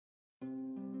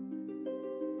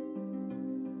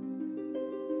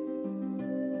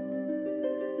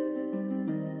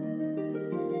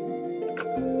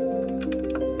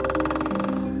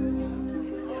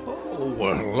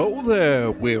Well, hello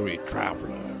there, weary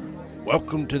traveler.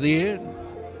 Welcome to the inn.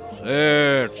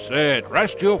 Sit,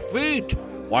 rest your feet.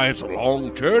 Why, it's a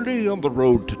long journey on the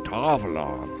road to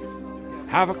Tarvalon.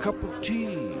 Have a cup of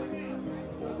tea,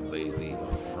 or maybe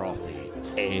a frothy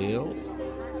ale.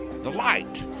 The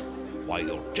light. Why,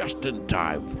 you're just in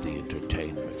time for the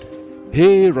entertainment.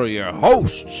 Here are your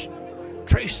hosts,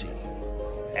 Tracy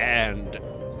and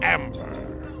Amber.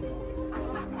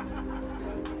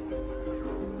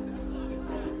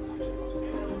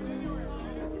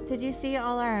 Did you see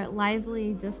all our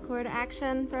lively Discord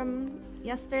action from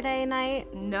yesterday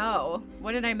night? No.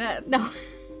 What did I miss? No.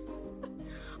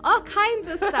 All kinds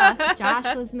of stuff.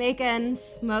 Josh was making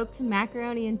smoked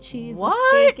macaroni and cheese with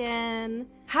bacon.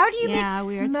 How do you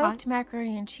make smoked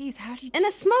macaroni and cheese? How do you... In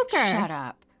a smoker. Shut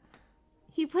up.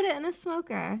 He put it in a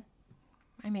smoker.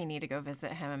 I may need to go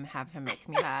visit him and have him make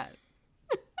me that.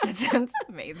 That sounds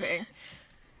amazing.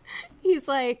 He's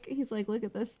like, look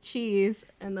at this cheese.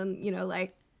 And then,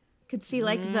 could see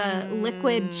the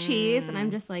liquid cheese, and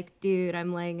I'm just like, dude,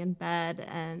 I'm laying in bed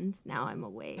and now I'm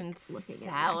awake and looking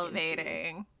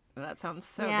salivating. That sounds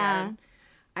so good.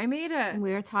 I made and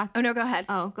we were talking. Oh no, go ahead.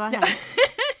 Oh, go ahead.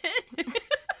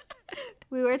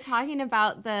 We were talking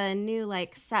about the new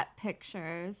set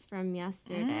pictures from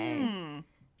yesterday.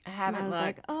 I haven't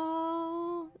looked.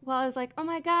 I was like, oh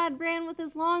my God, Bran with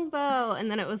his longbow. And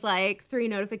then it was like 3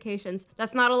 notifications.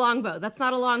 That's not a longbow. That's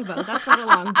not a longbow. That's not a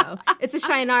longbow. It's a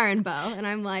Shinaran bow. And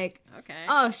I'm like, okay.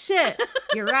 Oh shit,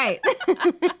 you're right.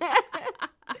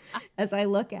 As I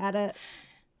look at it.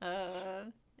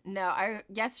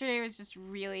 Yesterday was just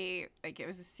really, it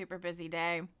was a super busy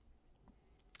day.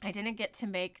 I didn't get to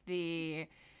make the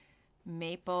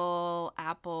maple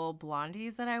apple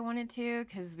blondies that I wanted to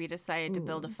because we decided to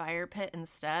build a fire pit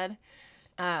instead.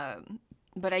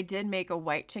 But I did make a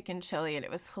white chicken chili, and it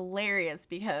was hilarious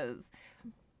because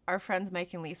our friends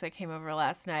Mike and Lisa came over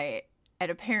last night,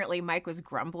 and apparently Mike was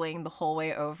grumbling the whole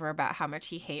way over about how much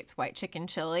he hates white chicken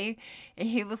chili. And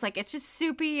he was like, it's just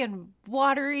soupy and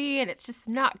watery, and it's just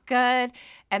not good.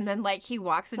 And then, he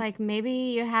walks in. It's like, maybe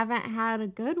you haven't had a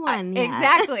good one yet.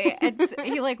 Exactly. And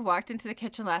he, walked into the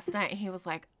kitchen last night, and he was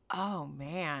like, oh,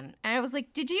 man. And I was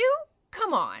like, did you?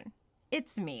 Come on.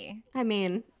 It's me. I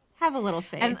mean... Have a little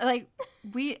faith. And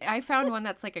I found one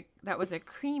that was a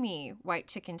creamy white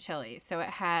chicken chili. So it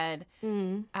had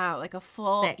a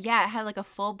full thick. It had a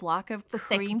full block of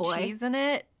cream cheese in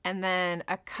it, and then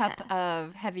a cup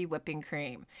of heavy whipping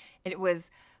cream. And it was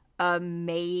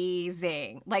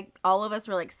amazing. All of us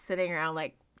were sitting around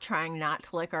trying not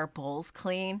to lick our bowls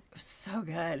clean. It was so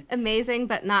good. Amazing,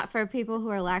 but not for people who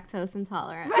are lactose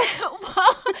intolerant.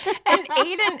 Well, and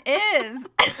Aiden is.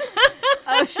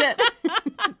 Oh shit.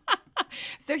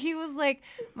 So he was like,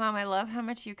 Mom, I love how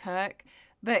much you cook,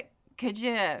 but could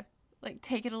you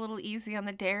take it a little easy on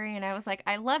the dairy? And I was like,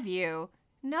 I love you.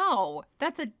 No,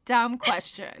 that's a dumb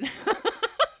question.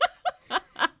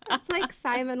 It's like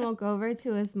Simon will go over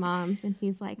to his mom's and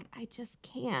he's like, I just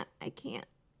can't. I can't.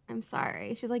 I'm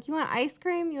sorry. She's like, you want ice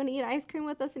cream? You want to eat ice cream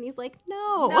with us? And he's like,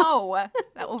 no.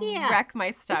 That will wreck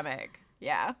my stomach.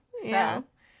 Yeah. So yeah.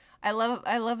 I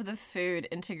love the food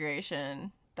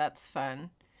integration. That's fun.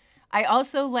 I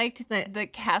also liked the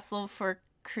Castle for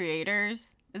Creators.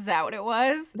 Is that what it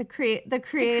was? The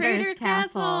Creators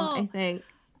Castle, I think.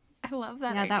 I love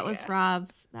that. Yeah, idea. That was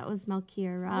Rob's. That was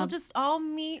Malkia Rob's. We'll just all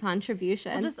meet.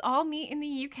 Contribution. We'll just all meet in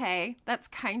the UK. That's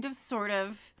kind of sort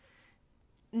of.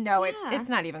 No, it's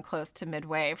not even close to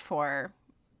midway for.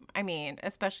 I mean,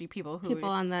 especially people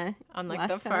on the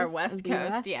far west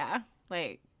coast. Yeah,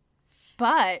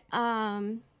 but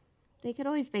they could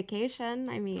always vacation.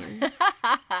 I mean,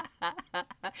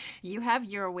 you have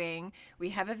your wing. We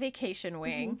have a vacation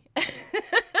wing.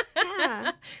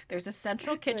 Yeah, there's a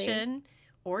central kitchen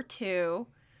or 2.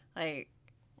 I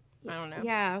don't know.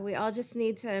 Yeah, we all just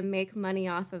need to make money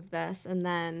off of this and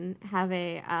then have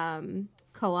a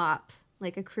co-op,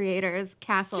 a Creators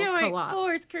Castle Joint co-op.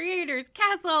 Force Creators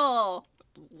Castle.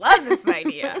 Love this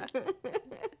idea.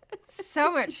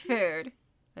 So much food.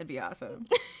 That'd be awesome.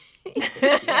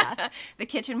 Yeah. The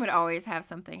kitchen would always have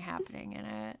something happening in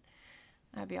it.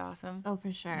 That'd be awesome. Oh,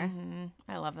 for sure. Mm-hmm.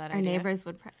 I love that Our idea. neighbors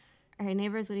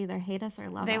would either hate us or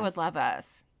love us. They would love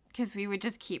us because we would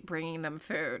just keep bringing them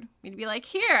food. We'd be like,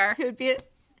 here. They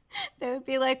would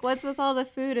be like, what's with all the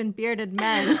food and bearded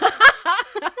men?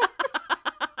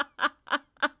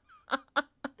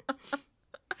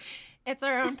 It's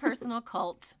our own personal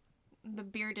cult. The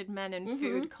bearded men and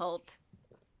food cult.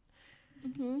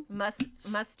 Mm-hmm.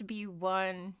 Must be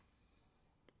one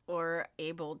or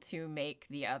able to make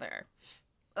the other.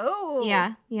 Oh.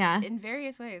 Yeah. In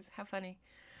various ways. How funny.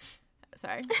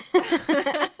 Sorry.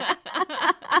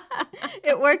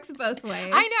 It works both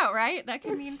ways. I know, right? That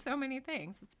can mean so many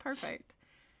things. It's perfect.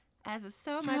 As is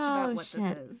so much about what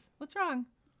this is. What's wrong?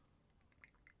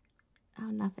 Oh,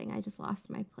 nothing. I just lost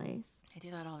my place. I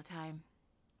do that all the time.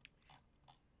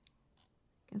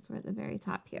 Guess we're at the very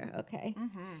top here. Okay.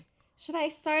 Mm-hmm. Should I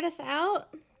start us out?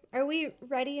 Are we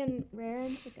ready and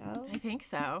raring to go? I think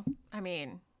so. I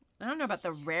mean, I don't know about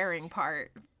the raring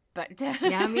part, but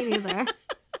yeah, me neither.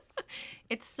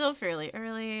 It's still fairly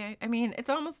early. I mean, it's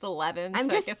almost 11, I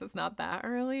guess it's not that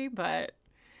early, but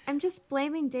I'm just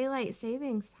blaming daylight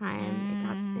savings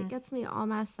time. It gets me all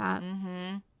messed up.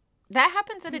 Mm-hmm. That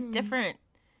happens at a different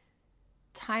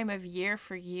time of year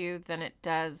for you than it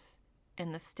does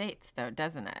in the States, though,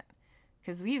 doesn't it?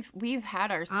 Because we've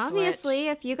had our obviously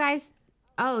switch. If you guys,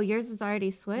 yours is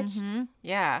already switched. Mm-hmm.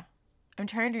 Yeah, I'm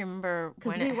trying to remember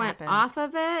when it happened. Because we went off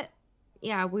of it.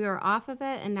 Yeah, we were off of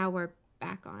it, and now we're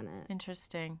back on it.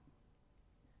 Interesting.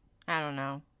 I don't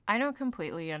know. I don't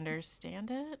completely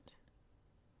understand it,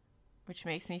 which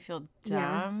makes me feel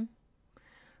dumb. Yeah.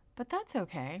 But that's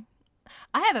okay.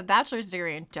 I have a bachelor's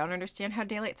degree and don't understand how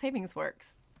daylight savings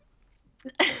works.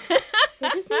 They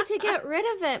just need to get rid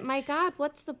of it. My God,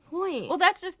 what's the point? Well,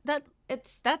 that's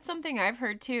something I've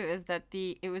heard too, is that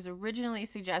it was originally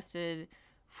suggested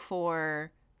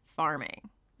for farming.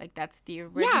 Like, that's the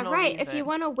original Yeah, right. reason. If you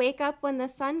want to wake up when the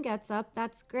sun gets up,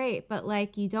 that's great. But,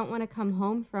 like, you don't want to come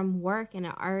home from work and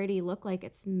it already look like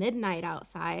it's midnight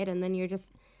outside, and then you're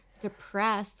just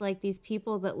depressed, like these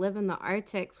people that live in the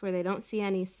Arctics where they don't see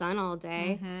any sun all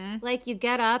day. Mm-hmm. Like, you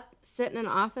get up, sit in an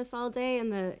office all day,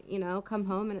 and come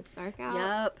home and it's dark out.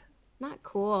 Yep. Not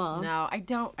cool. No, I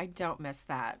don't miss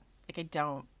that. Like, I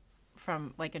don't,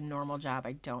 from, like, a normal job,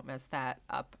 I don't miss that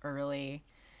up early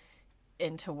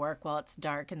into work while it's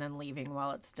dark and then leaving while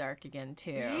it's dark again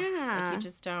too. Yeah. Like, you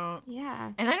just don't.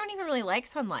 Yeah. And I don't even really like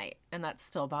sunlight, and that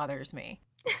still bothers me.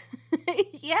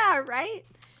 Yeah, right?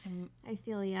 I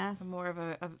feel ya. I'm more of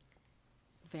a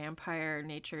vampire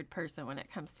natured person when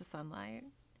it comes to sunlight.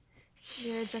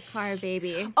 You're a Jakar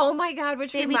baby. Oh my God,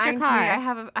 which baby reminds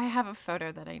Jakar. me, I have a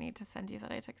photo that I need to send you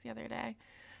that I took the other day.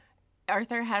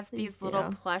 Arthur has these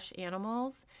little plush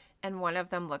animals, and one of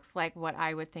them looks like what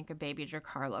I would think a baby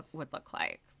Jakar would look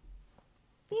like.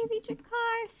 Baby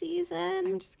Jakar season.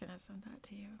 I'm just going to send that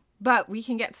to you. But we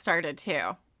can get started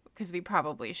too, because we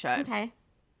probably should. Okay,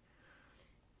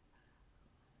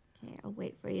 I'll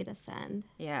wait for you to send.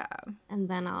 Yeah. And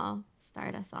then I'll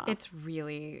start us off. It's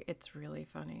really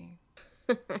funny.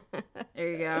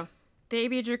 There you go.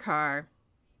 Baby Jakar.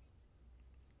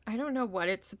 I don't know what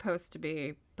it's supposed to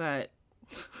be, but...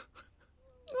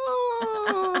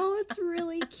 Oh, it's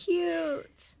really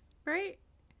cute. Right?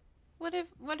 What if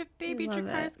baby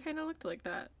Jakars kind of looked like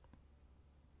that?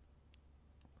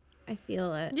 I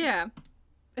feel it. Yeah.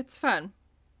 It's fun.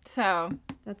 So.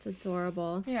 That's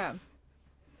adorable. Yeah.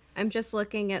 I'm just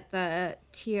looking at the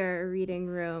tier reading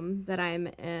room that I'm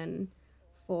in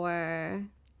for.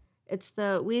 It's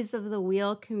the Weaves of the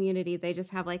Wheel community. They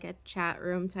just have like a chat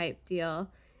room type deal.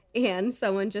 And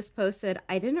someone just posted,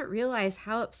 I didn't realize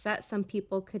how upset some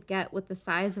people could get with the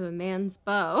size of a man's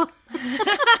bow.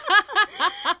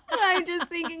 I'm just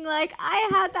thinking, like, I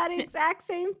had that exact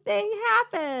same thing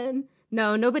happen.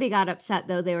 No, nobody got upset,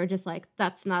 though. They were just like,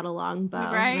 that's not a long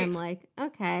bow. Right. And I'm like,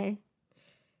 okay.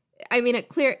 I mean,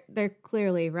 they're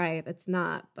clearly right. It's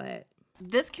not, but...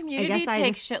 This community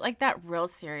takes shit like that real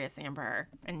serious, Amber.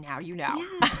 And now you know.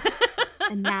 Yeah.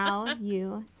 And now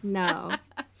you know.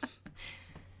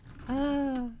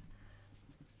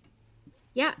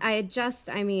 Yeah, I had just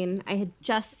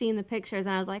seen the pictures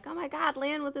and I was like, oh my God,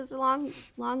 Lan with his long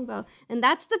bow. And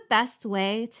that's the best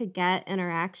way to get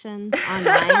interactions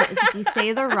online is if you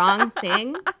say the wrong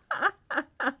thing.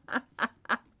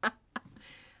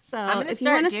 So if you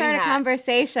want to start a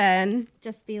conversation,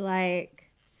 just be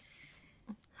like,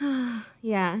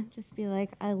 just be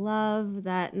like, I love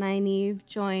that Nynaeve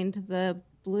joined the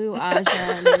Blue Aja,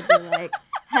 and they'd be like,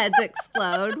 heads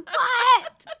explode.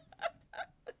 What?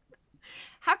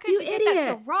 How could you get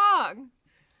that so wrong?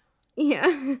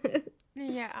 Yeah.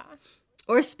 Yeah.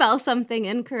 Or spell something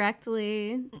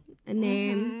incorrectly, a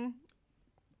name. Mm-hmm.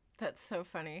 That's so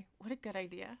funny. What a good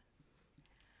idea.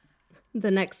 The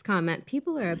next comment,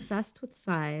 people are obsessed with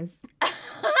size.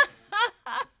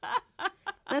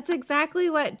 That's exactly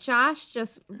what Josh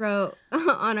just wrote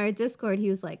on our Discord. He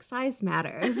was like, size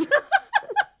matters.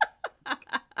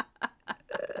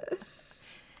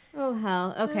 Oh,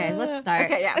 hell. Okay, let's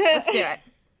start. Okay, yeah, let's do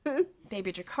it.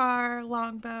 Baby Jakar,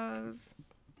 longbows.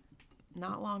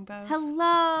 Not longbows.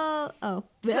 Hello. Oh.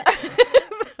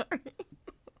 Sorry.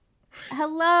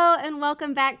 Hello and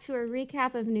welcome back to a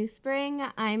recap of New Spring.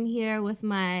 I'm here with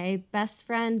my best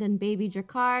friend and baby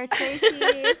Jakar,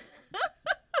 Tracy.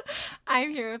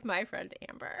 I'm here with my friend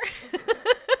Amber.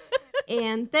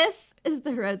 And this is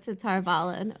The Road to Tar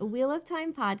Valon, a Wheel of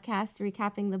Time podcast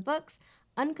recapping the books,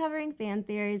 uncovering fan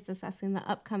theories, discussing the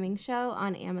upcoming show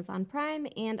on Amazon Prime,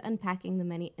 and unpacking the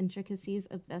many intricacies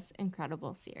of this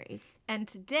incredible series. And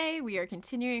today we are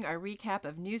continuing our recap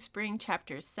of New Spring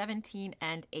chapters 17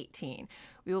 and 18.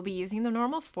 We will be using the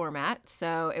normal format,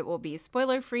 so it will be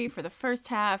spoiler-free for the first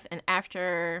half, and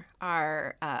after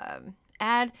our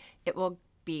ad, it will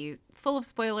be full of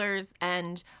spoilers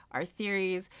and our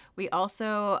theories. We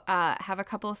also have a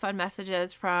couple of fun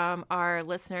messages from our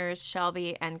listeners,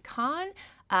 Shelby and Con.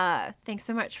 Thanks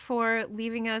so much for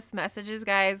leaving us messages,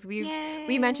 guys.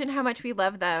 We mentioned how much we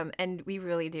love them, and we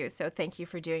really do. So thank you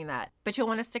for doing that. But you'll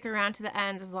want to stick around to the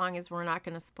end as long as we're not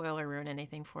going to spoil or ruin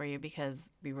anything for you, because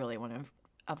we really want to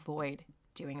avoid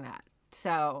doing that.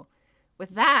 So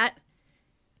with that,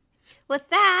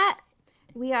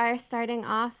 we are starting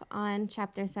off on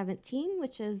chapter 17,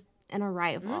 which is an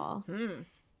arrival. Mm-hmm.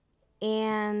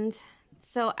 And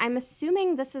so I'm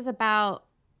assuming this is about,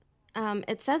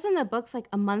 it says in the books like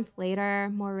a month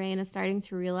later, Moiraine is starting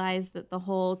to realize that the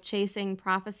whole chasing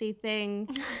prophecy thing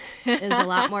is a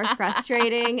lot more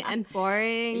frustrating and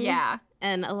boring. Yeah.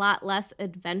 And a lot less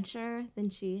adventure than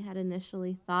she had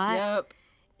initially thought. Yep.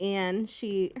 And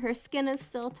her skin is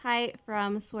still tight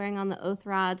from swearing on the oath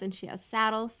rods, and she has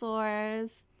saddle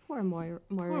sores. Poor Moiraine.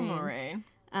 Poor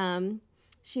Moiraine.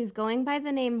 She's going by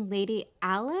the name Lady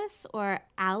Alice or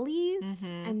Alice.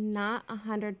 Mm-hmm. I'm not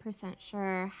 100%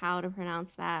 sure how to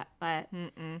pronounce that, but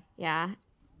yeah.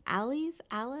 Alice?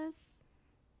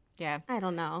 Yeah. I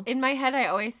don't know. In my head, I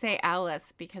always say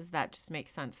Alice because that just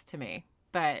makes sense to me,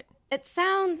 but... It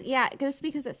sounds, just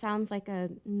because it sounds like a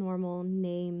normal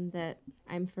name that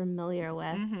I'm familiar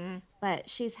with. Mm-hmm. But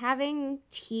she's having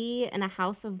tea in a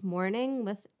house of mourning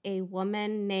with a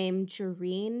woman named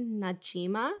Jareen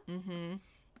Najima. Mm-hmm.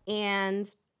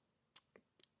 And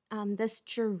this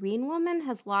Jareen woman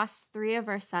has lost 3 of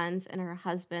her sons and her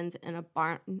husband in a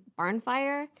barn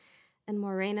fire. And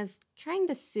Moiraine is trying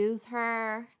to soothe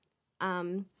her.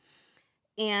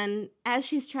 And as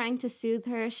she's trying to soothe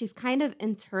her, she's kind of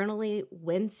internally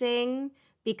wincing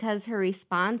because her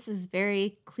response is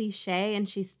very cliche, and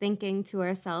she's thinking to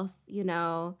herself,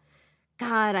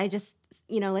 God, I just,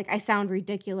 I sound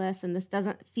ridiculous and this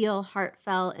doesn't feel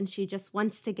heartfelt, and she just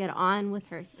wants to get on with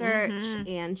her search,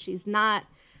 and she's not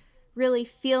really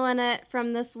feeling it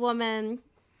from this woman.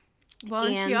 Well,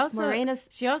 and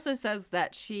she also says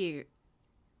that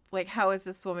how is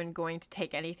this woman going to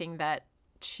take anything that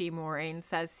Moiraine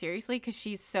says seriously, because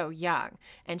she's so young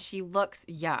and she looks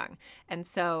young, and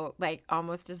so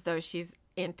almost as though she's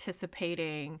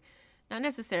anticipating not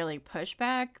necessarily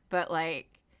pushback, but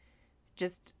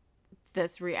just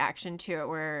this reaction to it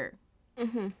where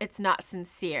it's not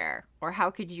sincere, or how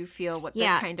could you feel what this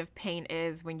kind of pain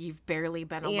is when you've barely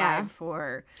been alive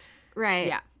for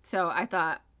so I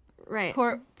thought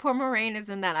poor Moiraine is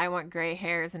in that I want gray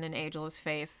hairs and an ageless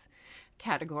face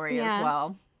category as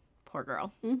well. Poor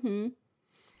girl. Mm-hmm.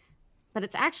 But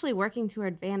it's actually working to her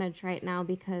advantage right now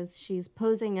because she's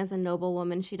posing as a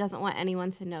noblewoman. She doesn't want anyone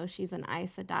to know she's an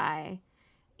Aes Sedai.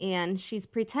 And she's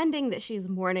pretending that she's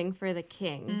mourning for the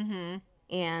king.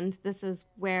 Mm-hmm. And this is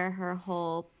where her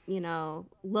whole,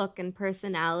 look and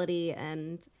personality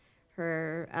and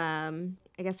her,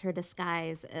 her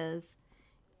disguise is.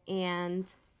 And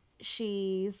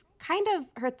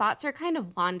her thoughts are kind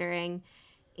of wandering.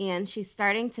 And she's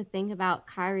starting to think about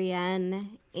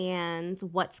Cairhien and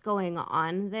what's going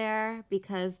on there,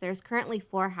 because there's currently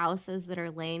 4 houses that are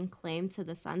laying claim to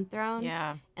the Sun Throne.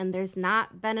 Yeah. And there's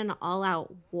not been an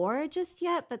all-out war just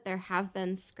yet, but there have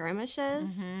been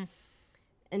skirmishes. Mm-hmm.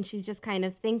 And she's just kind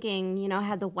of thinking,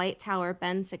 had the White Tower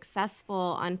been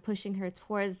successful on pushing her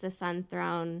towards the Sun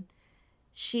Throne,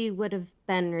 she would have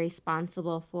been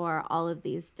responsible for all of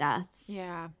these deaths.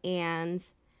 Yeah. And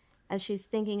as she's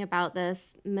thinking about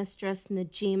this, Mistress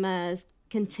Najima is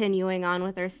continuing on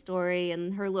with her story,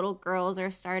 and her little girls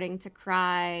are starting to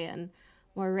cry, and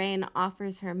Moiraine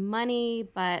offers her money,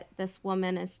 but this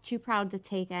woman is too proud to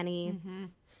take any. Mm-hmm.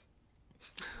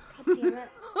 God damn it.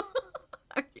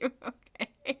 Are you okay?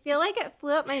 I feel like it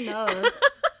flew up my nose.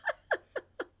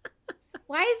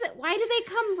 Why do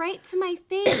they come right to my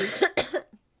face?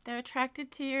 They're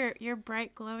attracted to your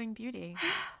bright, glowing beauty.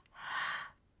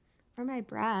 Or my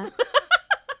breath.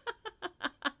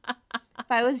 If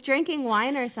I was drinking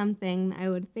wine or something, I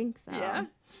would think so. Yeah.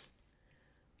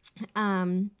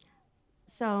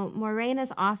 So Moiraine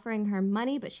is offering her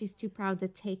money, but she's too proud to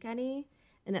take any.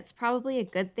 And it's probably a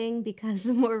good thing because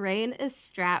Moiraine is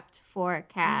strapped for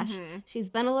cash. She's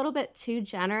been a little bit too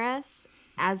generous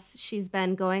as she's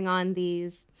been going on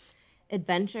these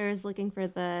adventures looking for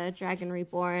the Dragon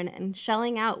Reborn and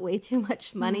shelling out way too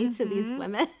much money to these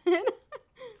women.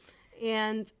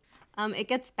 And it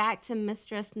gets back to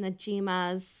Mistress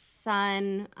Najima's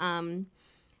son.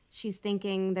 She's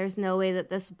thinking there's no way that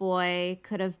this boy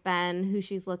could have been who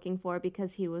she's looking for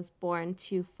because he was born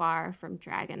too far from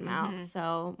Dragonmount.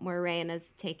 So Moiraine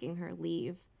is taking her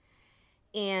leave.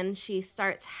 And she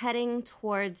starts heading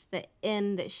towards the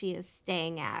inn that she is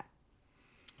staying at.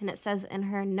 And it says in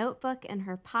her notebook in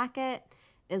her pocket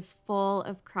is full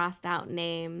of crossed out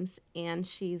names. And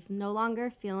she's no longer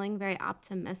feeling very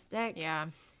optimistic. Yeah.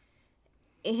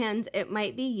 And it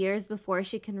might be years before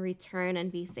she can return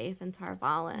and be safe in Tar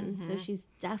Valon. So she's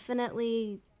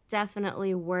definitely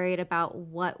worried about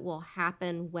what will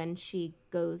happen when she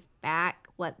goes back,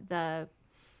 what her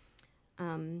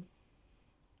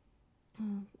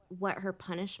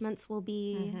punishments will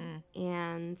be,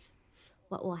 and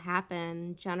what will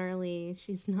happen. Generally,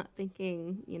 she's not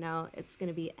thinking, it's going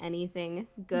to be anything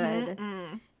good.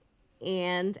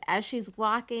 And as she's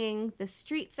walking, the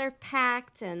streets are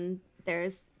packed and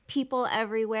there's people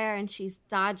everywhere, and she's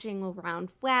dodging around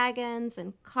wagons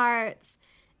and carts.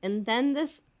 And then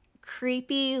this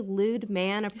creepy, lewd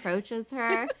man approaches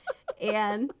her.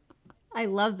 And I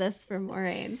love this for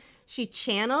Moiraine. She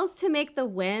channels to make the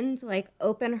wind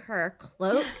open her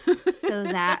cloak so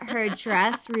that her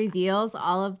dress reveals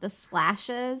all of the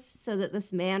slashes so that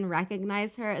this man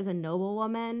recognizes her as a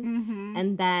noblewoman.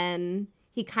 And then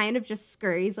he kind of just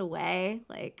scurries away.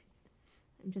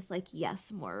 I'm just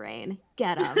yes, Moiraine,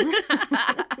 get him.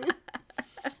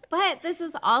 But this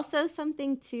is also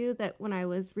something, too, that when I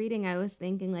was reading, I was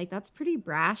thinking, that's pretty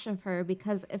brash of her,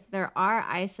 because if there are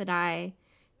Aes Sedai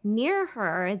near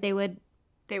her, they would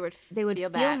feel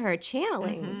her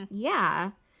channeling.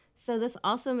 Yeah. So this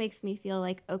also makes me feel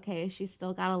okay, she's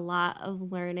still got a lot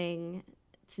of learning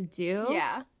to do.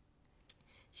 Yeah.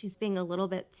 She's being a little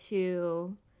bit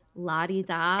too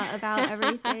la-di-da about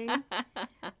everything.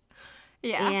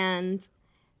 Yeah. And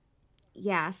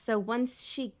yeah, so once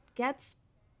she gets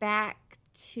back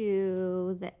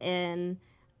to the inn,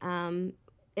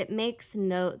 it makes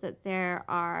note that there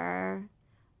are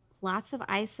lots of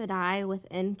Aes Sedai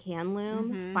within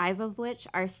Canloom, 5 of which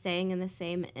are staying in the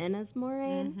same inn as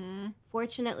Moiraine.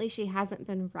 Fortunately, she hasn't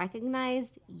been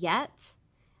recognized yet,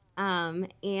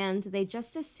 and they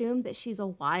just assumed that she's a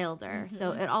wilder.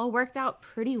 So it all worked out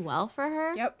pretty well for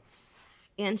her. Yep.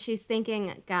 And she's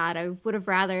thinking, God, I would have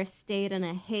rather stayed in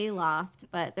a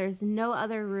hayloft, but there's no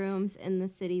other rooms in the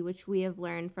city, which we have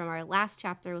learned from our last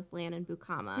chapter with Lan and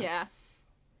Bukama. Yeah.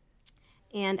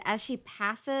 And as she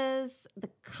passes the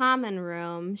common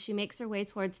room, she makes her way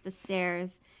towards the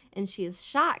stairs, and she is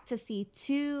shocked to see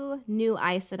 2 new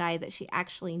Aes Sedai that she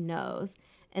actually knows.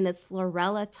 And it's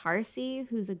Lorella Tarsi,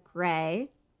 who's a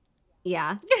gray.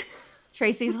 Yeah.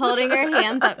 Tracy's holding her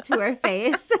hands up to her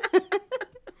face.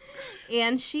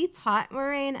 And she taught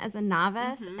Moiraine as a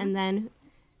novice, and then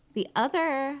the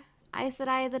other Aes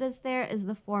Sedai that is there is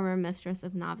the former mistress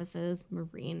of novices,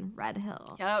 Meereen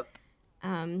Redhill. Yep.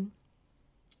 And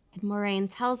Moiraine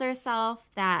tells herself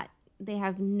that they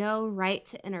have no right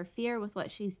to interfere with what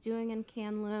she's doing in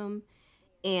Canloom,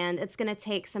 and it's going to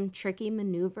take some tricky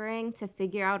maneuvering to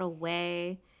figure out a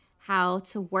way how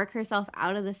to work herself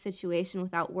out of the situation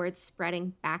without word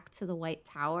spreading back to the White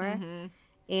Tower.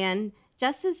 And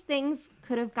just as things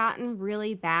could have gotten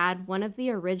really bad, one of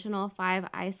the original 5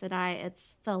 Aes Sedai,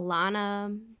 it's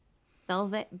Felana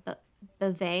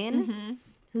Bevane,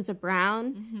 who's a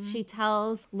brown. She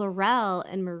tells Laurel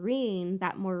and Meereen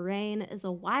that Moiraine is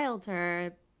a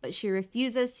wilder, but she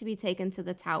refuses to be taken to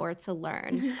the tower to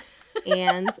learn.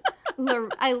 And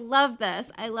I love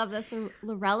this.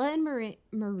 Lorella and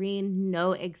Meereen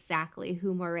know exactly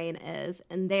who Moiraine is,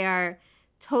 and they are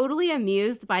totally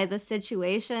amused by the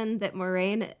situation that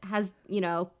Moiraine has,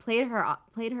 played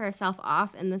herself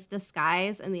off in this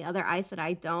disguise, and the other Aes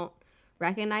Sedai don't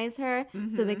recognize her.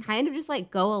 So they kind of just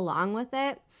go along with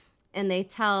it, and they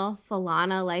tell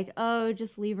Felana oh,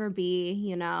 just leave her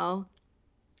be,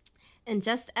 And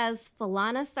just as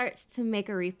Felana starts to make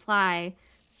a reply,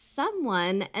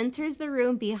 someone enters the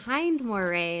room behind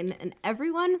Moiraine, and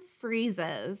everyone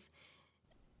freezes.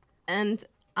 And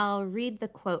I'll read the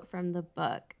quote from the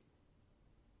book.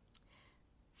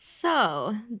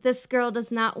 "So, this girl does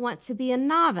not want to be a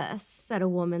novice," said a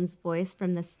woman's voice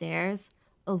from the stairs,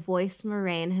 a voice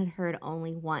Moiraine had heard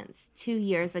only once, 2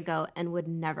 years ago, and would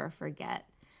never forget.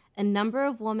 A number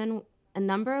of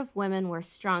women were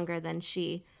stronger than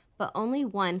she, but only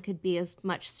one could be as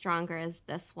much stronger as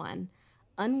this one.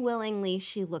 Unwillingly,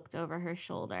 she looked over her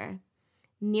shoulder.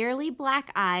 Nearly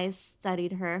black eyes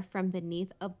studied her from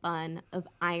beneath a bun of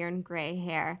iron gray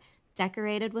hair,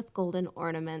 decorated with golden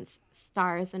ornaments,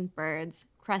 stars and birds,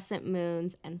 crescent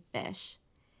moons, and fish.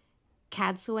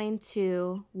 Cadsuane,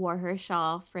 too, wore her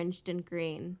shawl fringed in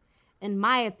green. In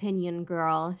my opinion,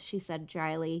 girl, she said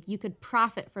dryly, you could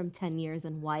profit from 10 years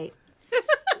in white.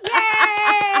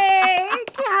 Yay!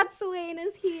 Cadsuane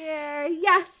is here.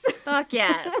 Yes. Fuck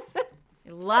yes. I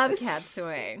love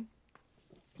Cadsuane.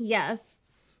 Yes.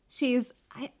 She's,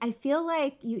 I feel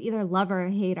like you either love her or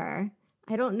hate her.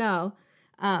 I don't know.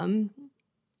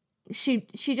 She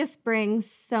just brings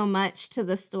so much to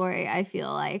the story, I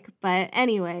feel like. But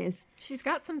anyways. She's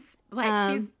got some,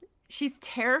 like, she's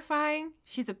terrifying.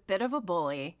 She's a bit of a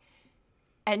bully.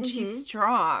 And she's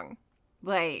strong.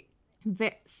 Like.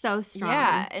 So strong.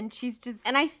 Yeah, and she's just.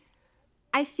 And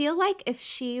I feel like if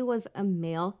she was a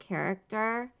male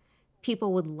character,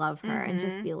 people would love her and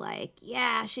just be like,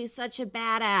 yeah, she's such a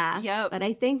badass. Yep. But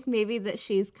I think maybe that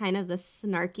she's kind of the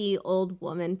snarky old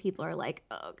woman. People are like,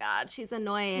 oh, God, she's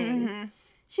annoying.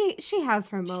 She has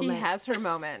her moments. She has her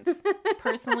moments.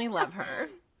 Personally love her.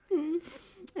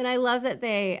 And I love that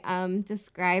they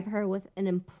describe her with an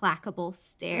implacable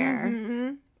stare.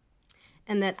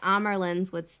 And that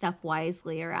Amerlins would step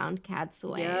wisely around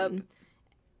Cadsuane. Yep.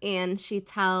 And she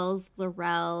tells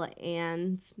Laurel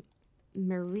and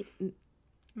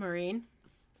Marine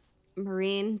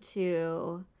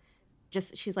to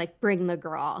just, she's like, bring the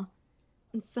girl.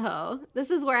 And so this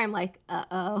is where I'm like,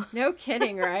 uh-oh. No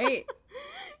kidding, right?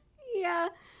 Yeah.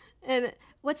 And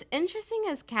what's interesting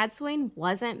is Cadsuane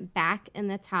wasn't back in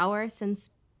the tower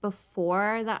since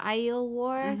before the Aiel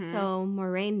War, so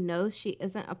Moraine knows she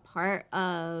isn't a part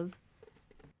of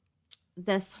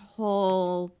this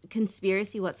whole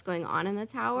conspiracy, what's going on in the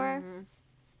tower.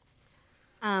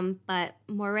 But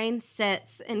Moraine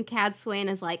sits and Cadsuane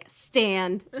is like,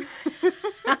 stand.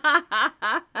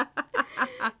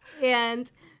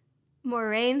 And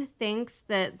Moraine thinks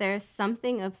that there's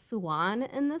something of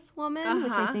Siuan in this woman,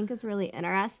 which I think is really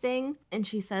interesting. And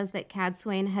she says that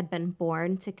Cadsuane had been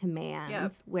born to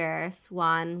command, where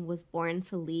Siuan was born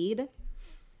to lead.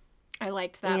 I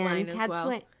liked that line as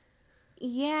well.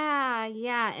 Yeah.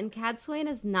 And Cadsuane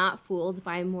is not fooled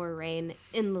by Moraine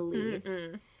in the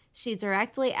least. She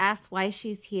directly asked why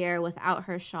she's here without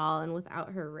her shawl and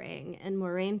without her ring. And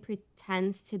Moraine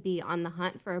pretends to be on the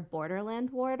hunt for a Borderland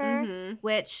warder,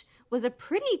 which was a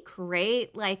pretty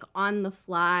great, like,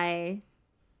 on-the-fly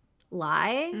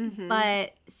lie.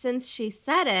 But since she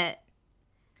said it,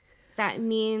 that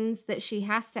means that she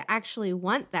has to actually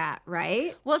want that,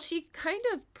 right? Well, she kind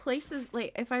of places,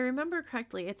 like, if I remember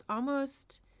correctly, it's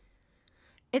almost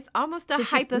a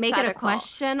hypothetical. Make it a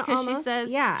question almost? Because she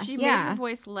says, she made her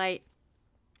voice light.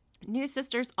 New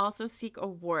sisters also seek a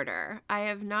warder. I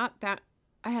have not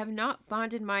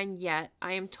bonded mine yet.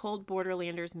 I am told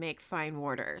Borderlanders make fine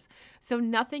warders. So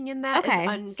nothing in that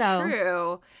is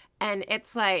untrue. And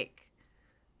it's like,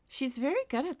 she's very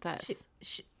good at this.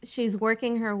 She's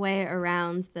working her way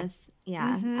around this,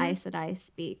 Aes Sedai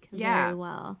speak very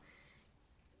well.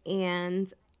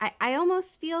 And I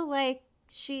almost feel like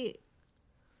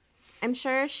I'm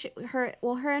sure her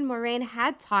and Moraine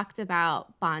had talked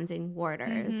about bonding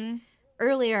warders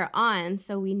earlier on,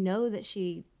 so we know that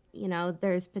she,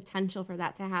 there's potential for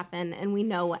that to happen, and we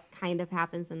know what kind of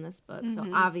happens in this book, so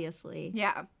obviously.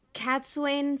 Yeah.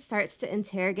 Cadsuane starts to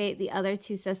interrogate the other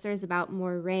two sisters about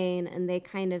Moraine, and they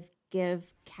kind of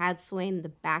give Cadsuane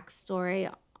the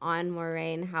backstory on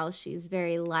Moraine, how she's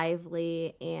very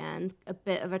lively and a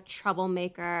bit of a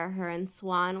troublemaker. Her and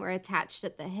Siuan were attached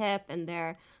at the hip, and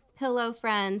they're pillow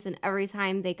friends, and every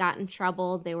time they got in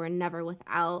trouble, they were never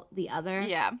without the other.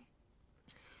 Yeah.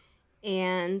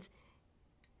 And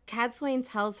Cadsuane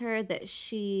tells her that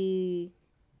she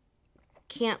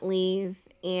can't leave,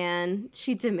 and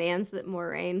she demands that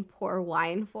Moraine pour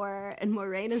wine for her, and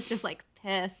Moraine is just like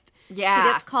pissed. Yeah.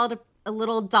 She gets called a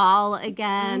little doll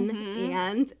again,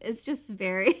 and it's just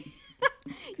very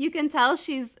you can tell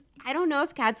I don't know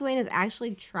if Cadsuane is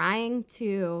actually trying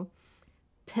to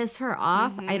piss her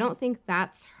off. I don't think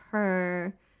that's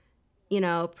her,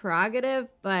 prerogative,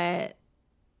 but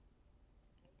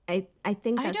I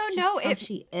think that's how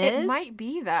she is. It might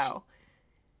be, though.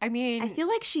 I mean, I feel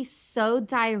like she's so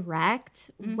direct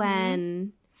that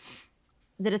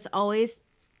it's always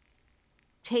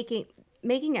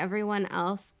making everyone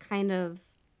else kind of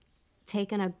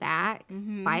taken aback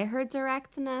by her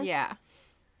directness. Yeah.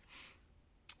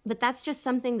 But that's just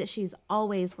something that she's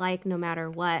always like, no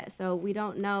matter what. So we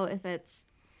don't know if it's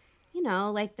you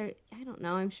know, like they're, I don't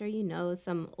know, I'm sure you know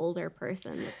some older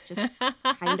person that's just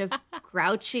kind of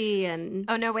grouchy and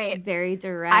oh no, wait, very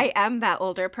direct. I am that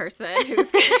older person who's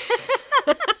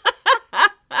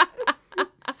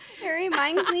It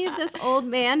reminds me of this old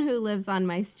man who lives on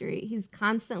my street. He's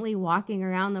constantly walking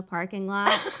around the parking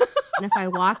lot. And if I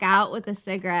walk out with a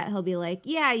cigarette, he'll be like,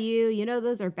 yeah, you know,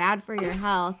 those are bad for your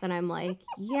health. And I'm like,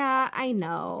 yeah, I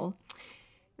know.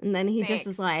 And then he just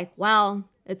is like, well,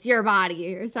 it's your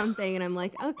body or something. And I'm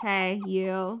like, okay,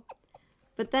 you.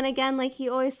 But then again, like, he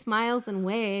always smiles and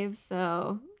waves.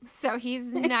 So he's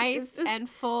nice just, and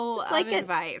full of like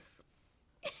advice.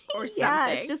 Or something. Yeah,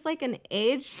 it's just like an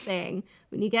age thing.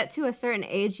 When you get to a certain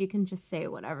age, you can just say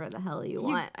whatever the hell you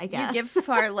want, I guess. You give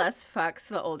far less fucks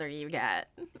the older you get.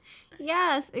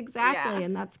 Yes, exactly. Yeah.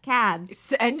 And that's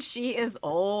Cads. And she is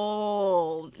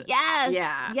old. Yes.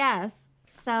 Yeah. Yes.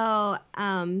 So,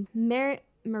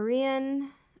 Marian,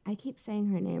 I keep saying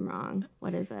her name wrong.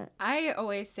 What is it? I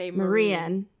always say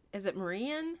Marian. Is it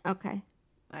Marian? Okay.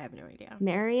 I have no idea.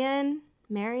 Marian,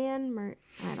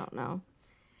 I don't know.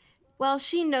 Well,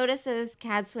 she notices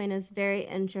Cadsuane is very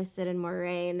interested in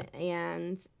Moraine,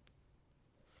 and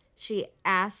she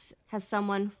asks, has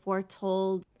someone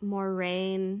foretold that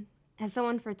Moraine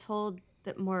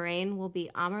will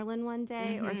be Amerlin one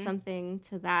day, or something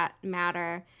to that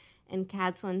matter? And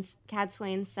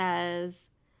Cadsuane says,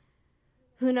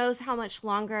 who knows how much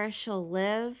longer she'll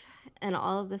live? And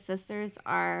all of the sisters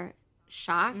are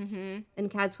shocked. And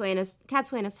Cadsuane is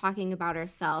talking about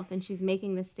herself, and she's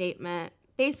making the statement,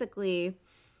 basically,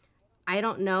 I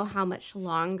don't know how much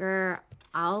longer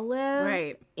I'll live.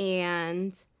 Right.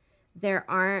 And there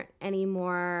aren't any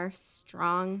more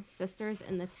strong sisters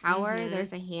in the tower.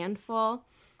 There's a handful.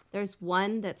 There's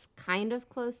one that's kind of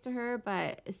close to her,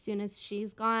 but as soon as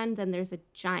she's gone, then there's a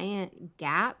giant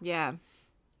gap. Yeah.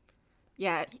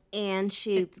 Yeah. And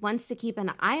she wants to keep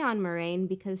an eye on Moraine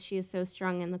because she is so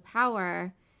strong in the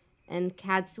power. And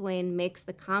Cadsuane makes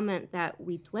the comment that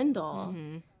we dwindle.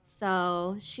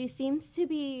 So she seems to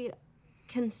be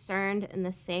concerned in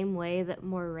the same way that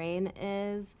Moraine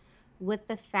is, with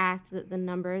the fact that the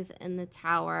numbers in the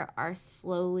tower are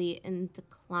slowly in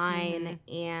decline,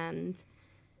 and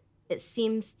it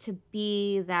seems to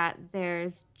be that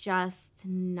there's just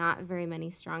not very many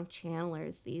strong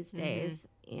channelers these days.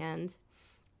 And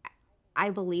I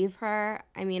believe her.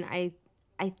 I mean, I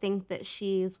think that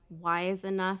she's wise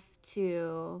enough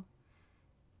to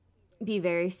be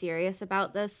very serious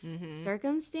about this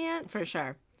circumstance. For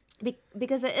sure.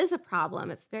 Because it is a problem.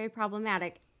 It's very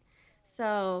problematic.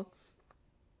 So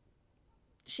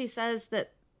she says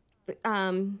that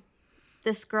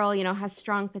this girl, you know, has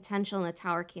strong potential and the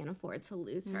tower can't afford to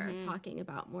lose her, talking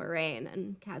about Moraine.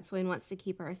 And Cadsuane wants to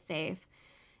keep her safe,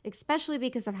 especially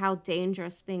because of how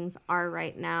dangerous things are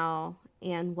right now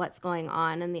and what's going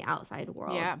on in the outside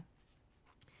world. Yeah.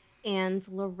 And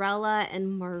Lorella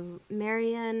and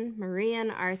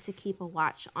Marian are to keep a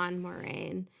watch on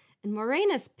Moraine. And Moraine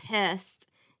is pissed.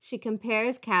 She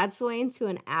compares Cadsuane to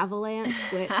an avalanche,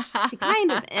 which she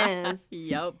kind of is.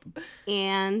 Yup.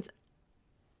 And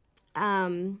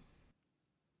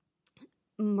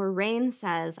Moraine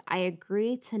says, I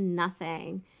agree to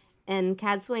nothing. And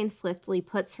Cadsuane swiftly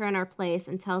puts her in her place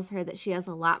and tells her that she has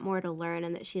a lot more to learn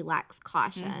and that she lacks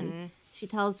caution. She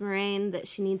tells Moraine that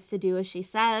she needs to do as she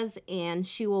says, and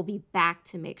she will be back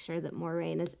to make sure that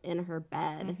Moraine is in her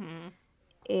bed.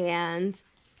 And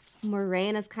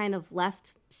Moraine is kind of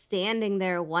left standing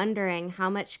there wondering how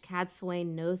much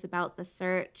Cadsuane knows about the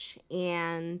search,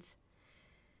 and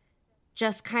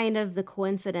just kind of the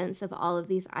coincidence of all of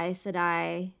these Aes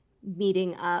Sedai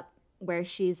meeting up where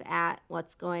she's at,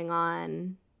 what's going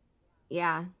on.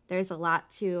 Yeah, there's a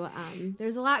lot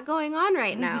going on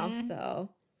right now, so...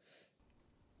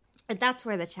 And that's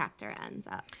where the chapter ends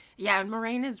up. Yeah, and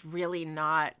Moraine is really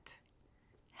not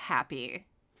happy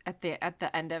at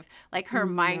the end of, like, her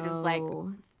mind is like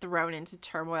thrown into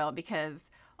turmoil because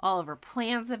all of her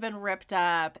plans have been ripped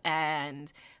up,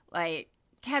 and like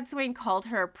Cadsuane called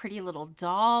her a pretty little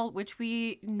doll, which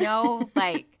we know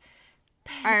like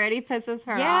already pisses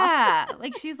her off. Yeah,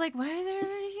 like she's like, why are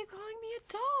you calling me a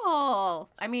doll?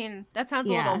 I mean, that sounds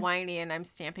a little whiny, and I'm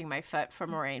stamping my foot for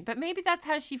Moraine, but maybe that's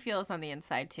how she feels on the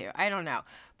inside too. I don't know,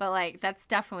 but like that's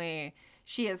definitely,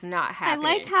 she is not happy.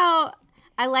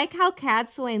 I like how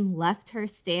Cadsuane left her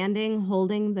standing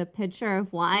holding the pitcher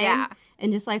of wine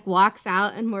and just like walks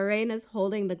out, and Moraine is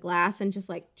holding the glass and just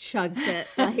like chugs it.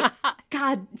 Like,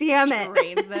 God damn it.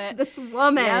 Drains it. This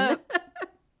woman. Yep.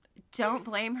 Don't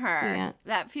blame her. Yeah.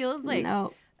 That feels like,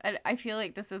 I feel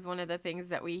like this is one of the things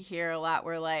that we hear a lot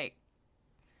where like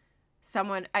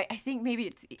someone, I think maybe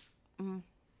it's,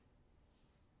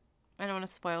 I don't want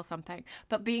to spoil something,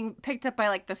 but being picked up by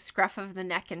like the scruff of the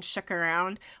neck and shook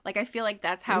around. Like, I feel like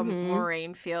that's how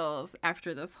Moiraine feels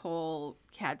after this whole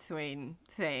Cadsuane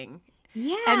thing.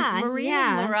 Yeah. And Moiraine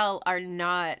and Laurel are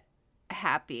not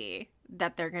happy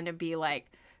that they're going to be like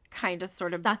kind of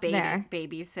sort of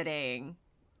babysitting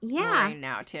Moiraine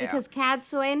now too. Because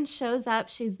Cadsuane shows up,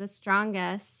 she's the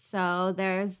strongest, so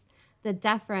there's the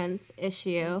deference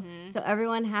issue. So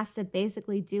everyone has to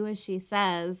basically do as she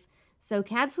says. So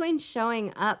Cadsuane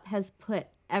showing up has put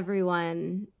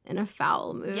everyone in a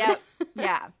foul mood. Yep.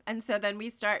 Yeah. And so then we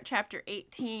start chapter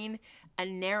 18, A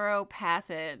Narrow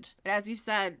Passage. As we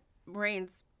said,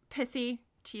 Moraine's pissy.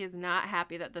 She is not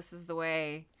happy that this is the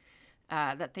way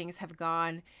that things have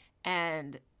gone.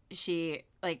 And she,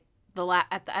 like,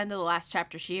 at the end of the last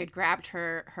chapter, she had grabbed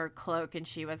her cloak and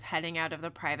she was heading out of the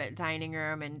private dining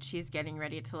room, and she's getting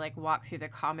ready to like walk through the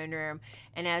common room.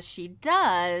 And as she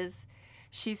does,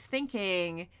 she's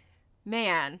thinking,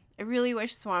 man, I really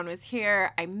wish Siuan was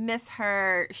here. I miss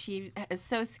her. She is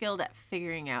so skilled at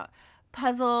figuring out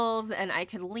puzzles, and I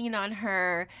could lean on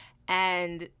her.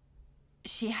 And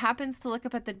she happens to look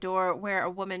up at the door where a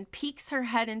woman peeks her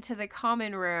head into the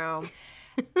common room.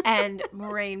 And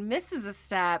Moiraine misses a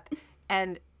step,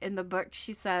 and in the book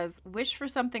she says, wish for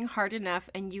something hard enough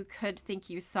and you could think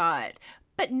you saw it.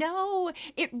 But no,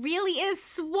 it really is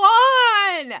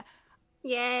Siuan!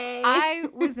 Yay. I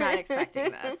was not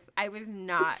expecting this. I was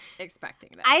not expecting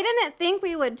this. I didn't think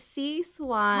we would see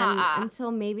Siuan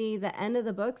until maybe the end of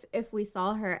the books, if we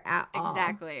saw her at all.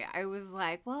 Exactly. I was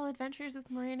like, well, Adventures with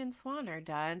Moiraine and Siuan are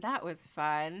done. That was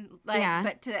fun. Like,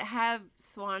 but to have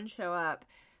Siuan show up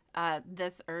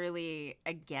this early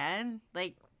again,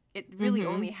 like, it really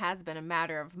only has been a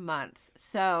matter of months.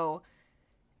 So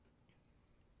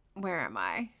where am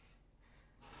I?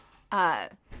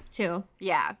 2.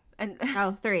 Yeah. And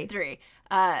 3. 3.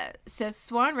 So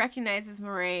Siuan recognizes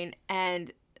Moiraine,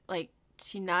 and like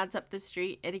she nods up the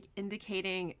street,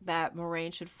 indicating that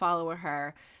Moiraine should follow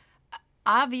her.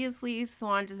 Obviously,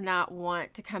 Siuan does not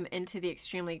want to come into the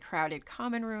extremely crowded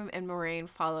common room, and Moiraine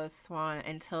follows Siuan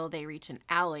until they reach an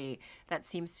alley that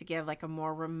seems to give like a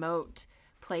more remote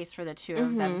place for the two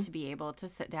of them to be able to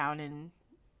sit down and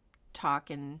talk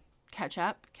and catch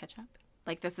up.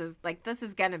 Like this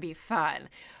is gonna be fun.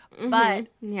 But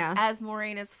as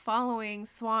Moiraine is following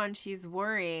Siuan, she's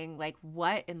worrying, like,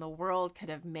 what in the world could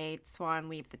have made Siuan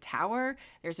leave the tower?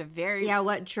 There's a very... Yeah,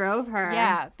 what drove her?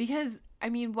 Yeah, because, I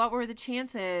mean, what were the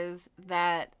chances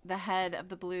that the head of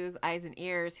the Blues Eyes and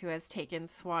Ears, who has taken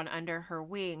Siuan under her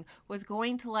wing, was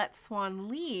going to let Siuan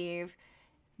leave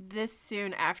this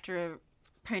soon after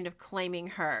kind of claiming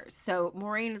her? So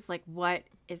Moiraine is like, what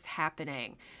is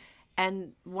happening?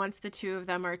 And once the two of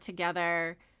them are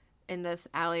together in this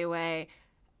alleyway,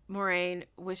 Moiraine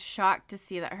was shocked to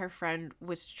see that her friend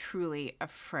was truly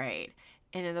afraid.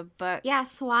 And in the book... Yeah,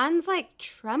 Siuan's like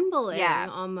trembling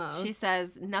almost. She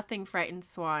says, nothing frightened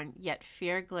Siuan, yet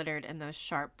fear glittered in those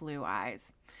sharp blue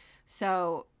eyes.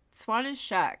 So Siuan is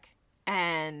shook,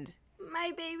 and...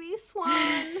 My baby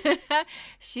Siuan.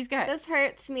 She's got... This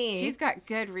hurts me. She's got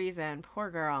good reason. Poor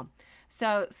girl.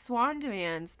 So Siuan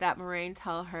demands that Moiraine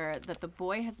tell her that the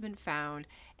boy has been found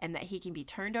and that he can be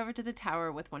turned over to the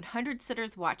tower with 100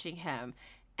 sitters watching him.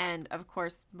 And, of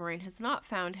course, Moiraine has not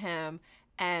found him.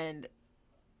 And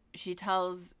Moiraine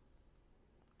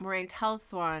tells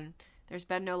Siuan there's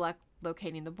been no luck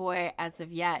locating the boy as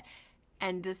of yet.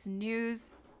 And this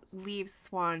news leaves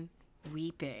Siuan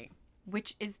weeping,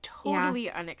 which is totally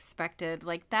unexpected.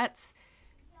 Like, that's...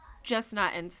 just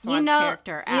not in Siuan's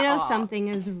character at all. You know something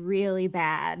is really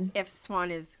bad if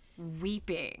Siuan is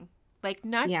weeping. Like,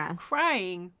 not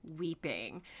crying,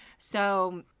 weeping.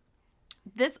 So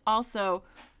this also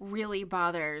really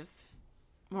bothers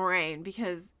Moiraine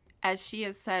because, as she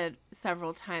has said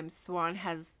several times, Siuan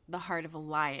has the heart of a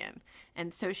lion.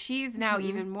 And so she's now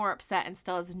even more upset and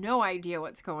still has no idea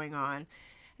what's going on.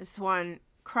 And Siuan,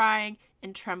 crying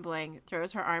and trembling,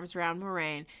 throws her arms around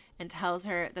Moiraine and tells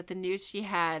her that the news she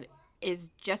had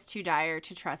is just too dire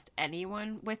to trust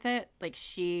anyone with it. Like,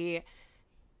 she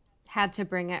had to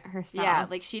bring it herself. Yeah,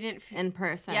 like she didn't in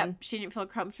person. Yep, she didn't feel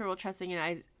comfortable trusting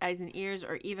in eyes and ears,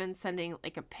 or even sending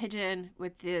like a pigeon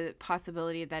with the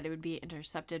possibility that it would be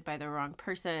intercepted by the wrong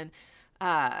person.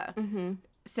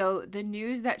 So the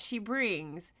news that she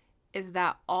brings is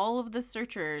that all of the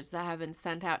searchers that have been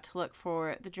sent out to look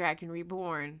for the Dragon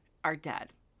Reborn are dead.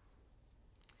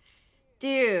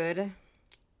 Dude,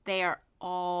 they are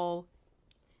all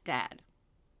dead.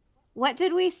 What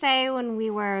did we say when we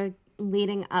were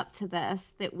leading up to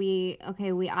this? That we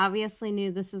obviously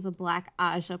knew this is a Black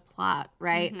Aja plot,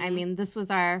 right? I mean, this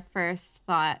was our first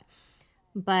thought.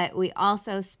 but we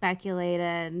also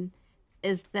speculated,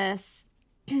 is this,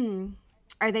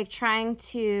 are they trying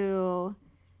to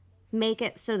make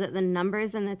it so that the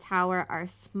numbers in the tower are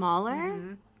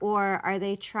smaller? Or are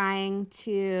they trying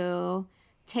to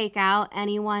take out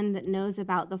anyone that knows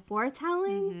about the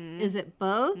foretelling? Is it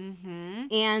both?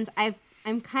 And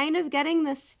I'm kind of getting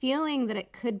this feeling that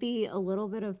it could be a little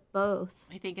bit of both.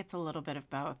 I think it's a little bit of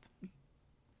both.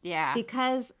 Yeah.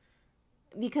 Because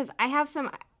I have some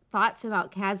thoughts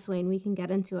about Cadsuane. We can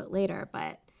get into it later,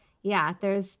 but yeah,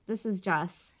 this is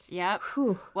just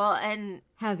well, and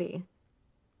heavy.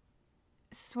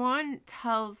 Siuan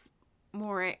tells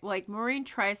Moiraine, like Moiraine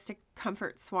tries to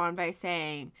comfort Siuan by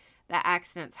saying that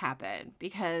accidents happen,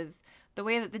 because the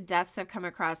way that the deaths have come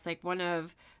across, like one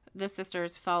of the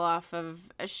sisters fell off of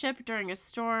a ship during a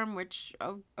storm, which,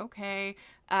 okay.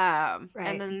 Right.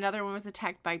 And then another one was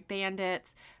attacked by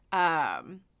bandits.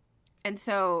 And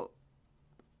so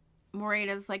Moiraine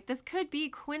is like, this could be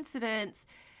coincidence,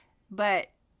 but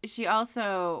she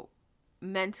also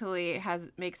mentally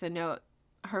makes a note.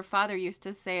 Her father used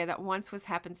to say that once was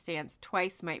happenstance,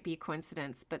 twice might be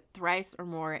coincidence, but thrice or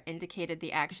more indicated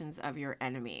the actions of your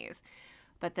enemies.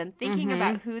 But then thinking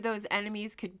about who those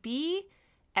enemies could be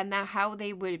and how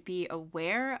they would be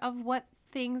aware of what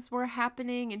things were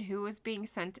happening and who was being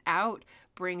sent out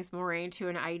brings Moiraine to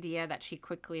an idea that she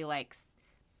quickly, like,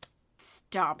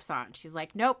 stomps on. She's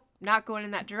like, nope, not going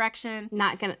in that direction.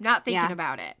 Not thinking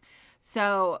about it.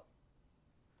 So,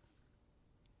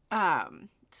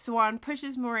 Siuan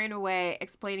pushes Moiraine away,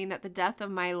 explaining that the death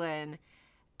of Mylin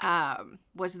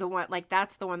was the one, like,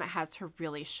 that's the one that has her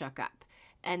really shook up.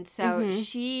 And so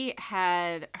she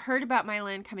had heard about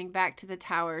Mylin coming back to the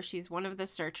tower. She's one of the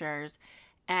searchers,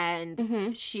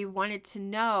 and she wanted to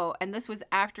know, and this was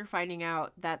after finding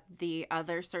out that the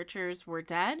other searchers were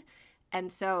dead.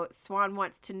 And so Siuan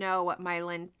wants to know what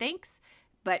Mylin thinks,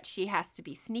 but she has to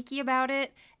be sneaky about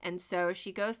it. And so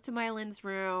she goes to Mylin's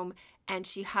room and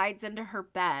she hides under her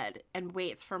bed and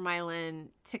waits for Mylin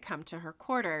to come to her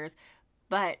quarters.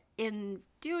 But in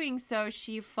doing so,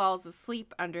 she falls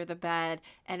asleep under the bed,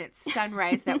 and it's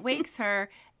sunrise that wakes her,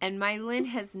 and Mylin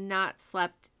has not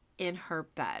slept in her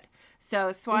bed. So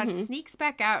Siuan sneaks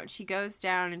back out, and she goes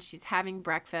down, and she's having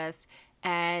breakfast.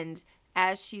 And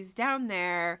as she's down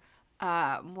there,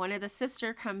 one of the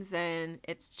sister comes in.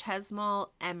 It's Chesmal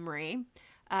Emry.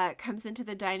 Comes into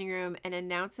the dining room and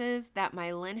announces that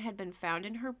Mylin had been found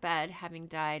in her bed, having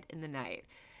died in the night.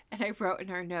 And I wrote in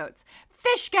our notes,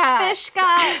 fish guts! Fish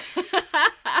guts!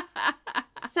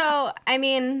 So, I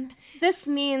mean, this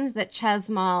means that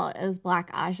Chesmal is Black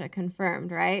Aja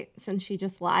confirmed, right? Since she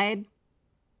just lied.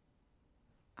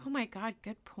 Oh my God,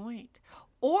 good point.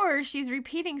 Or she's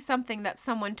repeating something that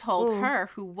someone told her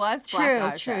who was Black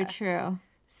Aja. True.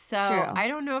 So I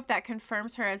don't know if that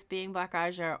confirms her as being Black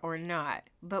Aja or not,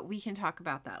 but we can talk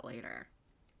about that later.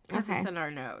 Because it's in our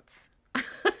notes.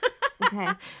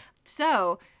 Okay.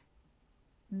 So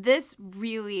this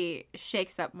really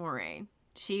shakes up Moiraine.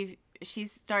 She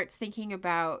starts thinking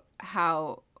about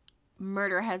how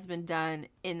murder has been done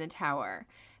in the tower.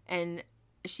 And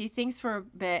she thinks for a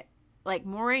bit, like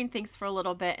Moiraine thinks for a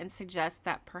little bit and suggests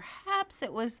that perhaps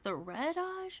it was the Red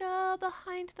Aja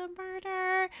behind the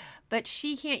murder. But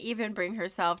she can't even bring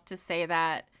herself to say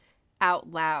that out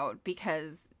loud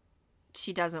because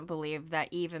she doesn't believe that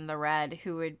even the Red,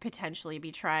 who would potentially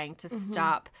be trying to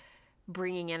stop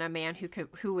bringing in a man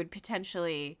who would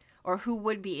potentially, or who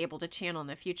would be able to channel in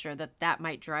the future, that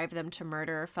might drive them to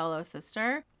murder a fellow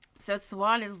sister. So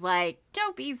Siuan is like,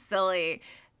 don't be silly,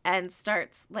 and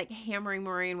starts like hammering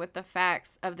Moiraine with the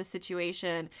facts of the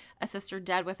situation. A sister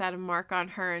dead without a mark on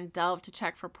her, and delved to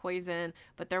check for poison,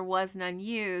 but there was none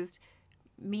used,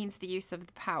 means the use of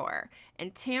the power.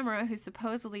 And Tamara, who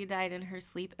supposedly died in her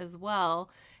sleep as well,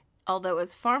 although it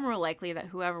was far more likely that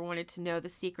whoever wanted to know the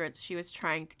secrets she was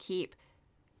trying to keep.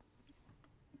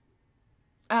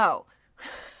 Oh,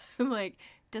 I'm like,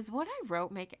 does what I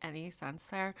wrote make any sense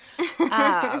there?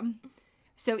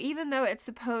 So even though it's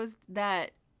supposed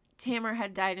that Tamara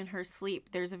had died in her sleep,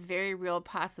 there's a very real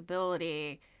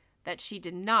possibility that she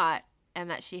did not, and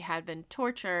that she had been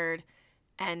tortured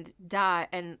and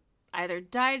either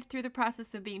died through the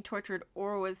process of being tortured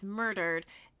or was murdered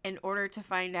in order to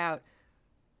find out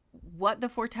what the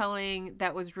foretelling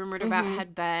that was rumored about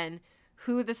had been,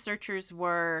 who the searchers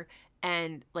were,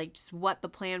 and like just what the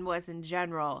plan was in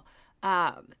general.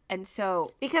 And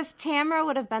so because Tamara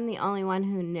would have been the only one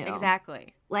who knew.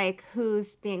 Exactly. Like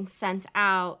who's being sent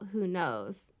out, who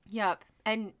knows. Yep.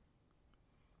 And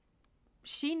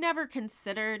she never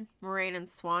considered Moiraine and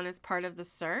Swan as part of the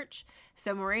search.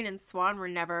 So Moiraine and Swan were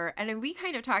never, and we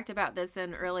kind of talked about this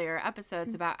in earlier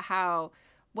episodes about how,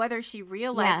 whether she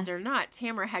realized it or not,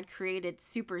 Tamara had created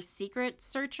super secret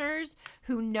searchers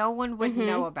who no one would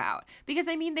know about. Because,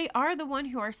 I mean, they are the one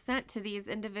who are sent to these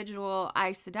individual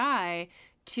Aes Sedai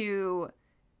to,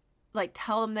 like,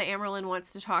 tell them that Amyrlin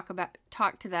wants to talk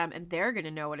to them, and they're going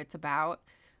to know what it's about.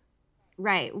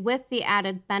 Right, with the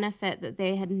added benefit that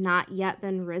they had not yet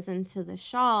been risen to the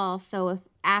shawl, so if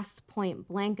asked point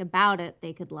blank about it,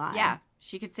 they could lie. Yeah,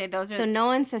 she could say those are... So no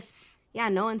one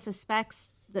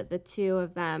suspects that the two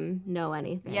of them know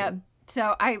anything. Yep.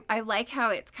 So I like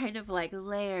how it's kind of like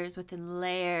layers within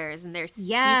layers, and they're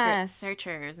secret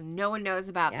searchers, and no one knows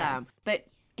about them. But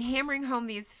hammering home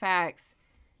these facts,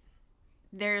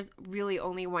 there's really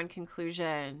only one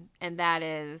conclusion, and that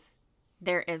is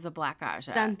there is a Black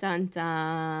Ajah. Dun, dun,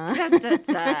 dun. Dun, dun,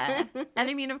 dun. And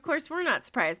I mean, of course, we're not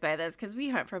surprised by this because we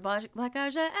hunt for Black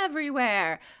Ajah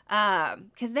everywhere.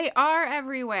 Because they are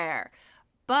everywhere.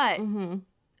 But,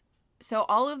 so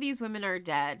all of these women are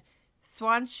dead.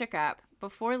 Swan's shook up.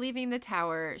 Before leaving the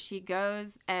tower, she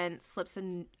goes and slips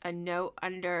a note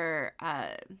under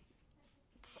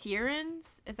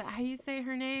Tyrion's. Is that how you say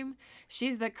her name?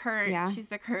 She's the current.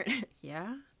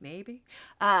 Yeah, maybe.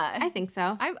 I think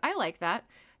so. I like that.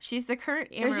 She's the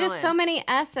current Amyrlin. There's just so many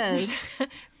S's.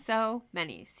 So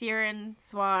many. Siren,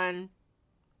 Swan.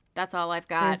 That's all I've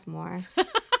got. There's more.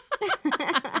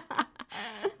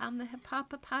 I'm the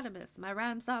hippopotamus. My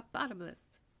rhymes are bottomless.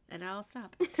 And I'll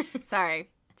stop. Sorry.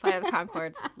 Flight of the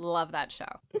Conchords. Love that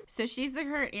show. So she's the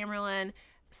current Amyrlin.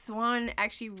 Swan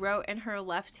actually wrote in her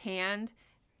left hand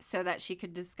so that she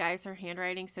could disguise her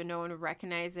handwriting so no one would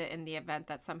recognize it in the event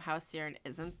that somehow Siren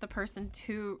isn't the person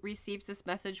who receives this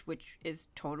message, which is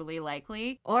totally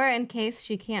likely. Or in case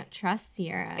she can't trust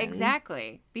Siren.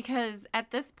 Exactly. Because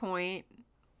at this point,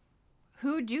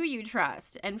 who do you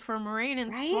trust? And for Moiraine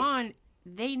and Swan,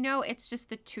 they know it's just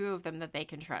the two of them that they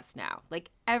can trust now.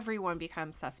 Like, everyone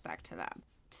becomes suspect to them.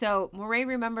 So Moiraine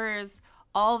remembers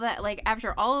all that, like,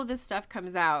 after all of this stuff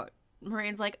comes out,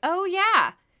 Moraine's like, oh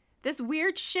yeah, this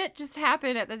weird shit just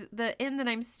happened at the inn that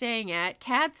I'm staying at.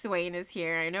 Cadsuane is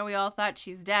here. I know we all thought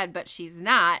she's dead, but she's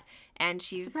not. And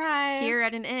she's here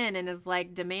at an inn and is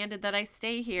like demanded that I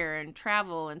stay here and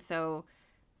travel. And so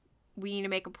we need to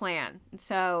make a plan. And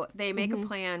so they make a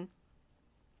plan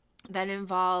that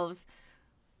involves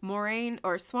Moiraine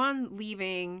or Swan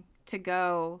leaving to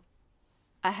go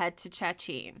ahead to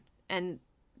Chachine, and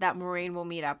that Moiraine will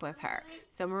meet up with her.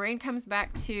 So Moiraine comes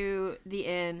back to the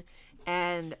inn,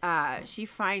 and she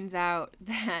finds out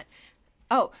that...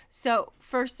 Oh, so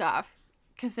first off,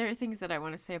 because there are things that I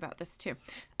want to say about this too.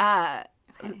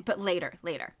 But later,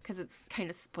 because it's kind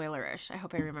of spoilerish. I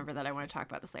hope I remember that I want to talk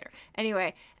about this later.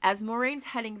 Anyway, as Moraine's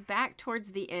heading back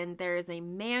towards the inn, there is a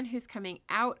man who's coming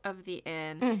out of the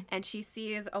inn, and she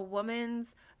sees a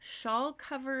woman's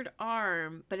shawl-covered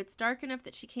arm, but it's dark enough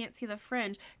that she can't see the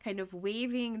fringe, kind of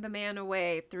waving the man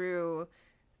away through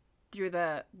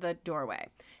the doorway.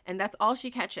 And that's all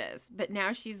she catches. But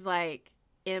now she's like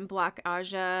in Black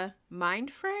Ajah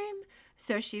mind frame.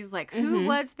 So she's like, who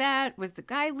was that? Was the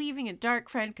guy leaving a dark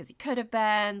friend? Because he could have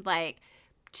been. Like,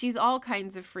 she's all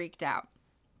kinds of freaked out.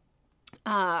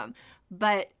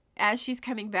 But as she's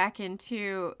coming back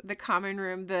into the common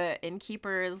room, the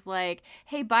innkeeper is like,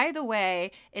 hey, by the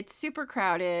way, it's super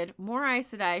crowded. More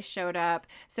Aes Sedai showed up.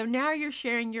 So now you're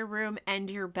sharing your room and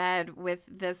your bed with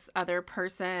this other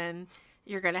person.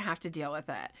 You're going to have to deal with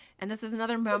it. And this is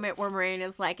another moment where Moiraine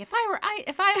is like, if I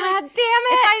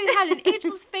had an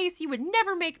ageless face, you would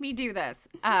never make me do this.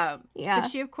 But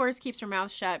she, of course, keeps her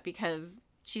mouth shut because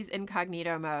she's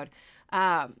incognito mode.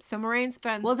 So Moiraine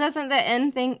spends... Well, doesn't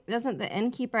the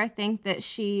innkeeper think that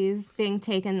she's being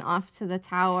taken off to the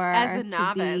tower as a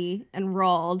novice, be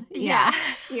enrolled? Yeah.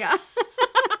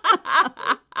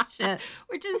 Shit.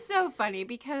 Which is so funny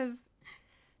because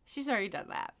she's already done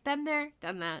that. Been there,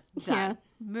 done that, done. Yeah.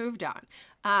 Moved on.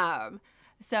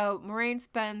 So Moiraine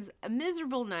spends a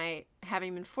miserable night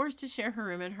having been forced to share her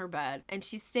room and her bed. And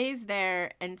she stays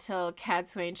there until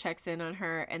Cadsuane checks in on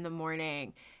her in the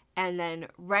morning. And then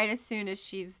right as soon as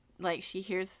she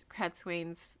hears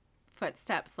Cadsuane's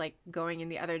footsteps, like, going in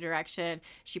the other direction,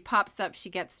 she pops up, she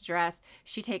gets dressed.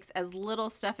 She takes as little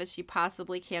stuff as she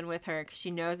possibly can with her because she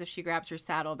knows if she grabs her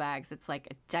saddlebags, it's like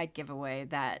a dead giveaway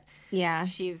that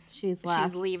she's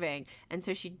leaving. And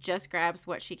so she just grabs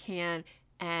what she can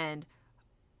and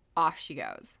off she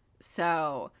goes.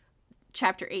 So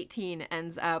chapter 18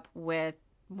 ends up with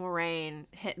Moiraine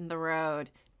hitting the road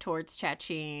towards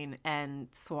Chachine and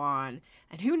Swan.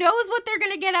 And who knows what they're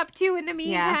going to get up to in the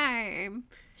meantime. Yeah.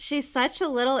 She's such a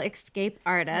little escape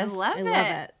artist. I love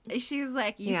it. She's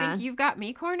like, you think you've got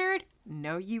me cornered?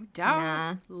 No, you don't.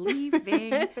 Nah.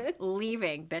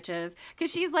 Leaving, bitches.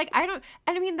 Because she's like, I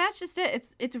mean, that's just it.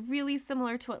 It's really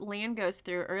similar to what Lan goes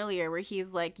through earlier, where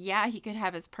he's like, yeah, he could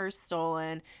have his purse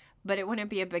stolen, but it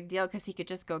wouldn't be a big deal because he could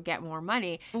just go get more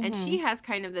money. Mm-hmm. And she has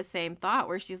kind of the same thought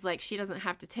where she's like, she doesn't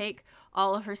have to take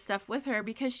all of her stuff with her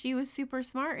because she was super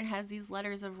smart and has these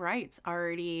letters of rights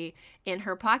already in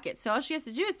her pocket. So all she has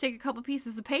to do is take a couple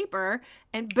pieces of paper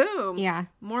and boom,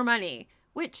 more money.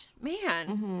 Which,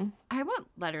 man, I want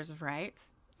letters of rights.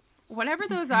 Whatever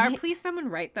those are, please someone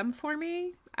write them for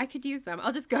me. I could use them.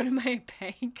 I'll just go to my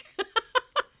bank.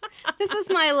 This is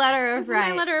my letter of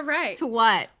rights. My letter of rights. To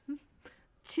what?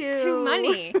 To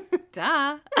money.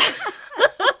 Duh.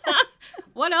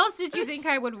 What else did you think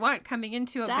I would want coming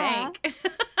into a bank?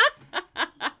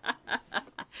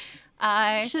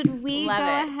 Should we go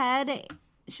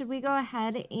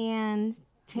ahead and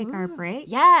take our break?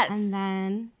 Yes. And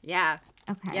then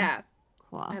Okay. Yeah.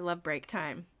 Cool. I love break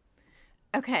time.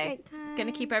 Okay. Break time.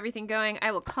 Gonna keep everything going.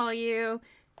 I will call you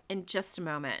in just a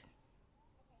moment.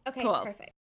 Okay, cool.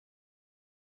 Perfect.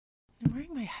 I'm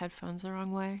wearing my headphones the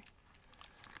wrong way.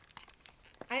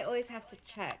 I always have to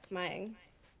check mine.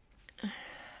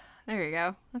 There you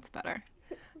go. That's better.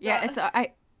 Yeah, it's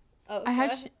I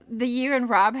have you and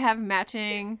Rob have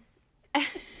matching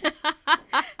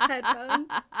headphones.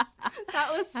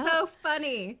 That was so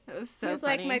funny. That was so funny. It was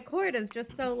like, my cord is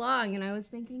just so long, and I was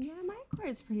thinking, yeah, my cord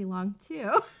is pretty long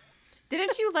too.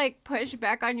 Didn't you like push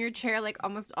back on your chair like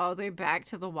almost all the way back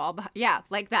to the wall behind? Yeah,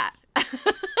 like that. There's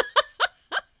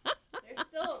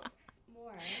still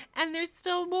more. And there's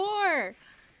still more.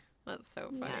 That's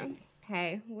so funny. Yeah.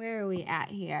 Okay, where are we at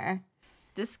here?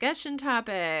 Discussion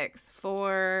topics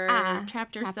for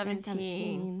chapter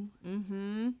 17.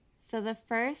 Mm-hmm. So the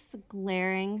first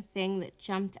glaring thing that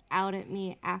jumped out at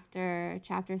me after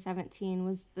chapter 17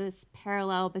 was this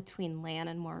parallel between Lan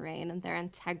and Moiraine and their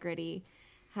integrity.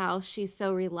 How she was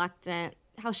so reluctant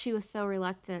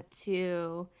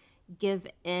to give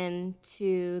in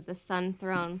to the Sun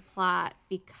Throne plot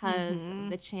because of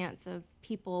the chance of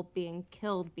people being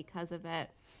killed because of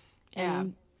it.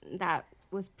 And that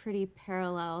was pretty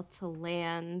parallel to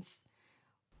Lan's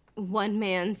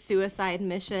one-man suicide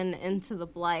mission into the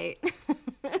Blight.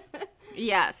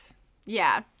 Yes.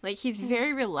 Yeah. Like, he's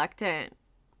very reluctant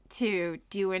to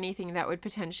do anything that would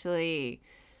potentially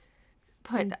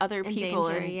put other people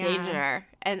in danger.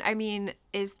 And, I mean,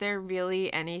 is there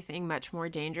really anything much more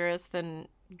dangerous than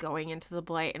going into the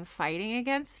Blight and fighting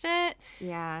against it?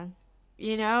 Yeah.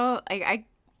 You know, I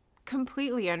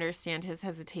completely understand his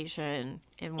hesitation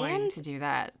in wanting to do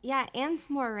that. Yeah, and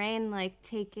Moiraine, like,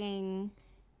 taking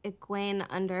Egwene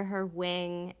under her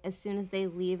wing as soon as they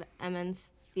leave Emond's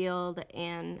Field,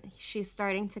 and she's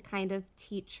starting to kind of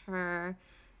teach her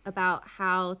about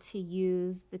how to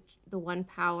use the one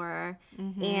power,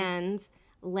 and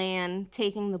Lan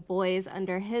taking the boys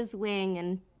under his wing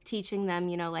and teaching them,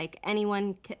 you know, like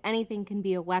anything can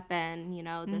be a weapon, you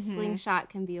know, the slingshot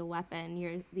can be a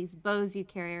weapon, these bows you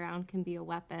carry around can be a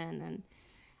weapon, and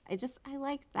I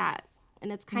like that.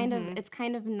 And it's kind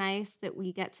of nice that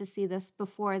we get to see this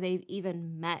before they've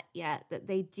even met yet, that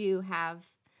they do have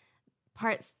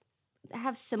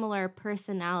similar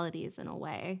personalities in a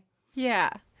way.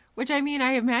 Yeah. Which, I mean,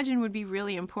 I imagine would be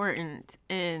really important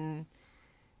in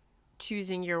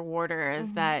choosing your warder,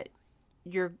 is that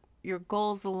your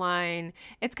goals align.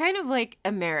 It's kind of like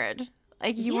a marriage.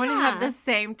 Like, you want to have the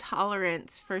same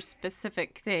tolerance for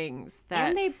specific things.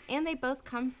 And they both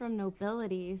come from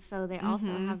nobility, so they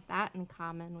also have that in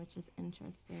common, which is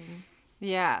interesting.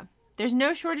 Yeah. There's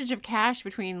no shortage of cash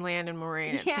between Lan and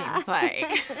Moiraine, it seems like.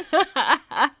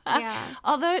 Yeah.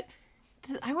 Although,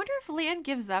 I wonder if Lan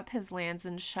gives up his lands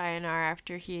in Shianar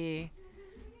after he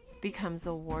becomes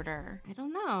a warder. I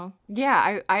don't know.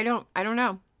 Yeah, I don't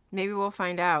know. Maybe we'll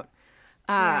find out.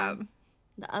 The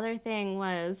other thing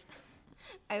was,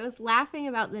 I was laughing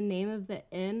about the name of the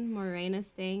inn Moiraine is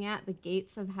staying at, the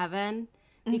Gates of Heaven,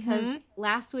 because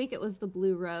last week it was the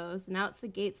Blue Rose, now it's the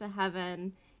Gates of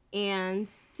Heaven, and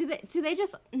do they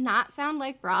just not sound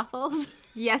like brothels?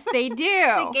 Yes, they do.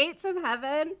 The Gates of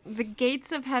Heaven. The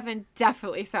Gates of Heaven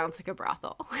definitely sounds like a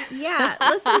brothel. Yeah,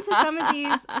 listen to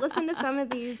some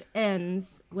of these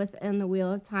inns within the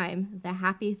Wheel of Time. The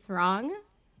Happy Throng,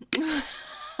 the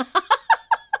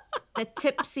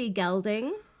Tipsy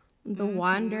Gelding, the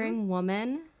Wandering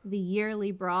Woman, the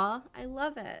Yearly Brawl. I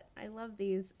love it. I love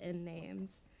these inn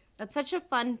names. That's such a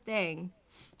fun thing.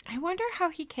 I wonder how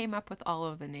he came up with all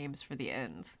of the names for the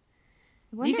inns.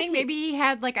 Do you think maybe he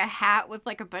had like a hat with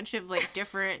like a bunch of like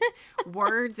different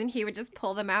words and he would just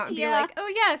pull them out and be like,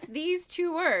 oh yes, these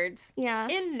 2 words. Yeah.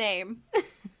 In name.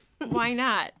 Why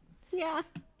not? Yeah.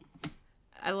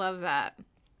 I love that.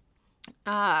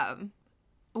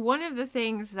 One of the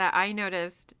things that I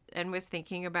noticed and was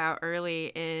thinking about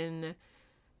early in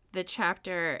the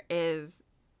chapter is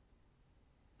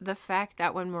the fact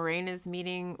that when Moiraine is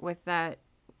meeting with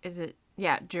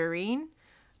Jareen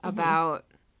about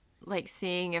like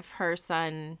seeing if her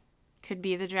son could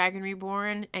be the Dragon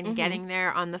Reborn and getting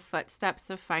there on the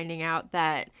footsteps of finding out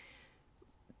that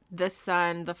the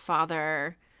son, the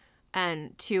father,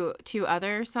 and two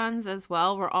other sons as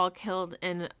well were all killed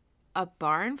in a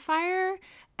barn fire.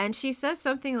 And she says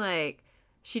something like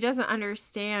she doesn't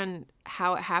understand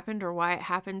how it happened or why it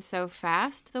happened so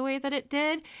fast the way that it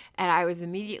did. And I was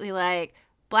immediately like,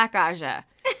 Black Aja.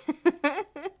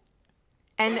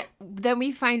 And then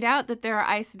we find out that there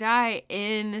are Aes Sedai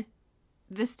in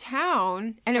this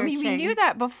town. And I mean, we knew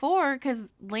that before because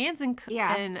Lance and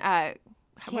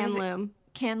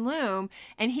Canloom,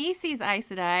 and he sees Aes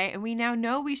Sedai, and we now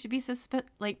know we should be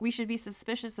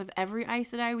suspicious of every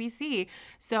Aes Sedai we see.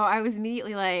 So I was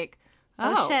immediately like,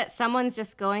 oh shit, someone's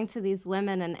just going to these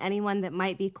women, and anyone that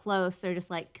might be close, they're just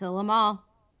like, kill them all.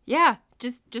 Yeah,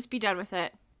 just be done with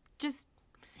it.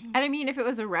 And I mean, if it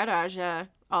was a Red Aja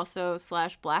also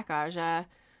 / Black Aja,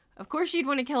 of course you'd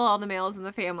want to kill all the males in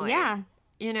the family. Yeah.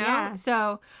 You know? Yeah.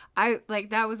 So I like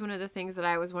that was one of the things that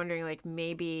I was wondering, like,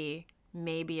 maybe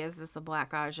is this a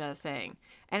Black Aja thing?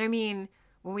 And I mean,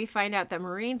 when we find out that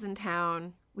Moiraine's in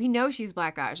town, we know she's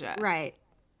Black Aja. Right.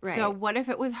 So what if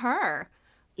it was her?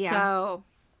 Yeah. So,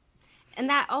 and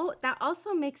that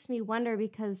also makes me wonder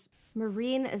because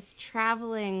Meereen is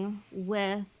traveling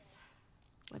with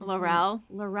Laurel.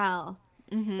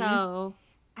 So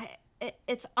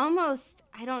it's almost,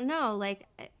 I don't know, like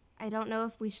I don't know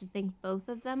if we should think both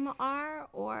of them are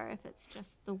or if it's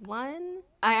just the one.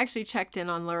 I actually checked in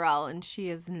on Laurel and she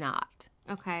is not.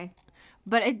 Okay.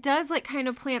 But it does like kind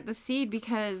of plant the seed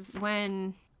because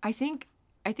when I think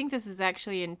this is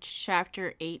actually in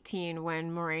chapter 18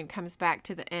 when Moiraine comes back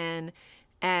to the inn,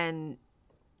 and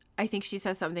I think she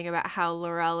says something about how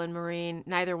Laurel and Moiraine,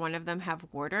 neither one of them have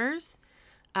warders.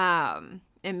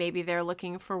 And maybe they're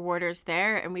looking for warders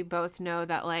there, and we both know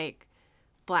that like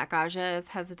Black Aja is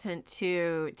hesitant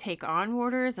to take on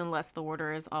warders unless the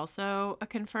warder is also a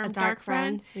confirmed dark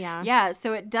friend. Yeah. Yeah,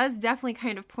 so it does definitely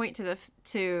kind of point to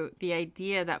the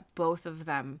idea that both of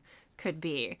them could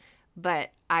be. But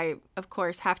I, of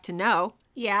course, have to know.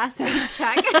 Yeah, so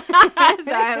check.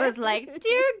 So I was like,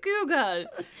 dear Google,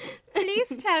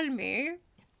 please tell me.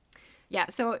 Yeah,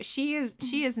 so she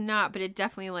is not, but it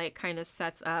definitely like kind of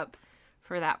sets up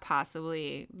for that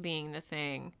possibly being the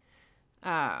thing.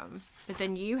 But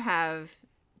then you have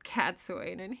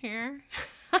Cadsuane in here.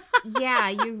 Yeah,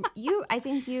 you I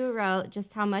think you wrote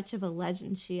just how much of a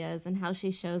legend she is and how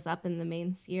she shows up in the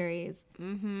main series.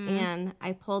 Mm-hmm. And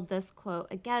I pulled this quote.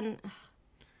 Again,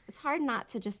 it's hard not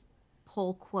to just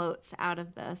pull quotes out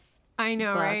of this I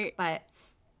know, book, right? But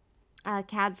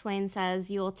Cadsuane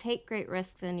says, "You will take great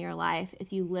risks in your life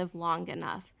if you live long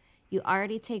enough. You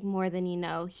already take more than you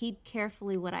know. Heed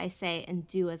carefully what I say and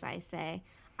do as I say.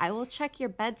 I will check your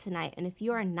bed tonight, and if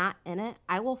you are not in it,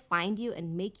 I will find you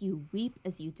and make you weep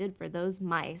as you did for those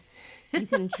mice. You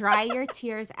can dry your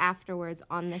tears afterwards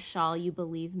on the shawl you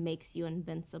believe makes you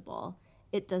invincible.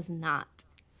 It does not."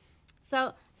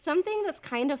 So something that's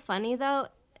kind of funny, though,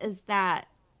 is that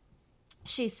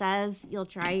she says you'll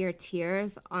dry your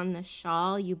tears on the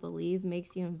shawl you believe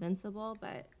makes you invincible,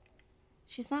 but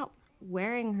she's not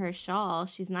wearing her shawl.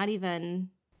 She's not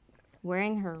even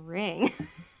wearing her ring.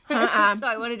 So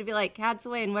I wanted to be like,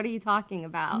 Cadsuane, what are you talking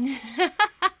about?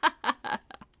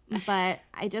 But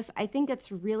I think it's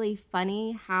really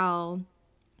funny how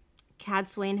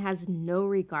Cadsuane has no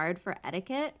regard for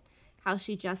etiquette, how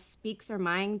she just speaks her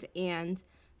mind. And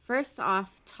first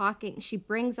off, she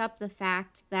brings up the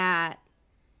fact that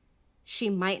she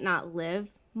might not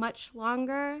live much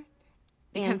longer.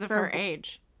 Because of her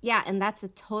age. Yeah, and that's a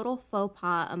total faux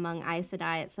pas among Aes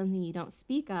Sedai. It's something you don't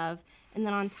speak of. And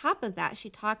then on top of that, she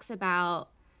talks about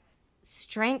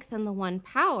strength and the one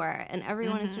power. And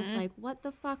everyone is just like, what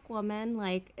the fuck, woman?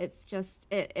 Like, it's just,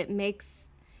 it makes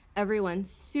everyone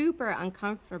super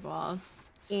uncomfortable.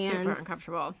 Super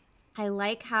uncomfortable. I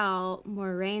like how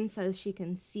Moiraine says she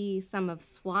can see some of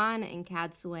Swan in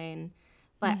Cadsuane.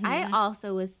 But I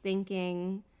also was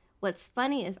thinking, what's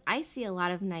funny is I see a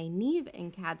lot of Nynaeve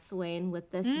in Cadsuane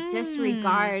with this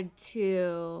disregard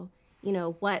to,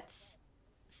 what's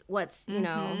you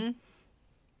know,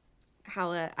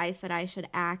 how a Aes Sedai should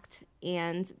act,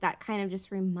 and that kind of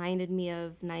just reminded me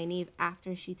of Nynaeve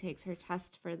after she takes her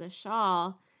test for the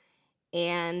shawl,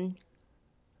 and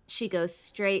she goes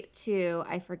straight to,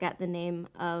 I forget the name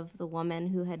of the woman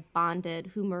who had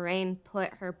bonded, who Moraine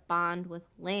put her bond with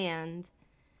land.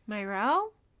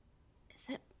 Myrelle? Is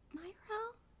it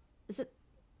Myrelle? Is it?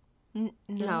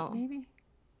 No, maybe.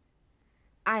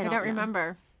 I don't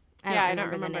remember. I don't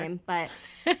remember the name, but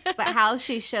how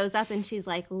she shows up and she's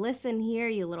like, listen here,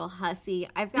 you little hussy.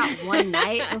 I've got one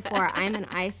night before I'm an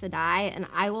Aes Sedai, and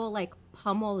I will, like,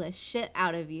 pummel the shit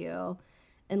out of you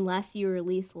unless you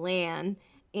release Lan.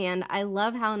 And I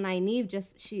love how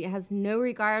Nynaeve she has no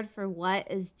regard for what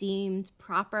is deemed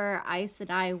proper Aes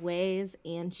Sedai ways,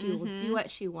 and she will do what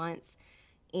she wants.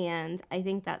 And I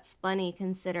think that's funny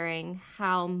considering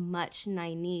how much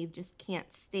Nynaeve just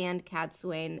can't stand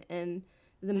Cadsuane and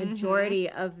the majority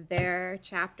of their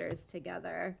chapters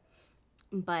together.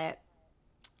 But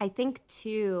I think,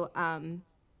 too, the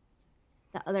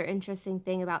other interesting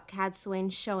thing about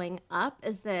Cadsuane showing up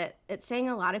is that it's saying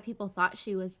a lot of people thought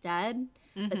she was dead,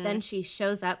 but then she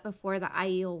shows up before the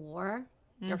Aiel War,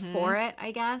 or for it,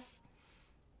 I guess.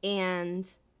 And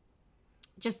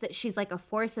just that she's like a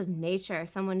force of nature,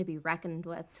 someone to be reckoned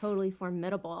with, totally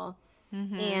formidable.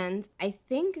 And I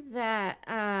think that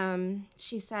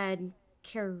she said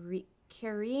Carrion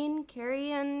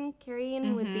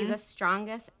would be the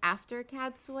strongest after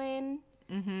Cadsuane.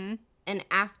 And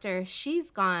after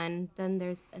she's gone, then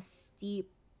there's a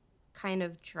steep kind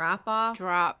of drop off.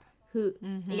 Who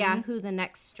the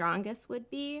next strongest would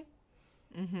be.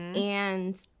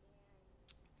 And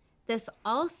this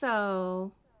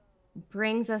also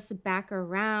brings us back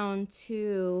around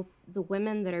to the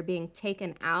women that are being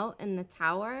taken out in the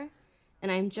tower.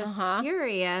 And I'm just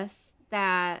curious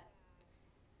I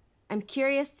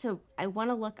want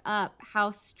to look up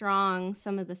how strong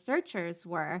some of the searchers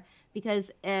were, because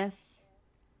if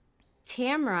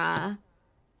Tamra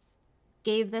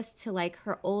gave this to, like,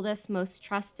 her oldest, most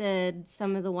trusted,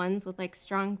 some of the ones with, like,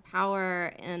 strong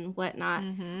power and whatnot,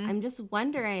 I'm just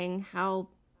wondering how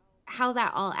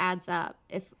that all adds up.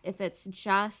 If it's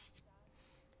just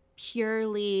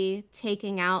purely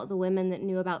taking out the women that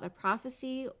knew about the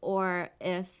prophecy, or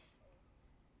if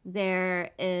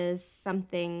there is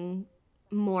something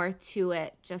more to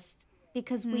it, just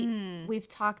because we've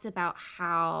talked about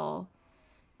how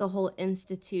the whole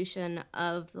institution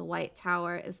of the White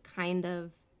Tower is kind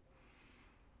of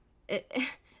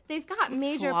they've got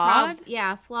major flawed.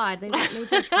 Flawed. They've got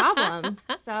major problems.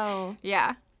 So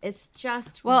yeah, it's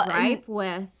just ripe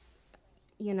with,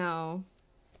 And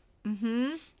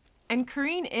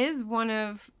Kareen is one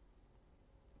of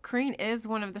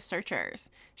the searchers.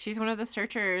 She's one of the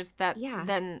searchers that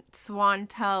then Siuan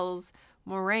tells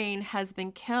Moraine has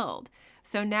been killed.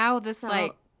 So now this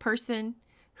person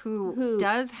who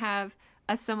does have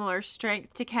a similar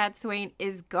strength to Cadsuane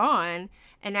is gone,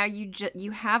 and now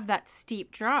you have that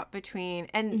steep drop between,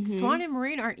 and Siuan and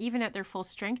Moraine aren't even at their full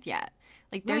strength yet.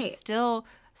 Like, they're still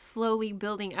slowly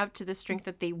building up to the strength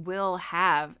that they will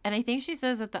have. And I think she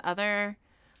says that the other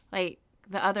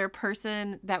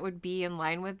person that would be in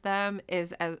line with them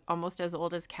is almost as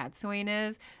old as Cadsuane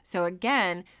is. So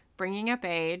again, bringing up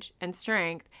age and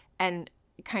strength and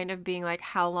kind of being like,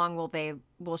 how long will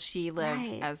she live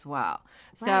as well?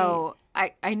 So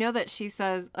I know that she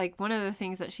says, like, one of the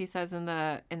things that she says in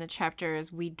the chapter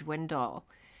is we dwindle,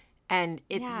 and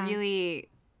it really,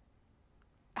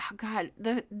 oh God,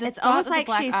 it's almost like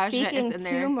she's speaking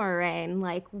to Moraine,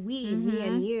 like, me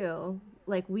and you,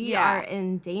 like, we are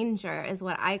in danger, is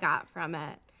what I got from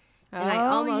it. And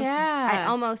I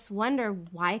almost wonder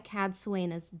why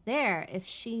Cadsuane is there. If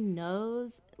she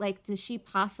knows, like, does she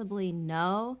possibly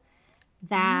know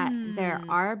that there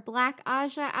are Black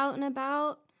Aja out and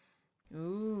about?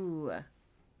 Ooh,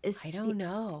 I don't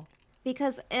know.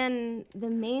 Because in the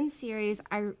main series,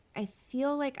 I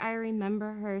feel like I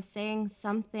remember her saying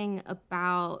something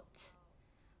about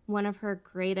one of her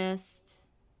greatest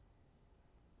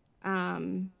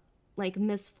like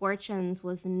misfortunes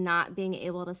was not being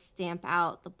able to stamp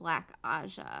out the Black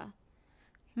Aja.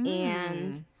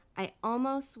 And I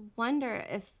almost wonder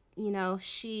if,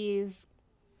 she's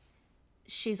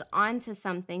onto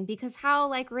something, because how,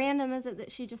 like, random is it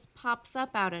that she just pops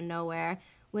up out of nowhere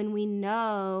when we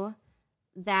know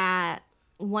that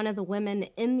one of the women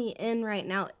in the inn right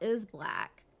now is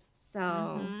Black.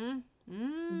 So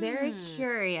very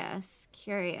curious.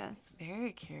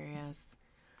 Very curious.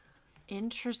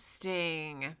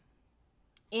 Interesting.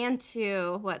 And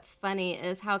too, what's funny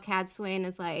is how Cadsuane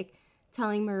is, like,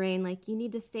 telling Moraine, like, you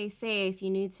need to stay safe. You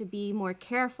need to be more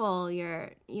careful.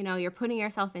 You're putting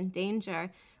yourself in danger.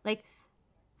 Like,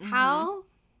 How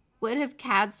would have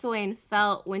Cadsuane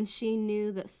felt when she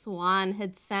knew that Siuan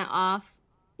had sent off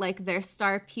like their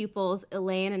star pupils,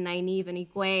 Elaine and Nynaeve and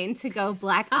Egwene, to go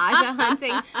Black Aja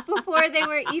hunting before they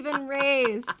were even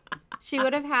raised? She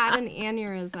would have had an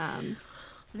aneurysm.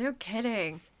 No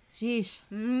kidding. Sheesh.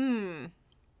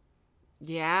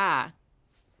 Yeah.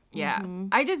 Yeah.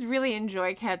 I just really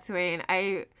enjoy Cadsuane.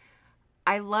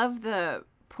 I love the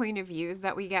point of views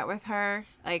that we get with her.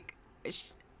 Like,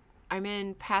 I'm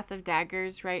in Path of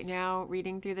Daggers right now,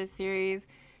 reading through this series.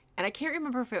 And I can't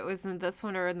remember if it was in this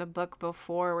one or in the book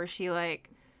before, where she, like,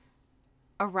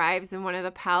 arrives in one of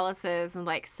the palaces and,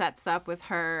 like, sets up with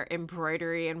her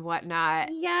embroidery and whatnot.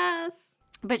 Yes.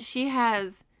 But she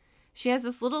has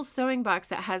this little sewing box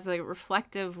that has a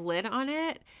reflective lid on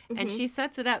it, and she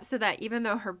sets it up so that even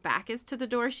though her back is to the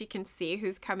door, she can see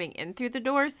who's coming in through the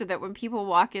door, so that when people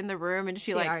walk in the room and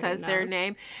she like says their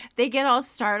name, they get all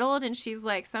startled, and she's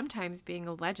like, sometimes being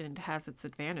a legend has its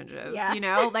advantages. Yeah. You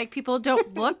know, like, people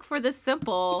don't look for the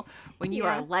simple when you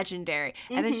are legendary.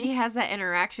 And then she has that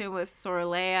interaction with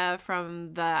Sorlea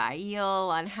from the Aiel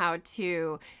on how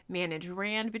to manage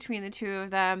Rand between the two of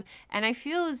them. And I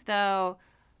feel as though,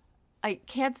 like,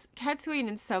 Cadsuane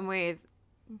in some ways,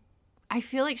 I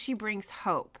feel like she brings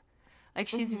hope. Like,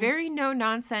 she's very no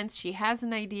nonsense. She has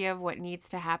an idea of what needs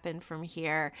to happen from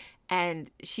here,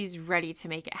 and she's ready to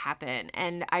make it happen.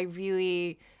 And I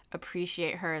really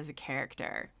appreciate her as a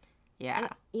character. Yeah.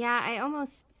 Yeah, I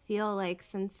almost feel like,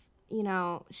 since, you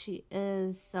know, she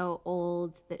is so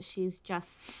old, that she's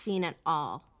just seen it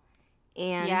all.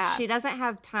 And she doesn't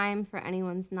have time for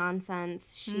anyone's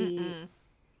nonsense.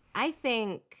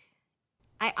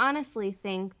 I honestly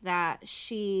think that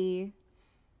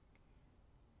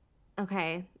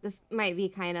okay, this might be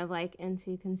kind of like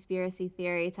into conspiracy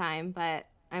theory time, but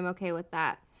I'm okay with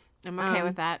that. I'm okay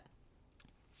with that.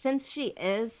 Since she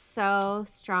is so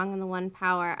strong in the One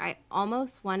Power, I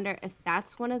almost wonder if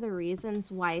that's one of the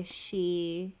reasons why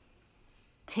she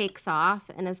takes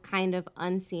off and is kind of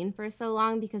unseen for so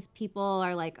long, because people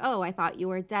are like, oh, I thought you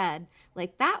were dead.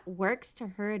 Like, that works to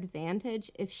her advantage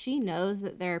if she knows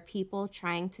that there are people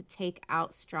trying to take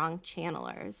out strong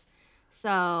channelers.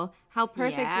 So how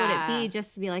perfect would it be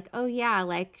just to be like, oh yeah,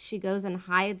 like, she goes and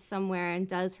hides somewhere and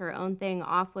does her own thing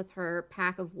off with her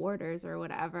pack of warders or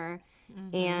whatever,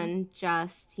 and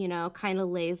just, you know, kind of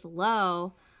lays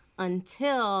low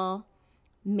until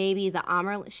maybe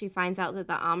she finds out that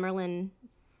the Amyrlin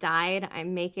died.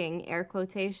 I'm making air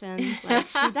quotations, like,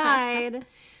 she died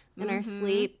in her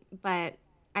sleep. But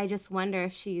I just wonder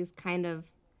if she's kind of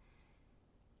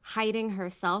hiding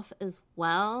herself as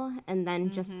well, and then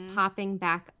just popping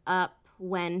back up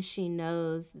when she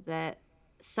knows that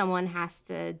someone has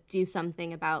to do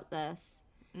something about this.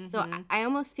 So I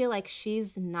almost feel like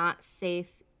she's not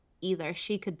safe either.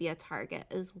 She could be a target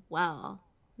as well.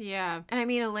 Yeah. And I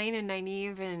mean, Elaine and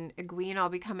Nynaeve and Egwene all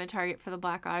become a target for the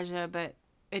Black Aja, but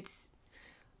it's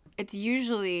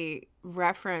usually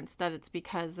referenced that it's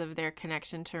because of their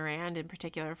connection to Rand, in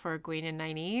particular for Egwene and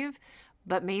Nynaeve.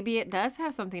 But maybe it does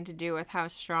have something to do with how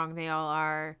strong they all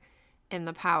are in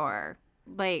the power.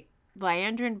 Like,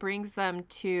 Liandrin brings them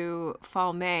to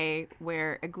Falme,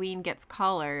 where Egwene gets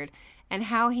collared. And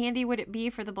how handy would it be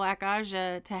for the Black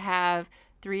Aja to have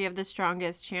 3 of the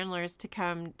strongest channelers to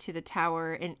come to the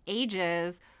tower in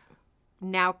ages,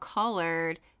 now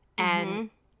collared,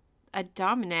 and a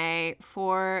domine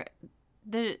for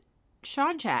the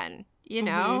Seanchan, you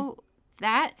know?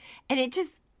 That, and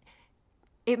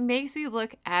it makes me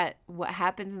look at what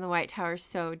happens in the White Tower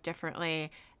so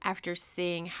differently after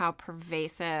seeing how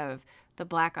pervasive the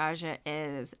Black Aja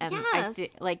is. And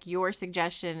like, your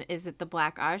suggestion is that the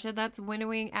Black Aja that's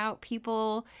winnowing out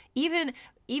people, even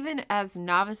as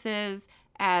novices,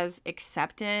 as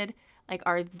accepted, like,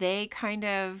 are they kind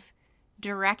of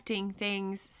directing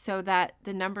things so that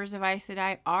the numbers of Aes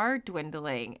Sedai are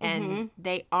dwindling and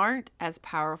they aren't as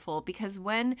powerful? Because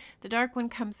when the Dark One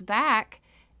comes back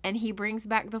and he brings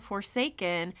back the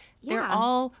Forsaken, they're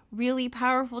all really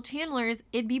powerful channelers.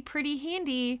 It'd be pretty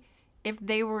handy if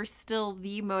they were still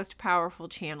the most powerful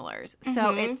channelers. So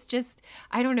it's just,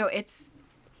 I don't know,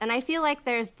 and I feel like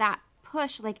there's that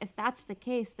push, like, if that's the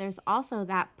case, there's also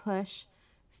that push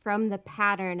from the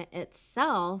pattern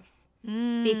itself,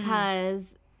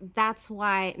 because that's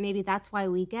why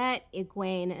we get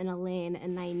Egwene and Elaine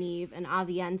and Nynaeve and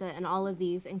Aviendha and all of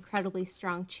these incredibly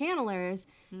strong channelers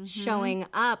showing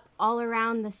up all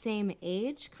around the same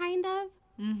age, kind of.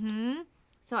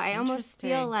 So I almost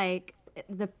feel like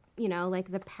the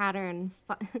pattern,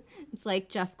 it's like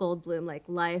Jeff Goldblum, like,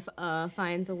 life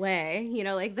finds a way, you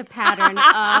know, like, the pattern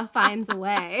finds a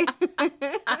way.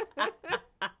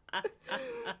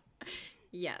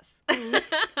 Yes.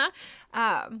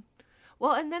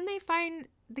 Well, and then they find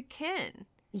the kin.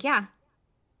 Yeah.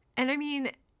 And I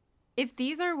mean, if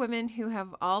these are women who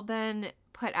have all been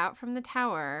put out from the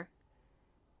tower,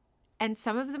 and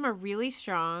some of them are really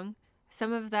strong,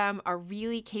 some of them are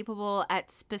really capable at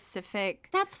specific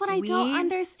That's what I don't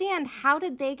understand. How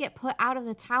did they get put out of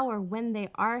the tower when they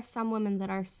are some women that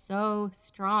are so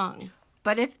strong?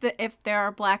 But if there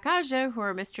are Black Aja who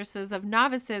are mistresses of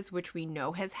novices, which we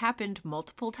know has happened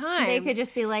multiple times, they could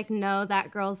just be like, no,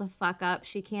 that girl's a fuck up.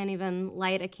 She can't even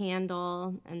light a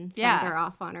candle and send her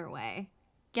off on her way.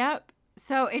 Yep.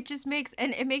 So it just makes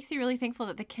you really thankful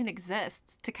that the kin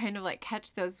exists to kind of like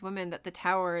catch those women that the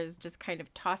tower is just kind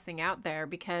of tossing out there,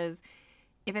 because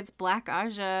if it's Black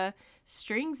Aja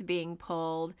strings being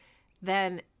pulled,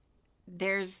 then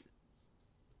there's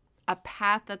a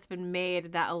path that's been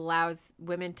made that allows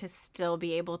women to still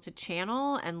be able to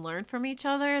channel and learn from each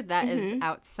other that is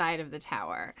outside of the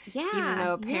tower. Yeah. Even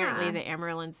though apparently the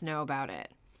Amaryllis know about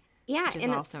it. Yeah, which is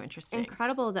and also it's interesting.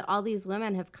 Incredible that all these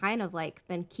women have kind of like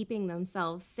been keeping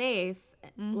themselves safe.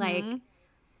 Like,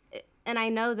 and I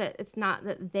know that it's not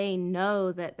that they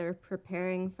know that they're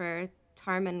preparing for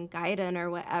Tarman Gaiden or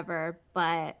whatever,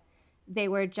 but they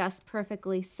were just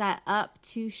perfectly set up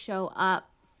to show up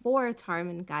for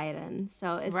Tarman Gaiden.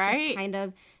 So it's just kind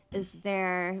of, is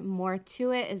there more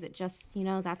to it? Is it just,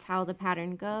 that's how the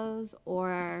pattern goes?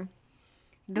 Or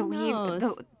the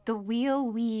wheel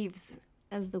weaves.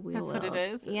 As the wheel That's wills. What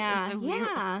it is. Yeah,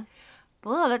 yeah.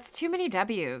 Well, that's too many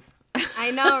W's. I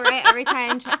know, right? Every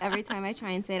time I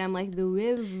try and say it, I'm like, the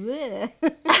wheel.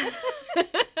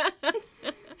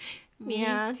 Me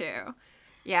too.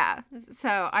 Yeah.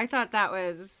 So I thought that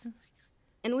was...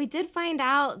 And we did find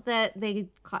out that they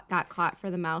got caught for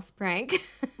the mouse prank.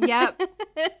 Yep.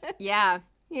 Yeah.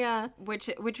 Yeah. Which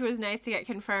was nice to get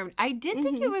confirmed. I did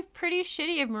think it was pretty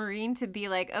shitty of Maureen to be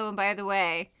like, oh, and by the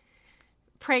way,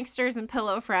 pranksters and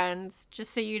pillow friends,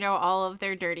 just so you know all of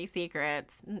their dirty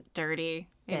secrets. Maybe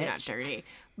not dirty,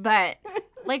 but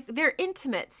like their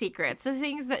intimate secrets, the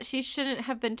things that she shouldn't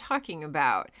have been talking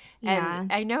about. Yeah.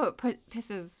 And I know it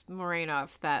pisses Maureen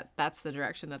off that that's the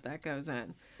direction that goes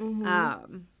in.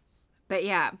 But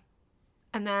yeah.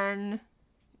 And then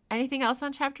anything else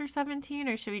on chapter 17,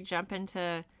 or should we jump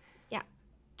into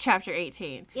chapter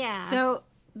 18? Yeah. So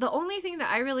the only thing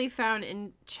that I really found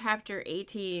in chapter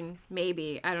 18,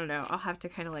 maybe, I don't know, I'll have to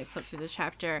kind of like flip through the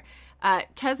chapter.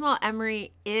 Chesmal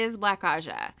Emery is Black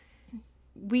Aja.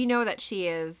 We know that she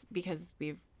is because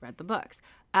we've read the books.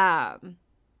 And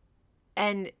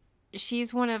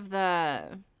she's one of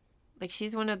the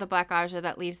Black Aja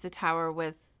that leaves the tower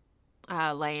with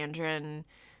Leandrin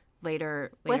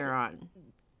later on.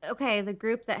 Okay, the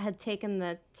group that had taken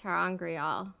the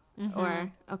ter'angreal.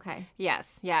 Or, okay.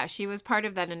 Yes. Yeah. She was part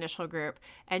of that initial group.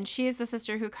 And she is the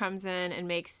sister who comes in and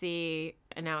makes the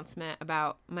announcement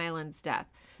about Mylan's death.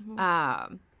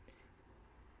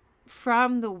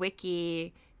 From the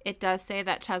wiki, it does say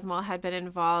that Chesmal had been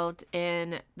involved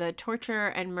in the torture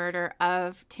and murder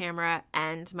of Tamara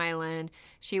and Mylan.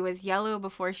 She was yellow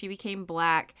before she became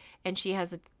black. And she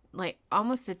has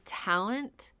almost a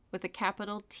talent with a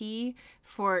capital T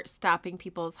for stopping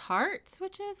people's hearts,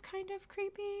 which is kind of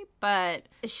creepy, but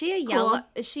is she a yellow?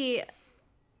 Is she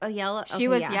a yellow? She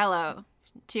was yellow.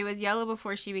 She was yellow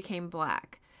before she became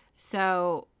black.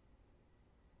 So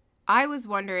I was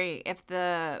wondering if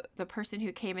the person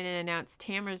who came in and announced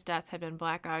Tamara's death had been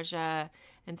Black Aja,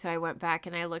 and so I went back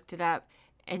and I looked it up,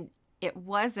 and it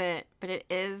wasn't, but it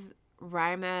is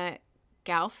Rima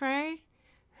Galfrey,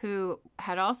 who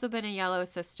had also been a yellow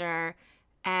sister.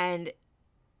 And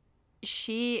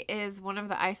she is one of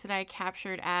the Aes Sedai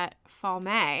captured at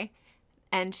Falme.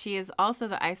 And she is also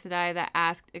the Aes Sedai that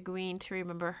asked Egwene to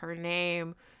remember her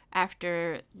name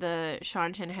after the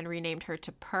Seanchan had renamed her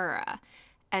to Pura.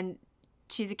 And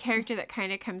she's a character that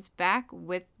kind of comes back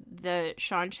with the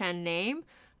Seanchan name.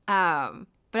 But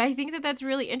I think that that's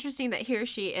really interesting that here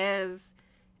she is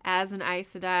as an Aes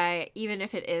Sedai, even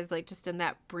if it is like just in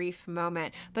that brief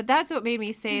moment. But that's what made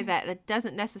me say that it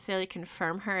doesn't necessarily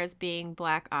confirm her as being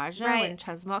Black Aja when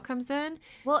Chesmal comes in.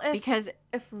 Well,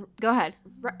 go ahead.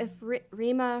 If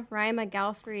Rima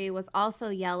Galfrey was also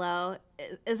yellow,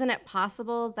 isn't it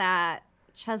possible that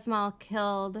Chesmal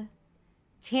killed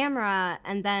Tamara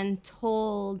and then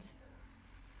told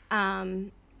Rima,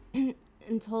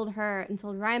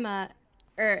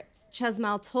 or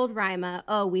Chesmal told Rima,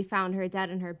 oh, we found her dead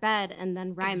in her bed, and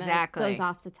then Rima goes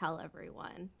off to tell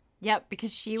everyone. Yep,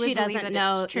 because she doesn't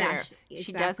know it's true. Yeah,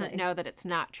 she doesn't know that it's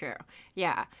not true.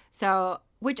 Yeah. So,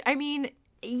 which, I mean,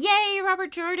 yay,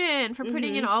 Robert Jordan, for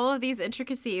putting in all of these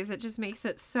intricacies. It just makes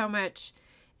it so much,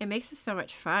 it makes it so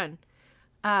much fun.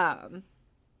 And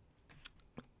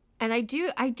I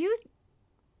do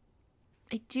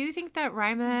think that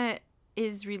Rima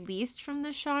is released from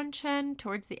the Shan Chen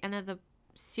towards the end of the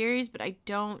series, but I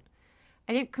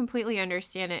didn't completely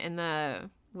understand it in the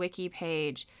wiki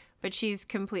page, but she's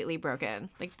completely broken.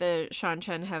 Like, the Shan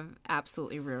Chen have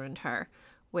absolutely ruined her,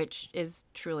 which is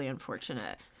truly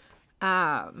unfortunate.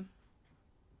 And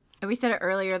we said it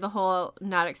earlier, the whole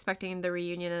not expecting the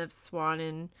reunion of Swan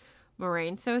and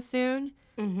Moraine so soon,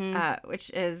 which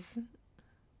is...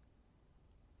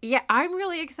 Yeah, I'm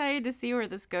really excited to see where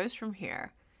this goes from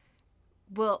here.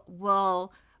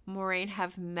 Will Moraine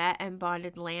have met and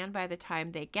bonded Lan by the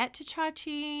time they get to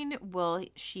Chachin? Will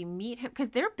she meet him?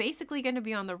 Because they're basically going to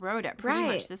be on the road at pretty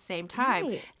much the same time.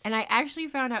 Right. And I actually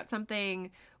found out something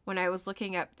when I was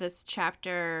looking up this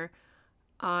chapter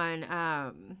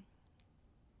on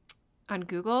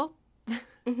Google.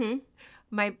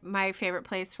 My favorite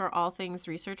place for all things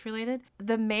research related.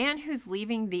 The man who's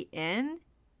leaving the inn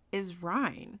is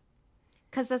Rhine.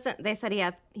 Because they said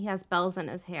he has bells in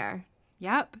his hair.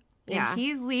 Yep. And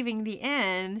he's leaving the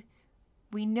inn.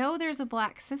 We know there's a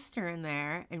black sister in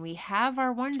there, and we have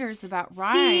our wonders about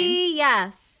Rhine. See,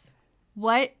 yes.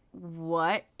 What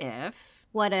if?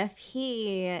 What if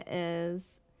he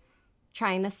is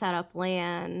trying to set up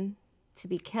Lan to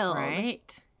be killed?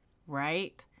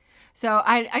 Right. So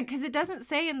I because it doesn't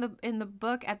say in the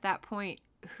book at that point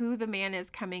who the man is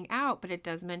coming out, but it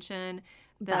does mention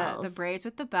the braids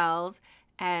with the bells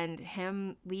and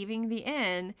him leaving the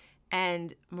inn,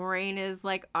 and Moraine is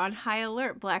like on high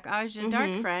alert, Black Aja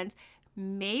Dark Friends.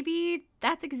 Maybe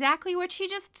that's exactly what she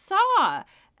just saw.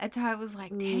 And so I was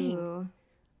like, dang,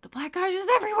 the Black Aja's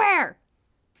everywhere.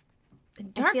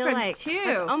 And Dark Friends like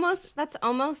too. That's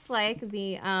almost like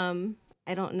the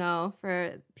I don't know,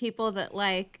 for people that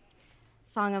like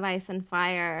Song of Ice and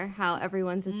Fire, how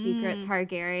everyone's a secret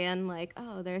Targaryen, like,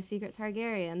 oh, they're a secret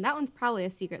Targaryen. That one's probably a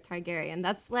secret Targaryen.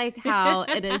 That's like how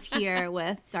it is here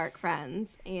with Dark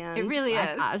Friends and it really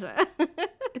Black is. Aja.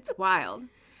 It's wild.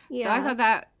 Yeah. So I thought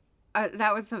that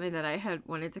that was something that I had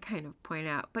wanted to kind of point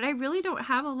out. But I really don't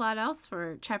have a lot else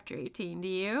for Chapter 18. Do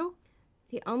you?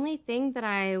 The only thing that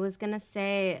I was going to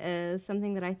say is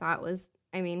something that I thought was,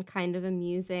 kind of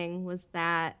amusing, was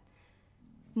that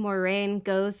Moraine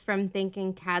goes from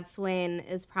thinking Cadsuane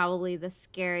is probably the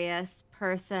scariest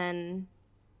person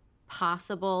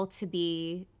possible to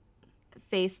be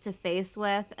face to face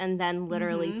with, and then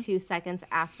literally 2 seconds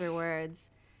afterwards,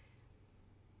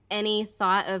 any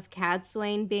thought of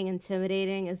Cadsuane being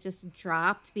intimidating is just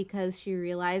dropped because she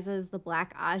realizes the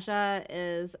Black Aja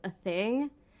is a thing.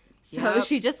 So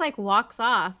she just like walks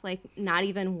off, like not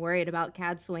even worried about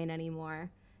Cadsuane anymore.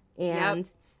 And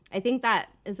I think that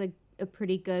is a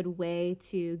pretty good way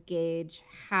to gauge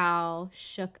how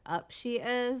shook up she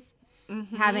is,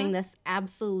 having this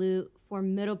absolute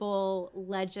formidable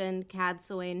legend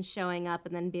Cadsuane showing up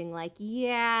and then being like,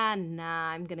 yeah, nah,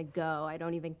 I'm gonna go. I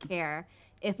don't even care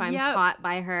if I'm caught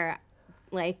by her.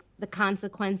 Like, the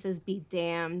consequences be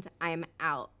damned, I'm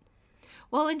out.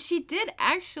 Well, and she did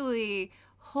actually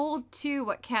hold to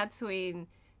what Cadsuane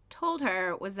told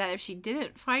her, was that if she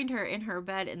didn't find her in her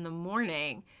bed in the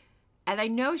morning, and I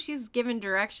know she's given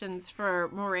directions for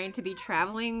Moraine to be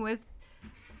traveling with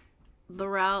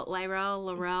Laurel,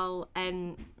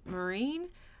 and Meereen,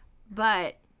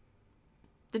 but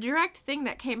the direct thing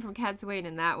that came from Cadsuane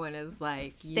in that one is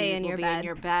like, stay in your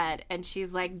bed. And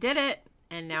she's like, did it,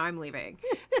 and now I'm leaving.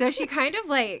 So she kind of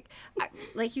like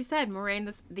you said,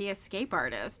 Moraine, the escape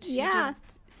artist.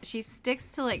 She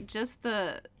sticks to like just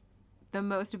the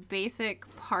most basic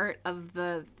part of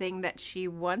the thing that she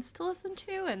wants to listen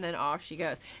to, and then off she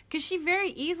goes. Because she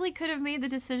very easily could have made the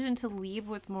decision to leave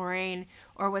with Moraine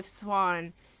or with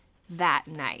Swan that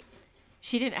night.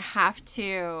 She didn't have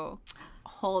to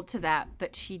hold to that,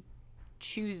 but she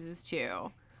chooses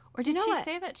to. Or did she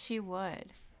say that she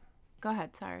would? Go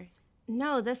ahead, sorry.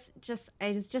 No,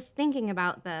 I was just thinking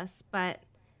about this, but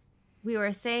we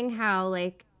were saying how,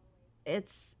 like,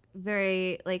 it's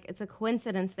very, like, it's a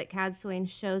coincidence that Cadsuane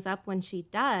shows up when she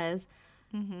does.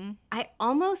 I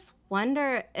almost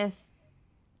wonder if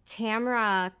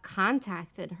Tamra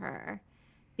contacted her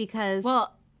because...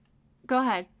 Well, go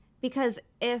ahead. Because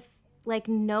if, like,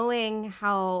 knowing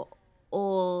how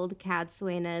old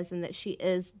Cadsuane is and that she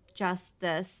is just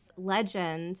this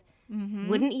legend,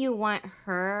 wouldn't you want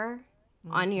her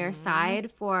on your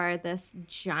side for this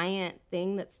giant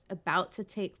thing that's about to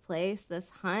take place, this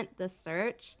hunt, this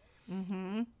search?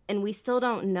 And we still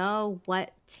don't know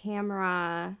what if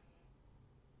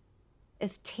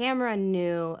Tamra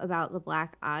knew about the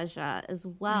Black Aja as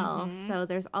well. So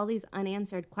there's all these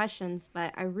unanswered questions,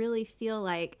 but I really feel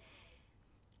like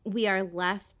we are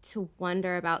left to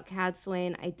wonder about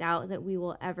Cadsuane. I doubt that we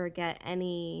will ever get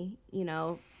any,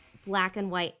 black and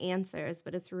white answers,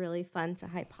 but it's really fun to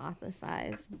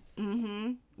hypothesize.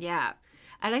 Mm-hmm. Yeah.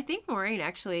 And I think Moiraine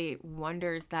actually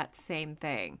wonders that same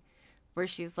thing, where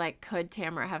she's like, could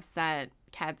Tamara have sent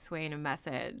Cadsuane a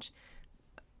message?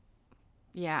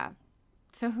 Yeah.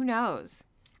 So who knows?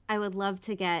 I would love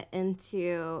to get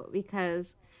into,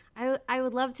 because I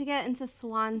would love to get into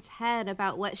Siuan's head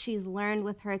about what she's learned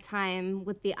with her time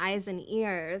with the eyes and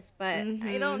ears, but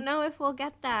I don't know if we'll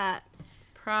get that.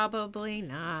 Probably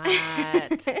not.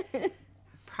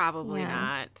 Probably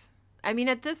not. I mean,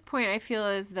 at this point, I feel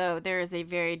as though there is a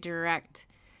very direct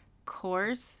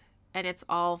course, and it's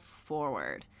all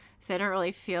forward. So I don't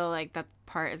really feel like that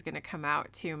part is going to come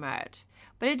out too much.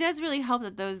 But it does really help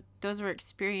that those were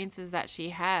experiences that she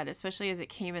had, especially as it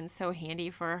came in so handy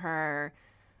for her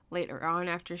later on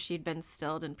after she'd been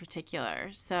stilled in particular.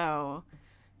 So,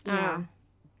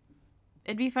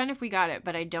 it'd be fun if we got it,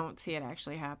 but I don't see it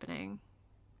actually happening.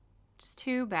 It's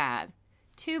too bad.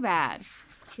 Too bad.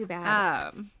 Too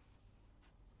bad.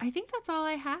 I think that's all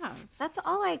I have. That's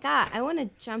all I got. I want to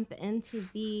jump into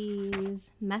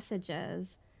these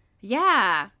messages.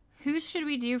 Yeah. Whose should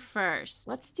we do first?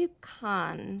 Let's do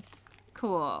Khan's.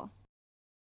 Cool.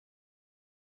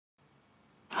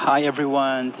 Hi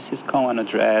everyone, this is Khan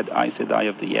Anadred, Aes Sedai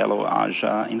of the Yellow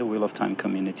Aja in the Wheel of Time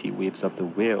community, Weaves of the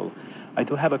Wheel. I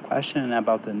do have a question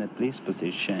about the Niblis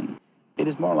position. It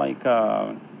is more like,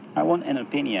 I want an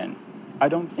opinion. I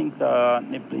don't think the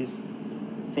Niblis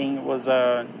thing was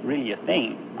really a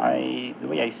thing. The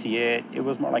way I see it, it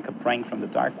was more like a prank from the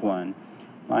Dark One.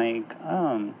 Like,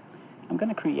 I'm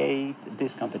gonna create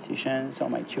this competition so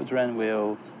my children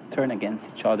will turn against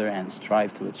each other and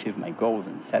strive to achieve my goals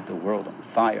and set the world on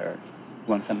fire.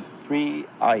 Once I'm free,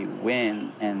 I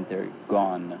win and they're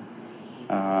gone.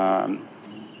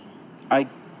 I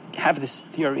have this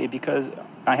theory because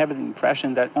I have the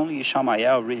impression that only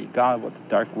Ishamael really got what the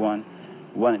Dark One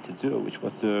wanted to do, which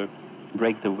was to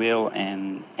break the wheel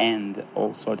and end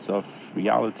all sorts of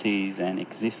realities and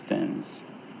existence.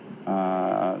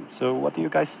 So what do you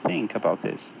guys think about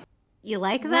this? You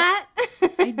like that?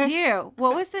 I do.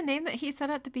 What was the name that he said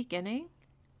at the beginning?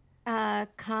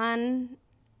 Khan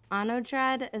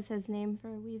Anadred is his name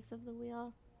for Weaves of the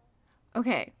Wheel.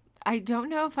 Okay. I don't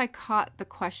know if I caught the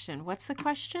question. What's the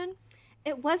question?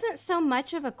 It wasn't so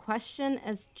much of a question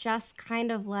as just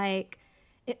kind of like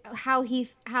how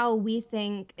we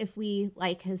think if we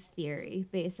like his theory,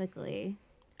 basically.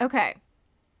 Okay.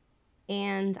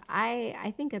 And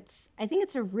I think it's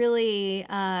a really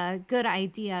good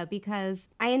idea, because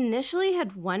I initially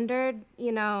had wondered,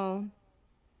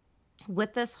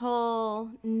 with this whole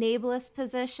Niblis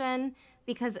position,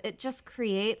 because it just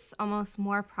creates almost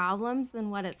more problems than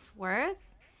what it's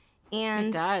worth. And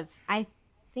it does. I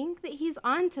think that he's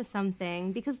on to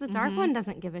something, because the Dark One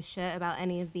doesn't give a shit about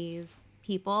any of these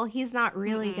people. He's not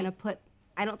really going to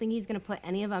I don't think he's going to put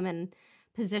any of them in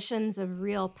positions of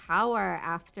real power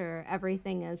after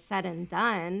everything is said and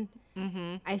done.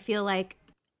 I feel like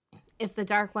if the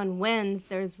Dark One wins,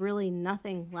 there's really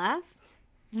nothing left.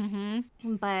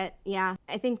 But yeah,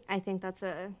 I think it's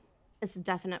a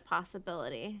definite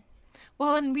possibility.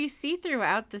 Well, and we see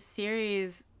throughout the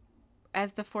series,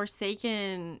 as the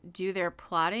Forsaken do their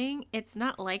plotting, it's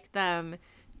not like them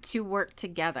to work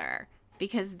together,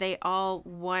 because they all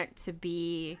want to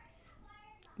be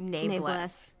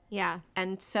nameless. Yeah.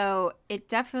 And so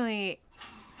it's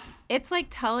like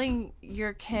telling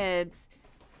your kids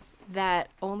that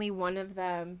only one of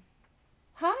them.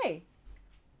 Hi. Can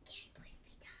you please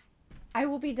be done? I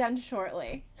will be done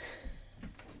shortly.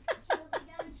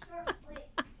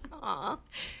 Aw.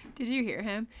 Did you hear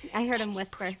him? I heard him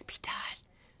whisper. Please be done.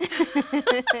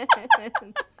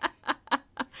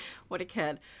 What a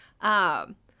kid.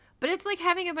 But it's like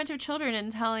having a bunch of children and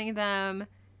telling them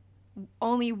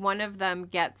only one of them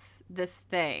gets this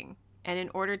thing. And in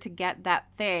order to get that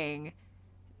thing,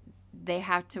 they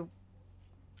have to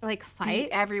like fight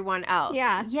everyone else.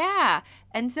 Yeah. Yeah.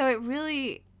 And so it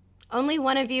really... Only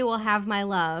one of you will have my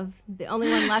love. The only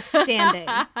one left standing.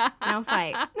 Now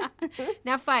fight.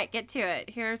 Now fight. Get to it.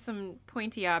 Here are some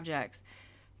pointy objects.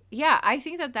 Yeah, I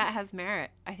think that has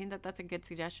merit. I think that that's a good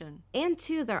suggestion. And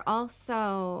two, they're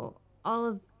also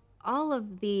all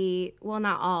of the, well,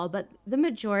 not all, but the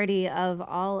majority of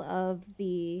all of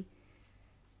the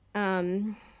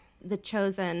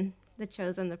chosen,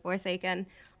 the Forsaken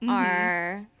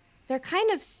are, they're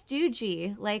kind of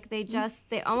stoogey. Like they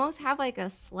almost have like a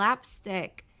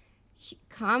slapstick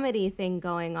comedy thing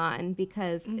going on,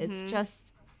 because it's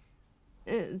just,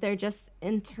 they're just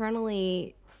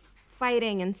internally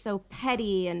fighting and so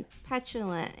petty and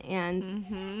petulant.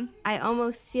 And I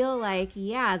almost feel like,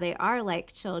 yeah, they are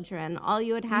like children. All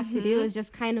you would have to do is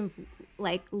just kind of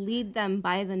like lead them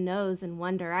by the nose in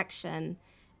one direction,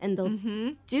 and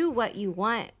they'll do what you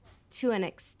want to an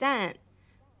extent,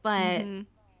 but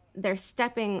they're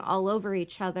stepping all over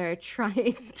each other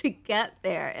trying to get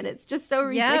there, and it's just so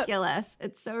ridiculous.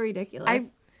 It's so ridiculous.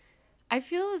 I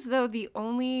feel as though the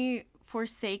only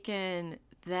Forsaken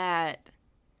that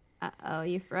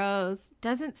you froze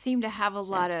doesn't seem to have a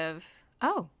lot of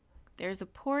there's a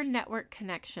poor network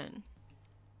connection.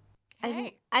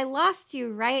 Hey. I lost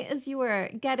you right as you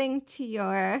were getting to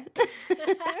your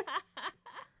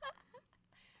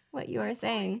what you were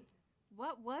saying.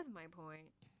 What was my point?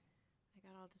 I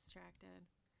got all distracted.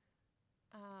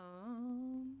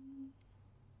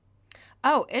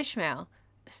 Ishmael.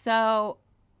 So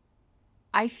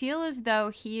I feel as though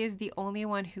he is the only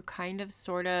one who kind of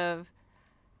sort of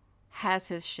has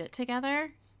his shit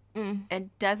together and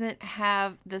doesn't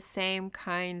have the same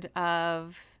kind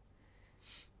of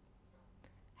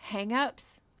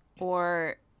hang-ups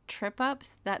or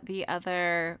trip-ups that the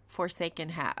other Forsaken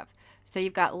have. So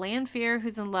you've got Lanfear,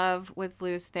 who's in love with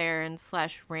Lews Therin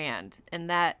 / Rand, and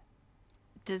that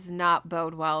does not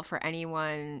bode well for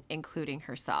anyone, including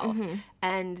herself.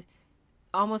 And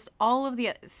almost all of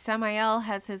the Samael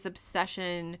has his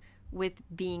obsession with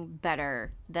being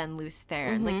better than Lews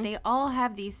Therin. Like, they all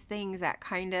have these things that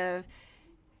kind of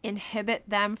inhibit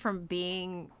them from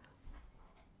being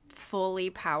fully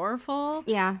powerful.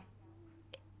 Yeah.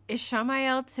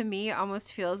 Ishamael, to me,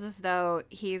 almost feels as though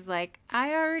he's like,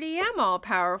 I already am all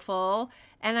powerful,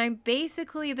 and I'm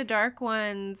basically the Dark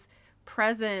One's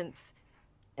presence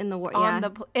in the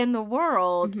world. In the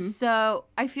world. So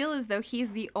I feel as though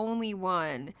he's the only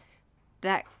one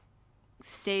that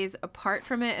stays apart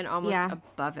from it and almost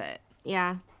above it.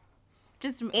 Yeah.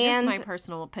 Just my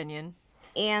personal opinion.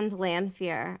 And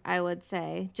Lanfear, I would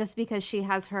say, just because she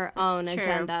has her own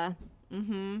agenda.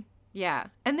 Yeah.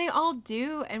 And they all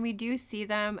do, and we do see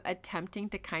them attempting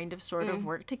to kind of sort of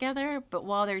work together, but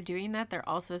while they're doing that, they're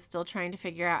also still trying to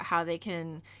figure out how they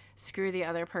can screw the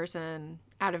other person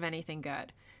out of anything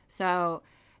good. So,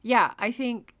 yeah, I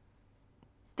think,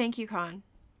 thank you, Con.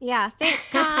 Yeah, thanks,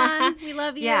 Con. We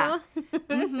love you. Yeah.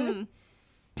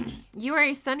 You are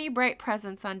a sunny, bright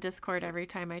presence on Discord every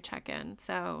time I check in,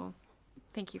 so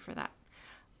thank you for that.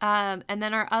 And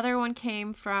then our other one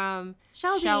came from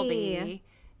Shelby.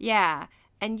 Yeah.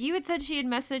 And you had said she had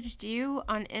messaged you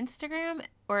on Instagram,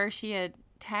 or she had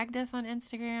tagged us on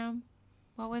Instagram.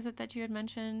 What was it that you had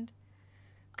mentioned?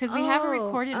 Because we have a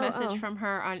recorded message from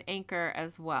her on Anchor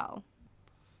as well.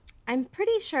 I'm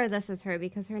pretty sure this is her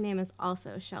because her name is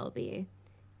also Shelby.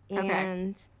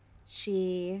 And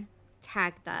she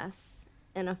tagged us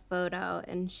in a photo,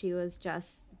 and she was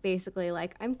just basically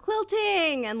like, I'm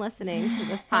quilting and listening to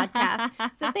this podcast.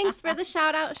 So thanks for the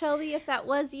shout out, Shelby, if that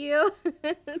was you.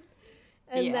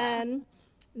 And then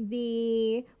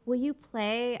will you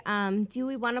play, do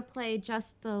we want to play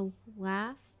just the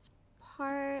last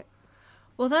part?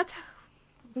 Well, I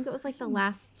think it was like the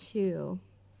last two.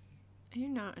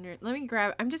 Let me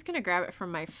I'm just going to grab it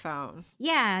from my phone.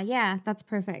 Yeah, that's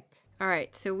perfect. All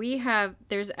right, so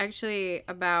there's actually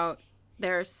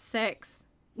there are 6.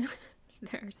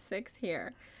 There are 6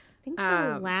 here. I think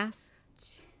the last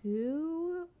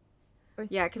 2 or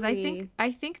 3. Yeah, because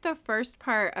I think the first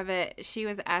part of it, she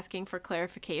was asking for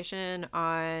clarification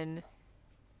on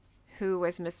who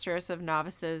was Mistress of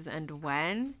Novices and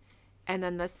when. And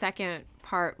then the second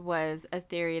part was a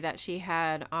theory that she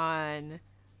had on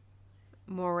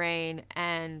Moraine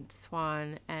and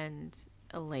Swan and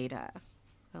Elida,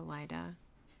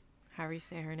 however you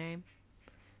say her name.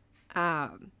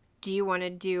 Do you want to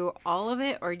do all of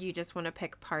it, or do you just want to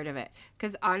pick part of it?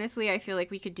 Because honestly, I feel like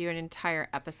we could do an entire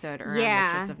episode around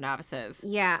Mistress of Novices.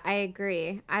 Yeah, I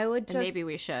agree. And maybe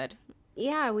we should.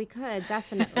 Yeah, we could,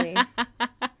 definitely.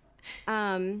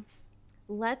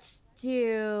 Let's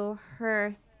do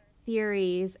her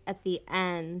theories at the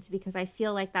end, because I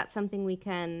feel like that's something we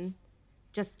can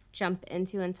just jump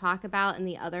into and talk about. And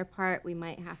the other part, we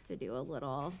might have to do a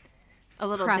little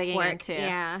digging work into.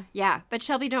 Yeah. But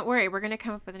Shelby, don't worry. We're going to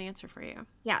come up with an answer for you.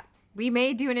 Yeah. We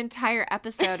may do an entire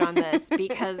episode on this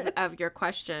because of your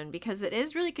question, because it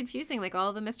is really confusing, like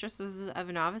all the Mistresses of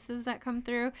Novices that come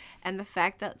through, and the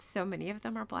fact that so many of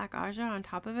them are Black Aja on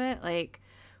top of it. Like,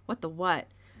 what the what?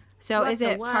 So is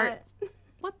it part...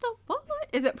 What the what?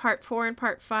 Is it part 4 and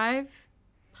part 5?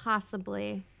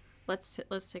 Possibly. Let's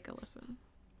take a listen.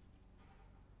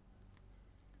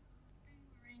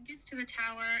 Moraine gets to the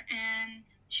tower and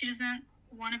she doesn't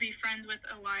want to be friends with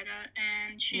Elida,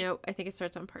 and she... No, I think it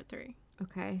starts on part 3.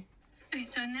 Okay. Okay,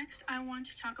 so next I want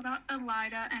to talk about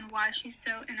Elida and why she's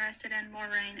so interested in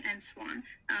Moraine and Swan.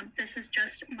 This is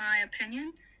just my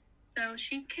opinion. So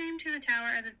she came to the tower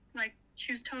as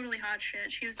she was totally hot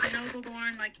shit. She was a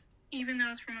noble-born, even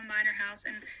though it's from a minor house,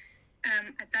 and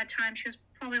at that time she was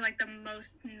probably the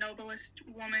most noblest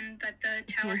woman that the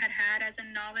tower had as a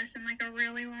novice in a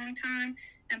really long time.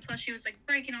 And plus she was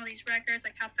breaking all these records,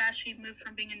 how fast she moved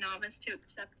from being a novice to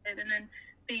accepted, and then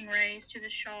being raised to the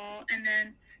shawl. And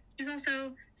then she's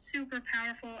also super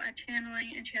powerful at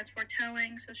channeling, and she has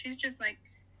foretelling, so she's just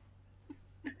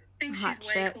thinks she's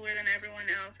way cooler than everyone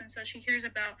else. And so she hears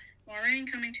about Moraine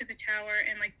coming to the tower,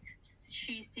 and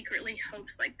she secretly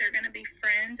hopes they're gonna be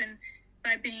friends. And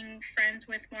by being friends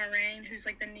with Moraine, who's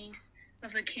the niece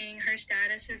of the king, her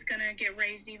status is gonna get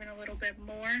raised even a little bit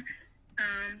more.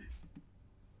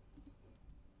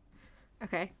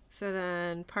 Okay, so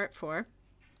then part 4.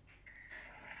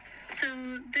 So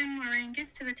then Moraine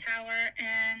gets to the tower,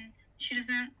 and she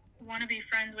doesn't want to be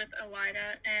friends with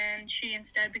Elida, and she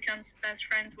instead becomes best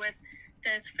friends with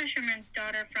this fisherman's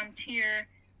daughter from Tyr,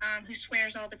 who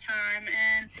swears all the time.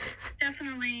 And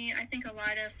definitely, I think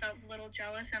Elida felt a little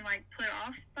jealous and put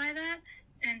off by that.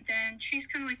 And then she's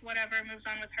kind of whatever, moves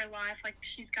on with her life.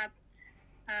 She's got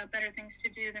better things to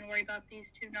do than worry about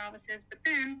these two novices. But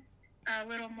then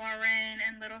little Moraine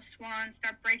and little Swan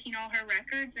start breaking all her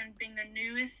records and being the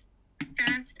newest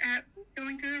fast at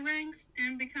going through the ranks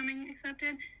and becoming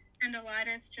accepted. And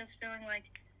Elida's just feeling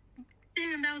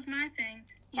damn, that was my thing.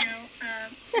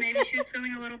 Maybe she was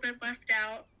feeling a little bit left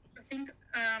out. I think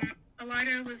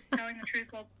Elida was telling the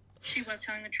truth. Well, she was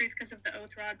telling the truth because of the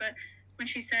oath rod, but when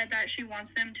she said that she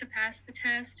wants them to pass the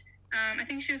test, I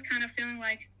think she was kind of feeling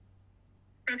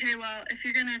okay, well, if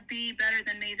you're gonna be better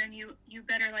than me, then you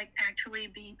better actually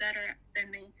be better than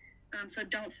me. So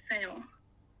don't fail.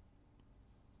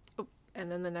 Oh,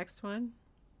 and then the next one.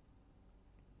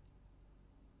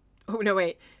 Oh no,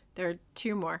 wait. There are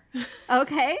 2 more.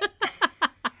 Okay.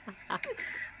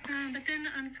 But then,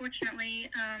 unfortunately,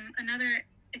 another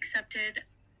accepted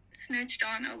snitched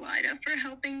on Elida for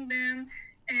helping them,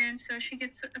 and so she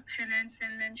gets a penance,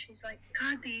 and then she's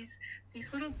God, these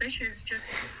little bitches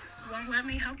just won't let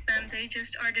me help them. They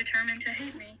just are determined to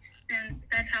hate me, and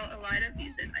that's how Elida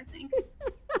views it, I think.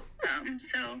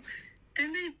 So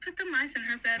then they put the mice in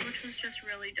her bed, which was just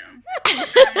really dumb.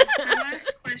 My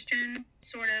last question,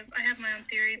 I have my own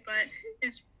theory, but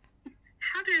is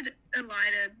how did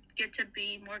Elida get to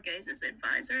be Morghase's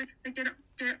advisor? Did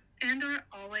Andor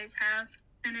always have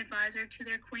an advisor to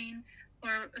their queen,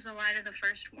 or was Elida the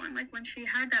first one? When she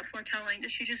had that foretelling,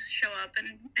 did she just show up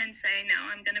and say, "Now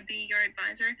I'm going to be your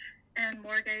advisor"? And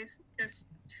Morghase just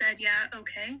said, "Yeah,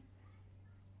 okay."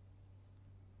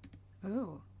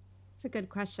 Oh, it's a good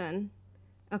question.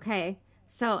 Okay,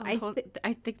 so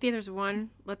I think there's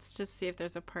one. Let's just see if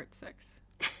there's a part 6.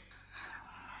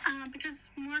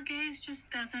 Because Morghase just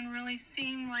doesn't really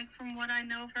seem from what I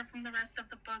know of her from the rest of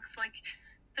the books,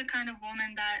 the kind of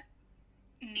woman that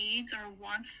needs or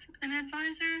wants an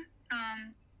advisor. So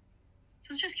I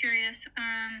was just curious.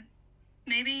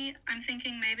 Maybe I'm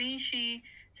thinking she,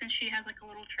 since she has a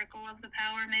little trickle of the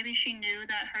power, maybe she knew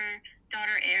that her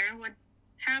daughter Heir would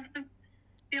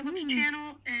be able to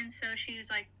channel, and so she's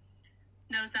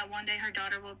knows that one day her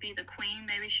daughter will be the queen.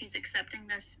 Maybe she's accepting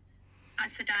this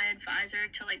Aes Sedai advisor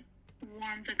to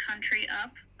warm the country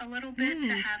up a little bit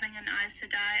to having an Aes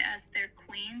Sedai as their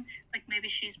queen. Maybe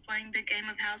she's playing the game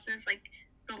of houses,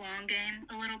 the long game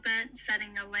a little bit,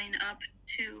 setting Elaine up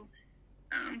to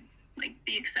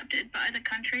be accepted by the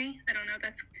country. I don't know.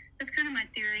 That's kind of my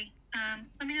theory.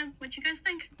 Let me know what you guys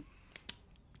think.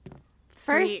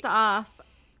 First off,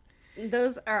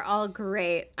 those are all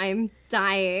great. I'm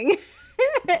dying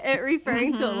at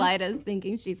referring to Elida as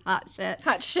thinking she's hot shit.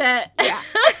 Hot shit. Yeah.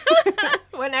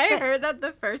 When I heard that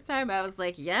the first time, I was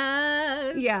like,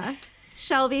 yes. Yeah.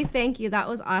 Shelby, thank you. That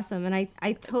was awesome. And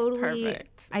I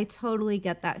totally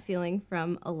get that feeling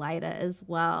from Elida as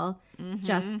well. Mm-hmm.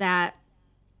 Just that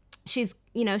she's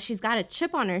got a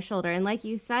chip on her shoulder. And like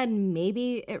you said,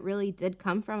 maybe it really did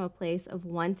come from a place of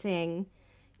wanting,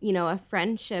 a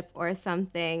friendship or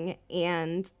something,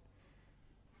 and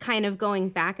kind of going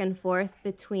back and forth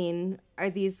between,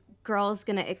 are these girls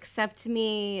going to accept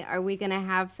me? Are we going to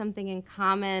have something in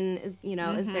common? Is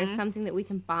there something that we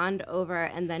can bond over?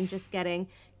 And then just getting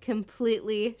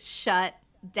completely shut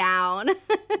down.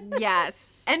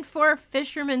 Yes. And for a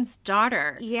fisherman's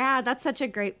daughter. Yeah, that's such a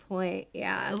great point.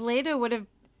 Yeah. Elida would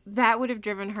have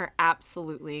driven her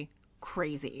absolutely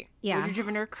crazy. Yeah. Would have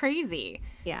driven her crazy.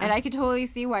 Yeah. And I could totally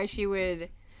see why she would.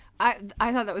 I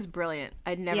thought that was brilliant.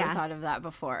 I'd never thought of that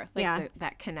before.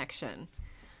 That connection.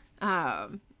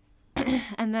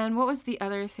 And then what was the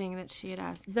other thing that she had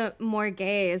asked? The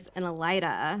Morghese and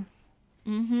Elida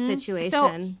situation.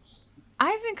 So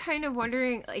I've been kind of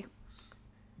wondering, like,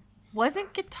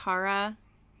 wasn't Katara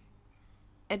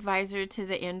advisor to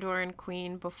the Andoran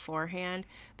Queen beforehand?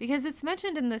 Because it's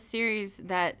mentioned in the series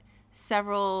that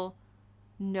several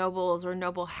nobles or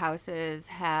noble houses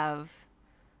have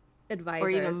advisors, or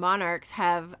even monarchs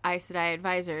have Aes Sedai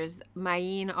advisors.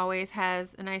 Mayene always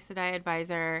has an Aes Sedai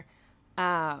advisor.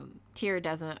 Tyr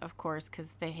doesn't, of course,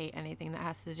 because they hate anything that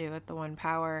has to do with the One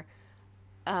Power.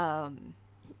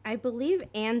 I believe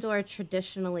Andor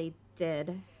traditionally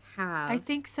did have. I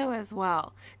think so as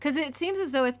well. Because it seems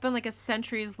as though it's been like a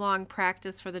centuries-long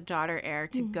practice for the daughter heir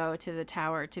to go to the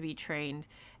tower to be trained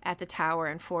at the tower,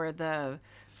 and for the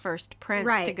first prince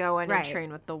to go in and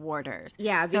train with the warders.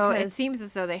 Yeah, because so it seems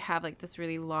as though they have like this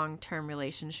really long-term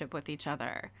relationship with each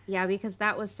other. Yeah, because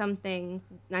that was something,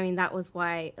 I mean, that was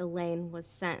why Elaine was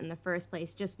sent in the first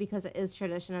place, just because it is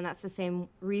tradition, and that's the same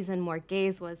reason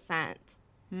Morghese was sent.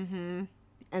 Mm-hmm.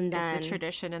 And then it's the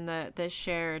tradition and the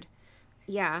shared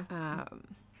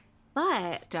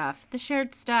but stuff. The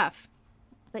shared stuff.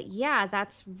 But yeah,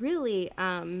 that's really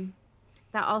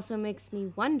that also makes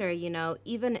me wonder, you know,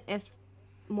 even if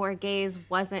Morghese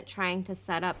wasn't trying to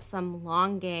set up some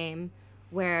long game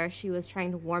where she was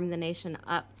trying to warm the nation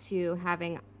up to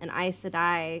having an Aes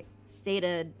Sedai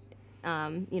seated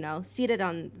on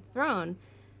the throne,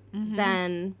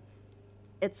 then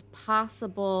it's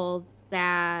possible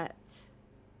that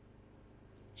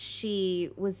she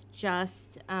was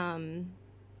just, I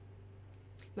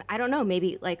don't know,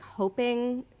 maybe like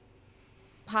hoping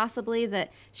possibly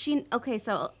that she, okay,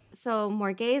 so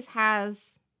Morghese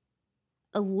has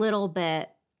a little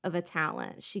bit of a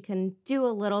talent. She can do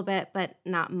a little bit, but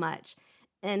not much.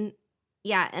 And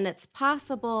yeah, and it's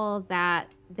possible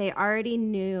that they already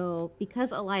knew,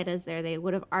 because Elida's there, they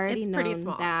would have already known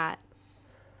that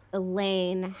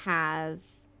Elaine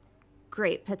has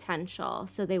great potential,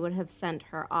 so they would have sent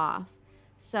her off.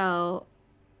 So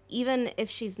even if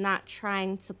she's not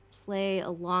trying to play a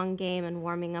long game and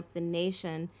warming up the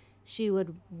nation, she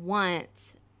would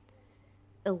want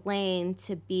Elaine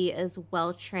to be as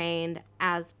well trained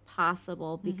as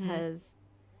possible, because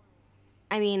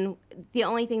I mean, the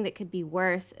only thing that could be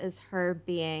worse is her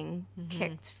being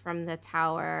kicked from the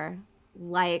tower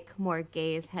like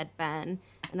Morghese had been.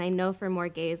 And I know for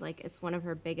Morghese, like, it's one of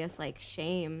her biggest, like,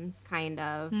 shames, kind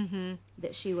of,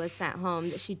 that she was sent home,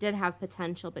 that she did have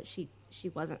potential, but she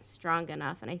wasn't strong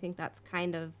enough. And I think that's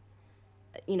kind of,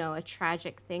 you know, a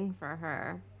tragic thing for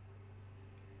her.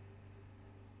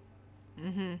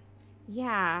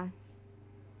 Yeah.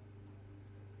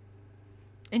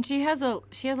 And she has a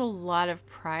lot of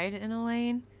pride in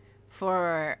Elaine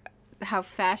for how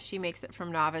fast she makes it from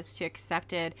novice to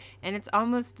accepted. And it's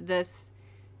almost this,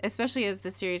 especially as the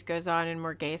series goes on and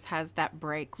Morghese has that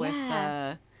break with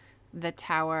the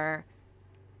tower,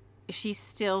 she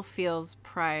still feels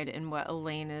pride in what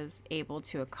Elaine is able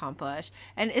to accomplish.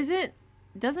 And isn't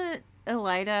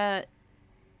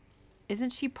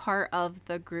she part of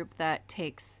the group that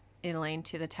takes Elaine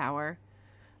to the tower?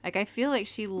 Like, I feel like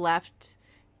she left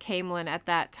Caemlyn at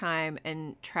that time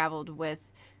and traveled with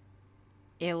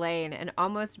Elaine and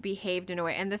almost behaved in a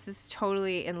way, and this is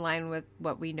totally in line with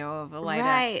what we know of Elida.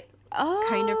 Right. Oh,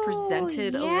 kind of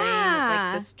presented Elaine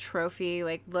like this trophy,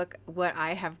 like, look what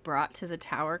I have brought to the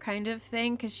tower kind of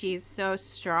thing, because she's so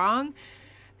strong.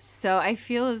 So I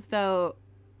feel as though,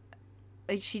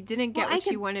 like, she didn't get what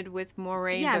she wanted with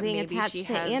Moiraine. Yeah, but being maybe attached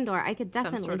to Andor. I could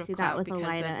definitely see that with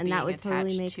Elida, and that would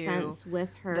totally make sense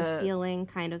with her feeling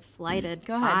kind of slighted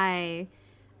by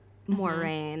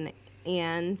Moiraine.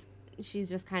 And she's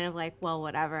just kind of like, well,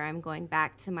 whatever, I'm going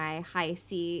back to my high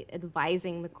seat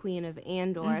advising the Queen of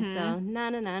Andor, so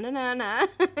na,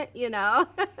 you know?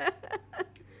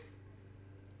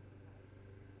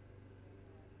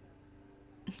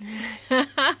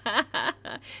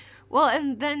 Well,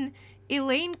 and then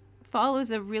Elaine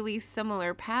follows a really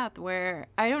similar path where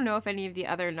I don't know if any of the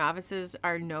other novices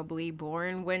are nobly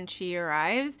born when she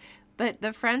arrives, but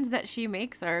the friends that she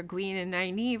makes are Egwene and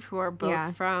Nynaeve, who are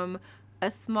both from a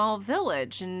small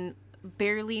village and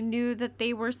barely knew that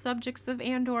they were subjects of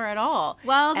Andor at all.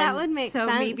 Well, that would make sense.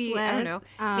 So maybe, I don't know,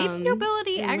 maybe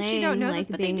nobility Elaine, actually don't know like, this,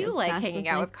 but they do like hanging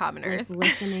out with commoners. Like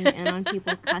listening in on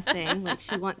people cussing. Like,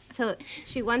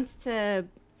 she wants to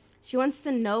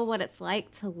know what it's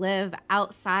like to live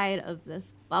outside of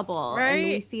this bubble. Right. And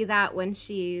we see that when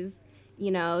she's, you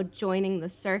know, joining the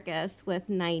circus with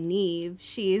Nynaeve.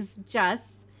 She's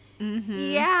just,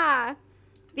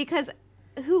 because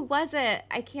who was it?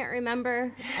 I can't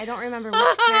remember. I don't remember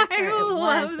which character it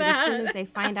was, but as soon as they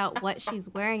find out what she's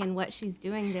wearing and what she's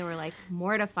doing, they were like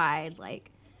mortified,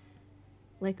 like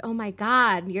oh my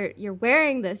God, you're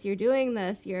wearing this, you're doing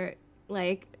this, you're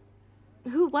like,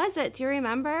 who was it? Do you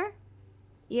remember?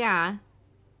 Yeah.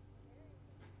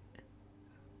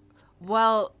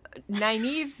 Well,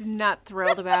 Nynaeve's not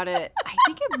thrilled about it. I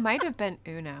think it might have been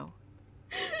Uno.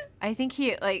 I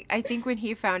think when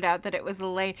he found out that it was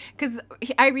Elain, because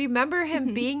I remember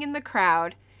him being in the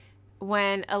crowd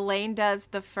when Elain does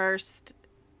the first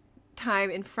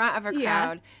time in front of a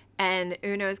crowd, and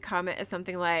Uno's comment is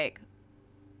something like,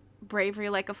 bravery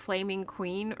like a flaming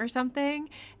queen or something,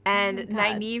 and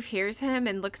Nynaeve hears him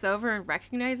and looks over and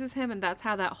recognizes him, and that's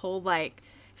how that whole like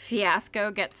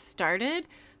fiasco gets started.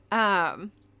 But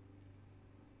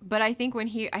I think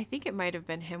it might have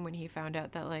been him when he found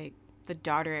out that like the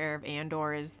daughter heir of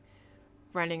Andor is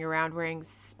running around wearing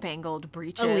spangled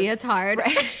breeches, a leotard,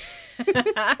 right?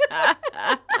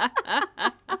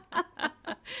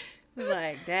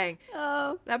 Like, dang,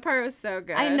 that part was so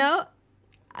good. I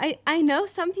know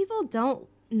some people don't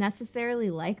necessarily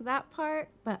like that part,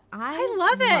 but I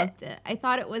loved it. I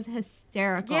thought it was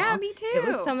hysterical. Yeah, me too. It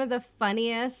was some of the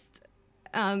funniest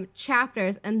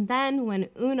chapters, and then when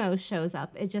Uno shows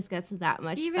up, it just gets that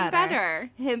much even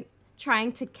better. Him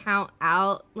trying to count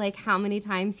out like how many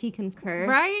times he can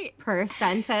curse per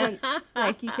sentence.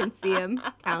 Like you can see him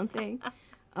counting.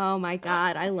 Oh my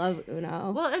God, I love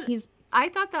Uno. Well, I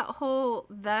thought that whole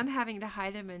them having to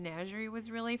hide a menagerie was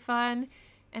really fun,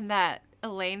 and that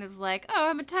Elain is like, "Oh,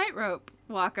 I'm a tightrope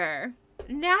walker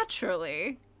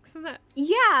naturally."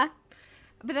 Yeah.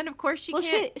 But then of course she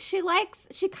can't.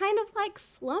 She kind of likes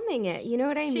slumming it. You know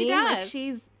what I mean? Does.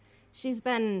 Like she's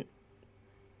been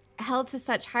held to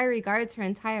such high regards her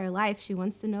entire life. She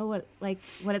wants to know what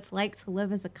it's like to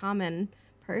live as a common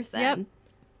person. Yep.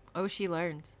 Oh, she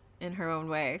learns in her own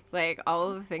way. Like all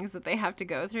of the things that they have to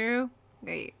go through.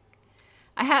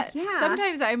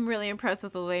 Sometimes I'm really impressed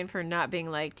with Elain for not being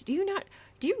like, do you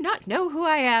not know who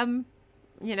I am?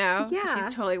 You know? Yeah.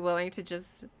 She's totally willing to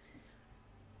just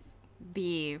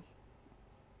be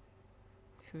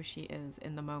who she is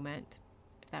in the moment,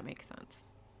 if that makes sense.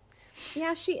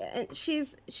 Yeah, she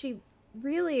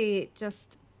really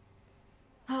just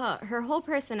her whole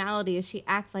personality is she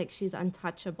acts like she's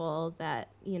untouchable, that,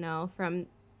 you know, from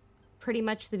pretty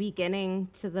much the beginning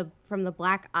from the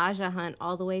Black Aja hunt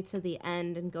all the way to the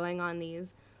end, and going on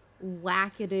these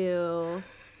wackadoo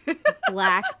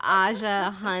Black Aja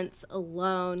hunts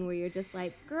alone where you're just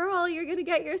like, girl, you're gonna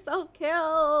get yourself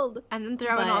killed, and then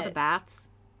throw in all the baths.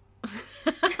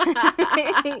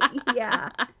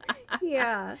 yeah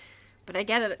But I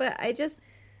get it. But I just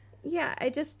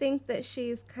think that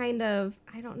she's kind of,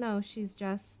 I don't know, she's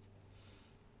just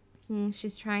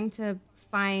she's trying to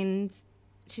find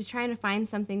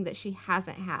something that she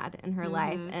hasn't had in her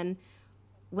life. And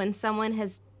when someone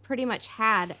has pretty much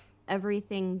had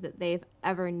everything that they've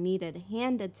ever needed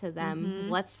handed to them,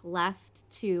 what's left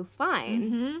to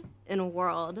find in a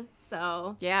world?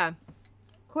 So yeah,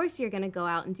 of course you're gonna go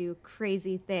out and do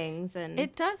crazy things. And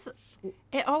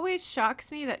it always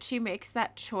shocks me that she makes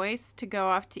that choice to go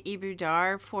off to Ebu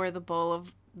Dar for the Bowl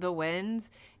of the Winds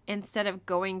instead of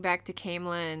going back to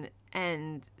Caemlyn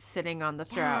and sitting on the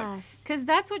throne. Because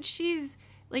that's what she's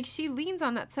like. She leans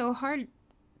on that so hard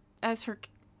as her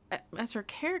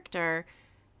character,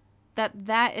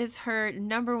 that is her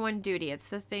number one duty. It's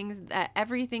the things that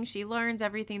everything she learns,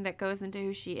 everything that goes into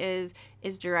who she is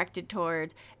directed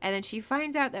towards. And then she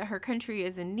finds out that her country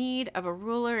is in need of a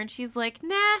ruler, and she's like,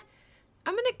 nah,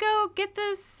 I'm gonna go get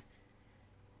this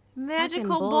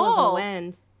magical bowl of the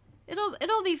wind.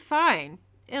 It'll be fine.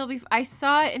 I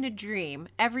saw it in a dream.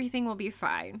 Everything will be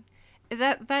fine.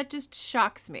 That just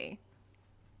shocks me.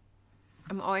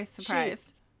 I'm always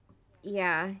surprised.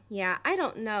 Yeah. I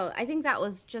don't know. I think that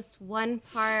was just one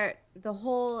part. The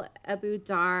whole Ebu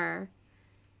Dar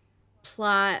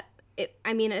plot,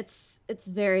 it's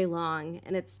very long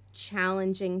and it's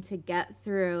challenging to get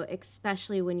through,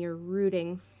 especially when you're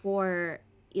rooting for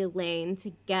Elain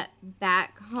to get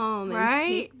back home and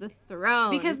take the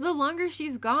throne. Because the longer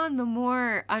she's gone, the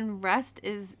more unrest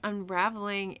is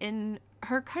unraveling in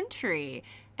her country.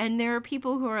 And there are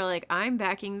people who are like, I'm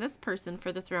backing this person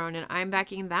for the throne, and I'm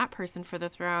backing that person for the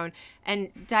throne.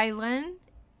 And Dylan,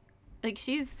 like,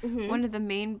 she's one of the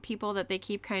main people that they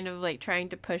keep kind of like trying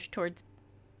to push towards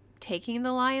taking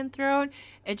the Lion Throne.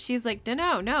 And she's like,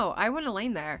 no, I want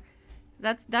Elain there.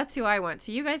 That's who I want.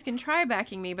 So you guys can try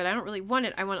backing me, but I don't really want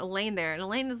it. I want Elain there. And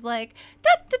Elain is like,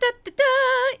 da da da da da,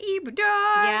 Ebu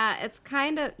Dar. Yeah, it's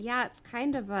kind of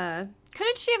a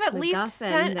Couldn't she have at least MacGuffin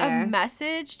sent there. a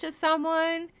message to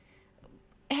someone?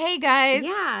 Hey guys,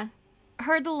 Yeah.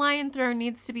 heard the Lion Throne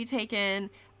needs to be taken.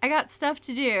 I got stuff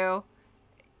to do.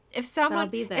 If someone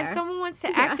be there. if someone wants to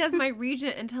act as my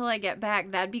regent until I get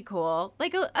back, that'd be cool.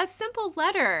 Like a simple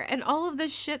letter, and all of the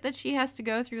shit that she has to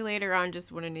go through later on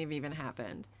just wouldn't have even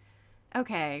happened.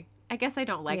 Okay, I guess I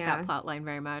don't like that plot line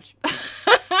very much.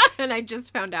 And I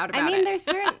just found out about it. I mean,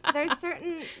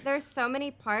 there's so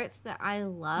many parts that I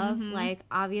love. Like,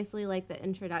 obviously, like the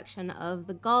introduction of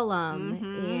the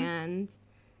Golem, and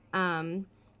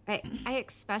I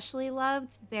especially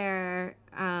loved their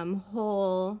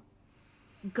whole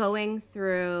going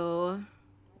through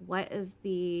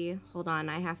hold on,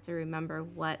 I have to remember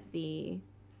what the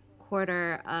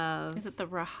quarter of... Is it the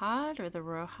Rahad or the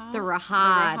Rohad? The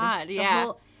Rahad.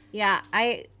 Yeah.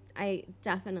 I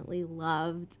definitely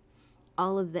loved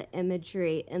all of the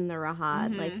imagery in the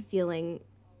Rahad, like feeling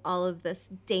all of this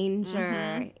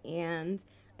danger, and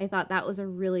I thought that was a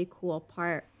really cool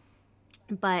part.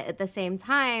 But at the same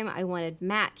time, I wanted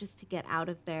Matt just to get out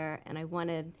of there, and I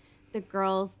wanted the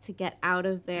girls to get out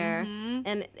of there,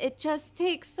 and it just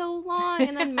takes so long,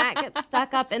 and then Matt gets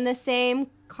stuck up in the same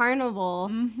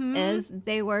carnival as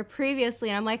they were previously,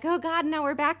 and I'm like, oh god, now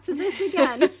we're back to this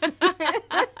again.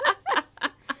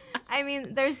 I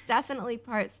mean, there's definitely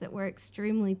parts that were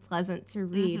extremely pleasant to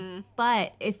read,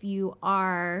 but if you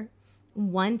are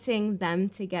wanting them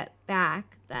to get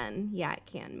back, then yeah, it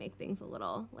can make things a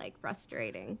little like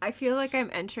frustrating. I feel like I'm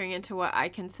entering into what I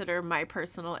consider my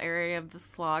personal area of the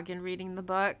slog in reading the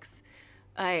books.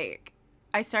 Like,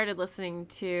 I started listening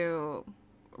to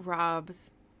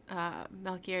Rob's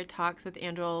Melchior Talks with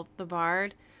Andrel the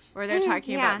Bard, where they're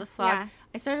talking about the slog. Yeah.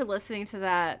 I started listening to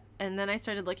that, and then I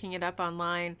started looking it up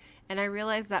online, and I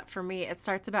realized that for me, it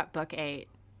starts about book 8.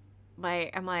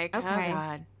 Like, I'm like, oh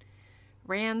god.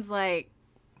 Rand's like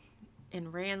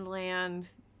in Randland,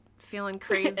 feeling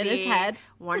crazy in his head,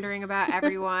 wondering about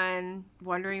everyone,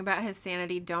 wondering about his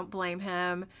sanity. Don't blame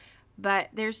him. But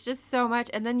there's just so much.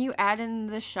 And then you add in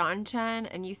the Seanchan,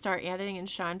 and you start adding in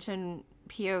Seanchan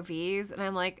POVs, and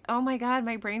I'm like, oh my god,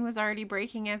 my brain was already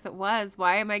breaking as it was.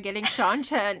 Why am I getting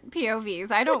Seanchan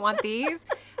POVs? I don't want these.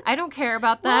 I don't care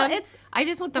about them. Well, I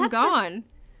just want them gone.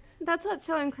 That's what's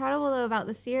so incredible, though, about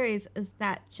the series is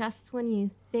that just when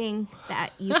you think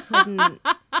that you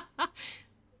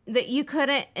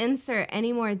couldn't insert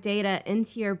any more data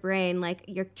into your brain, like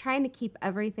you're trying to keep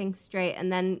everything straight,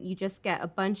 and then you just get a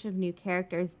bunch of new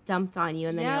characters dumped on you,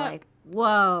 and then you're like,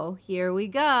 whoa, here we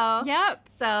go. Yep.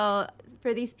 So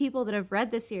for these people that have read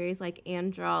the series, like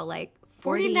Andrel, like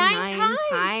 49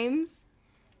 times,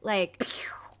 like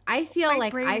I feel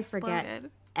like I forget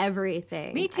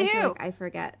everything. Me too. I feel like I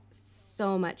forget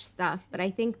so much stuff, but I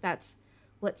think that's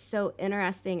what's so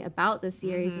interesting about the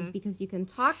series is because you can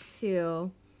talk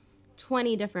to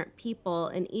 20 different people,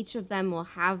 and each of them will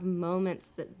have moments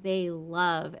that they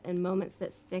love and moments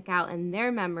that stick out in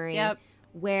their memory,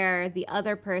 where the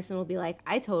other person will be like,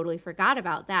 I totally forgot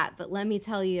about that, but let me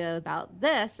tell you about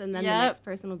this, and then the next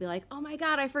person will be like, oh my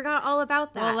god, I forgot all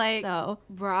about that. Well, like, so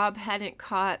Rob hadn't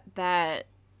caught that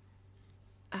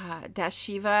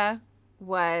Dashiva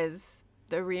was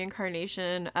the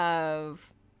reincarnation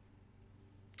of,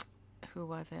 who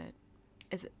was it?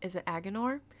 Is it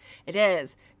Agenor? It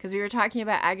is, because we were talking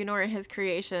about Agenor and his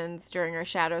creations during our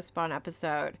Shadow Spawn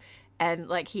episode, and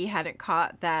like he hadn't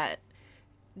caught that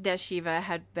Dashiva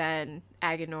had been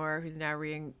Agenor, who's now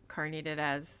reincarnated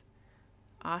as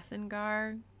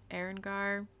Arengar.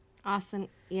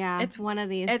 It's one of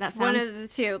these. It's one of the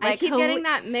two. Like, I keep getting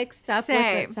that mixed up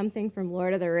with something from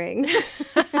Lord of the Rings.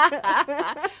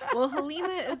 Well, Halima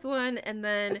is one, and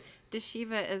then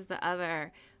Dashiva is the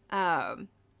other.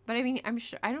 But I mean, I'm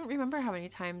sure, I don't remember how many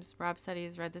times Rob said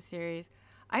he's read the series.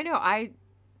 I know I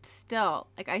still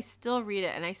read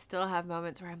it, and I still have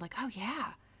moments where I'm like, oh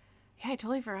yeah, I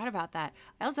totally forgot about that.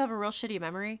 I also have a real shitty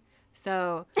memory.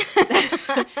 So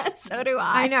so do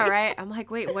I. I know, right? I'm like,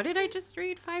 wait, what did I just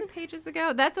read 5 pages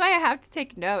ago? That's why I have to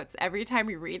take notes every time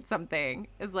we read something.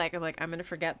 I'm going to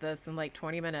forget this in like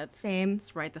 20 minutes. Same.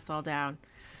 Let's write this all down.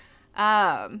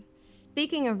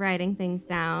 Speaking of writing things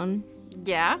down.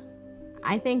 Yeah?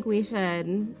 I think we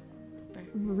should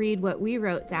read what we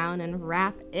wrote down and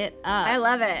wrap it up. I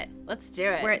love it. Let's do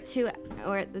it. We're at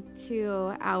the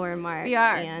 2-hour mark. We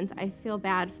are. And I feel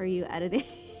bad for you editing.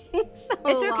 It's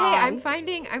okay. long. I'm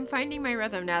finding my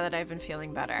rhythm now that I've been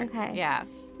feeling better. Okay. Yeah.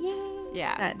 Yay.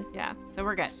 Yeah. Good. Yeah. So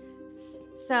we're good.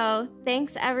 So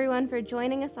thanks everyone for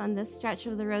joining us on this stretch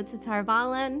of the road to Tar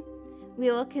Valon. We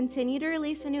will continue to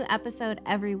release a new episode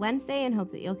every Wednesday and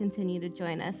hope that you'll continue to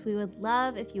join us. We would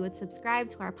love if you would subscribe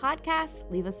to our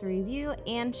podcast, leave us a review,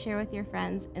 and share with your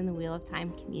friends in the Wheel of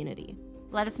Time community.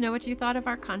 Let us know what you thought of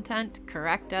our content,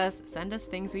 correct us, send us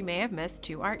things we may have missed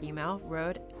to our email,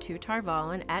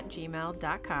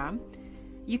 roadtotarvalin@gmail.com.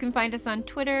 You can find us on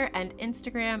Twitter and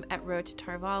Instagram at Road to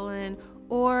Tarvalin,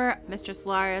 or Mr.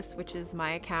 Solaris, which is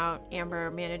my account. Amber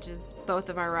manages both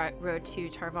of our Road to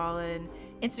Tarvalin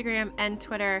Instagram and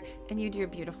Twitter, and you do a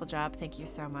beautiful job. Thank you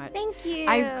so much. Thank you.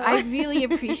 I really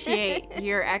appreciate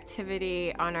your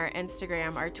activity on our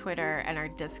Instagram, our Twitter, and our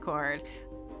Discord.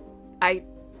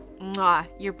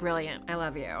 You're brilliant. I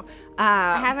love you.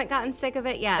 I haven't gotten sick of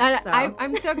it yet. So.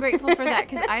 I'm so grateful for that,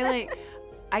 because I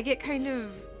get kind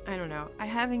of, I don't know, I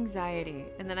have anxiety,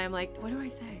 and then I'm like, what do I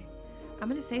say? I'm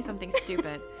going to say something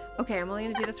stupid. Okay, I'm only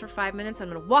going to do this for 5 minutes. I'm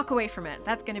going to walk away from it.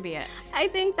 That's going to be it. I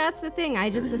think that's the thing. I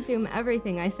just assume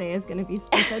everything I say is going to be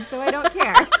stupid, so I don't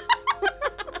care.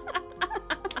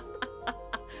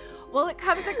 Well, it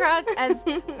comes across as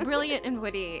brilliant and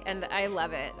witty, and I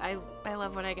love it. I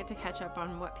love when I get to catch up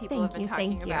on what people have been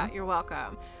talking about. You're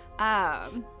welcome.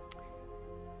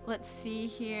 Let's see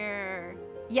here.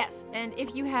 Yes, and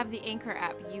if you have the Anchor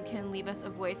app, you can leave us a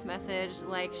voice message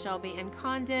like Shelby and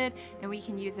Con did, and we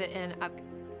can use it in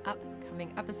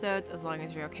upcoming episodes as long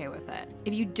as you're okay with it.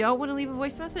 If you don't want to leave a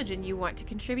voice message and you want to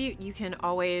contribute, you can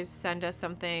always send us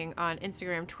something on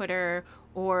Instagram, Twitter,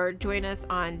 or join us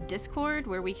on Discord,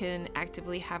 where we can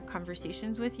actively have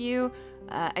conversations with you.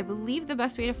 I believe the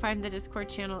best way to find the Discord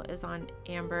channel is on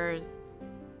Amber's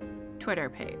Twitter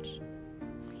page.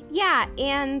 Yeah,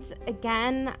 and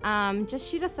again, just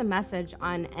shoot us a message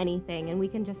on anything, and we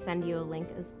can just send you a link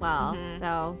as well. Mm-hmm.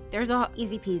 So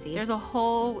easy peasy. There's a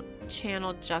whole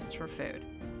channel just for food.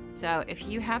 So if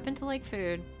you happen to like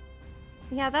food,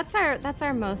 yeah, that's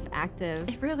our most active.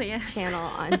 It really is. Channel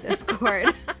on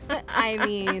Discord. I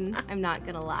mean, I'm not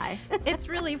gonna lie. It's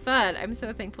really fun. I'm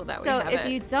so thankful that we have it. So if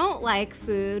you don't like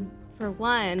food, for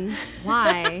one,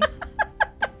 why?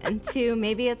 And two,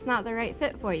 maybe it's not the right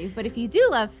fit for you. But if you do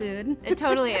love food, it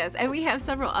totally is. And we have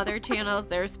several other channels.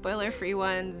 There are spoiler-free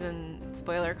ones and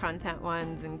spoiler content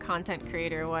ones and content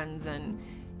creator ones. And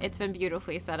it's been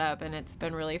beautifully set up, and it's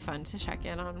been really fun to check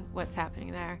in on what's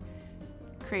happening there.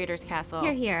 Creators Castle.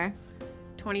 You're here.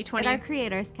 2020. At our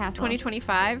Creators Castle.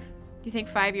 2025. Do you think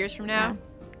 5 years from now? Yeah.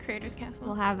 Creators Castle.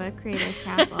 We'll have a Creators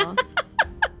Castle.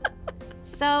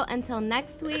 So until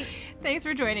next week. Thanks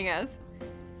for joining us.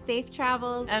 Safe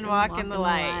travels and walk in the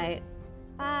light.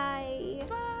 Bye.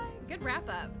 Bye. Good wrap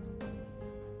up.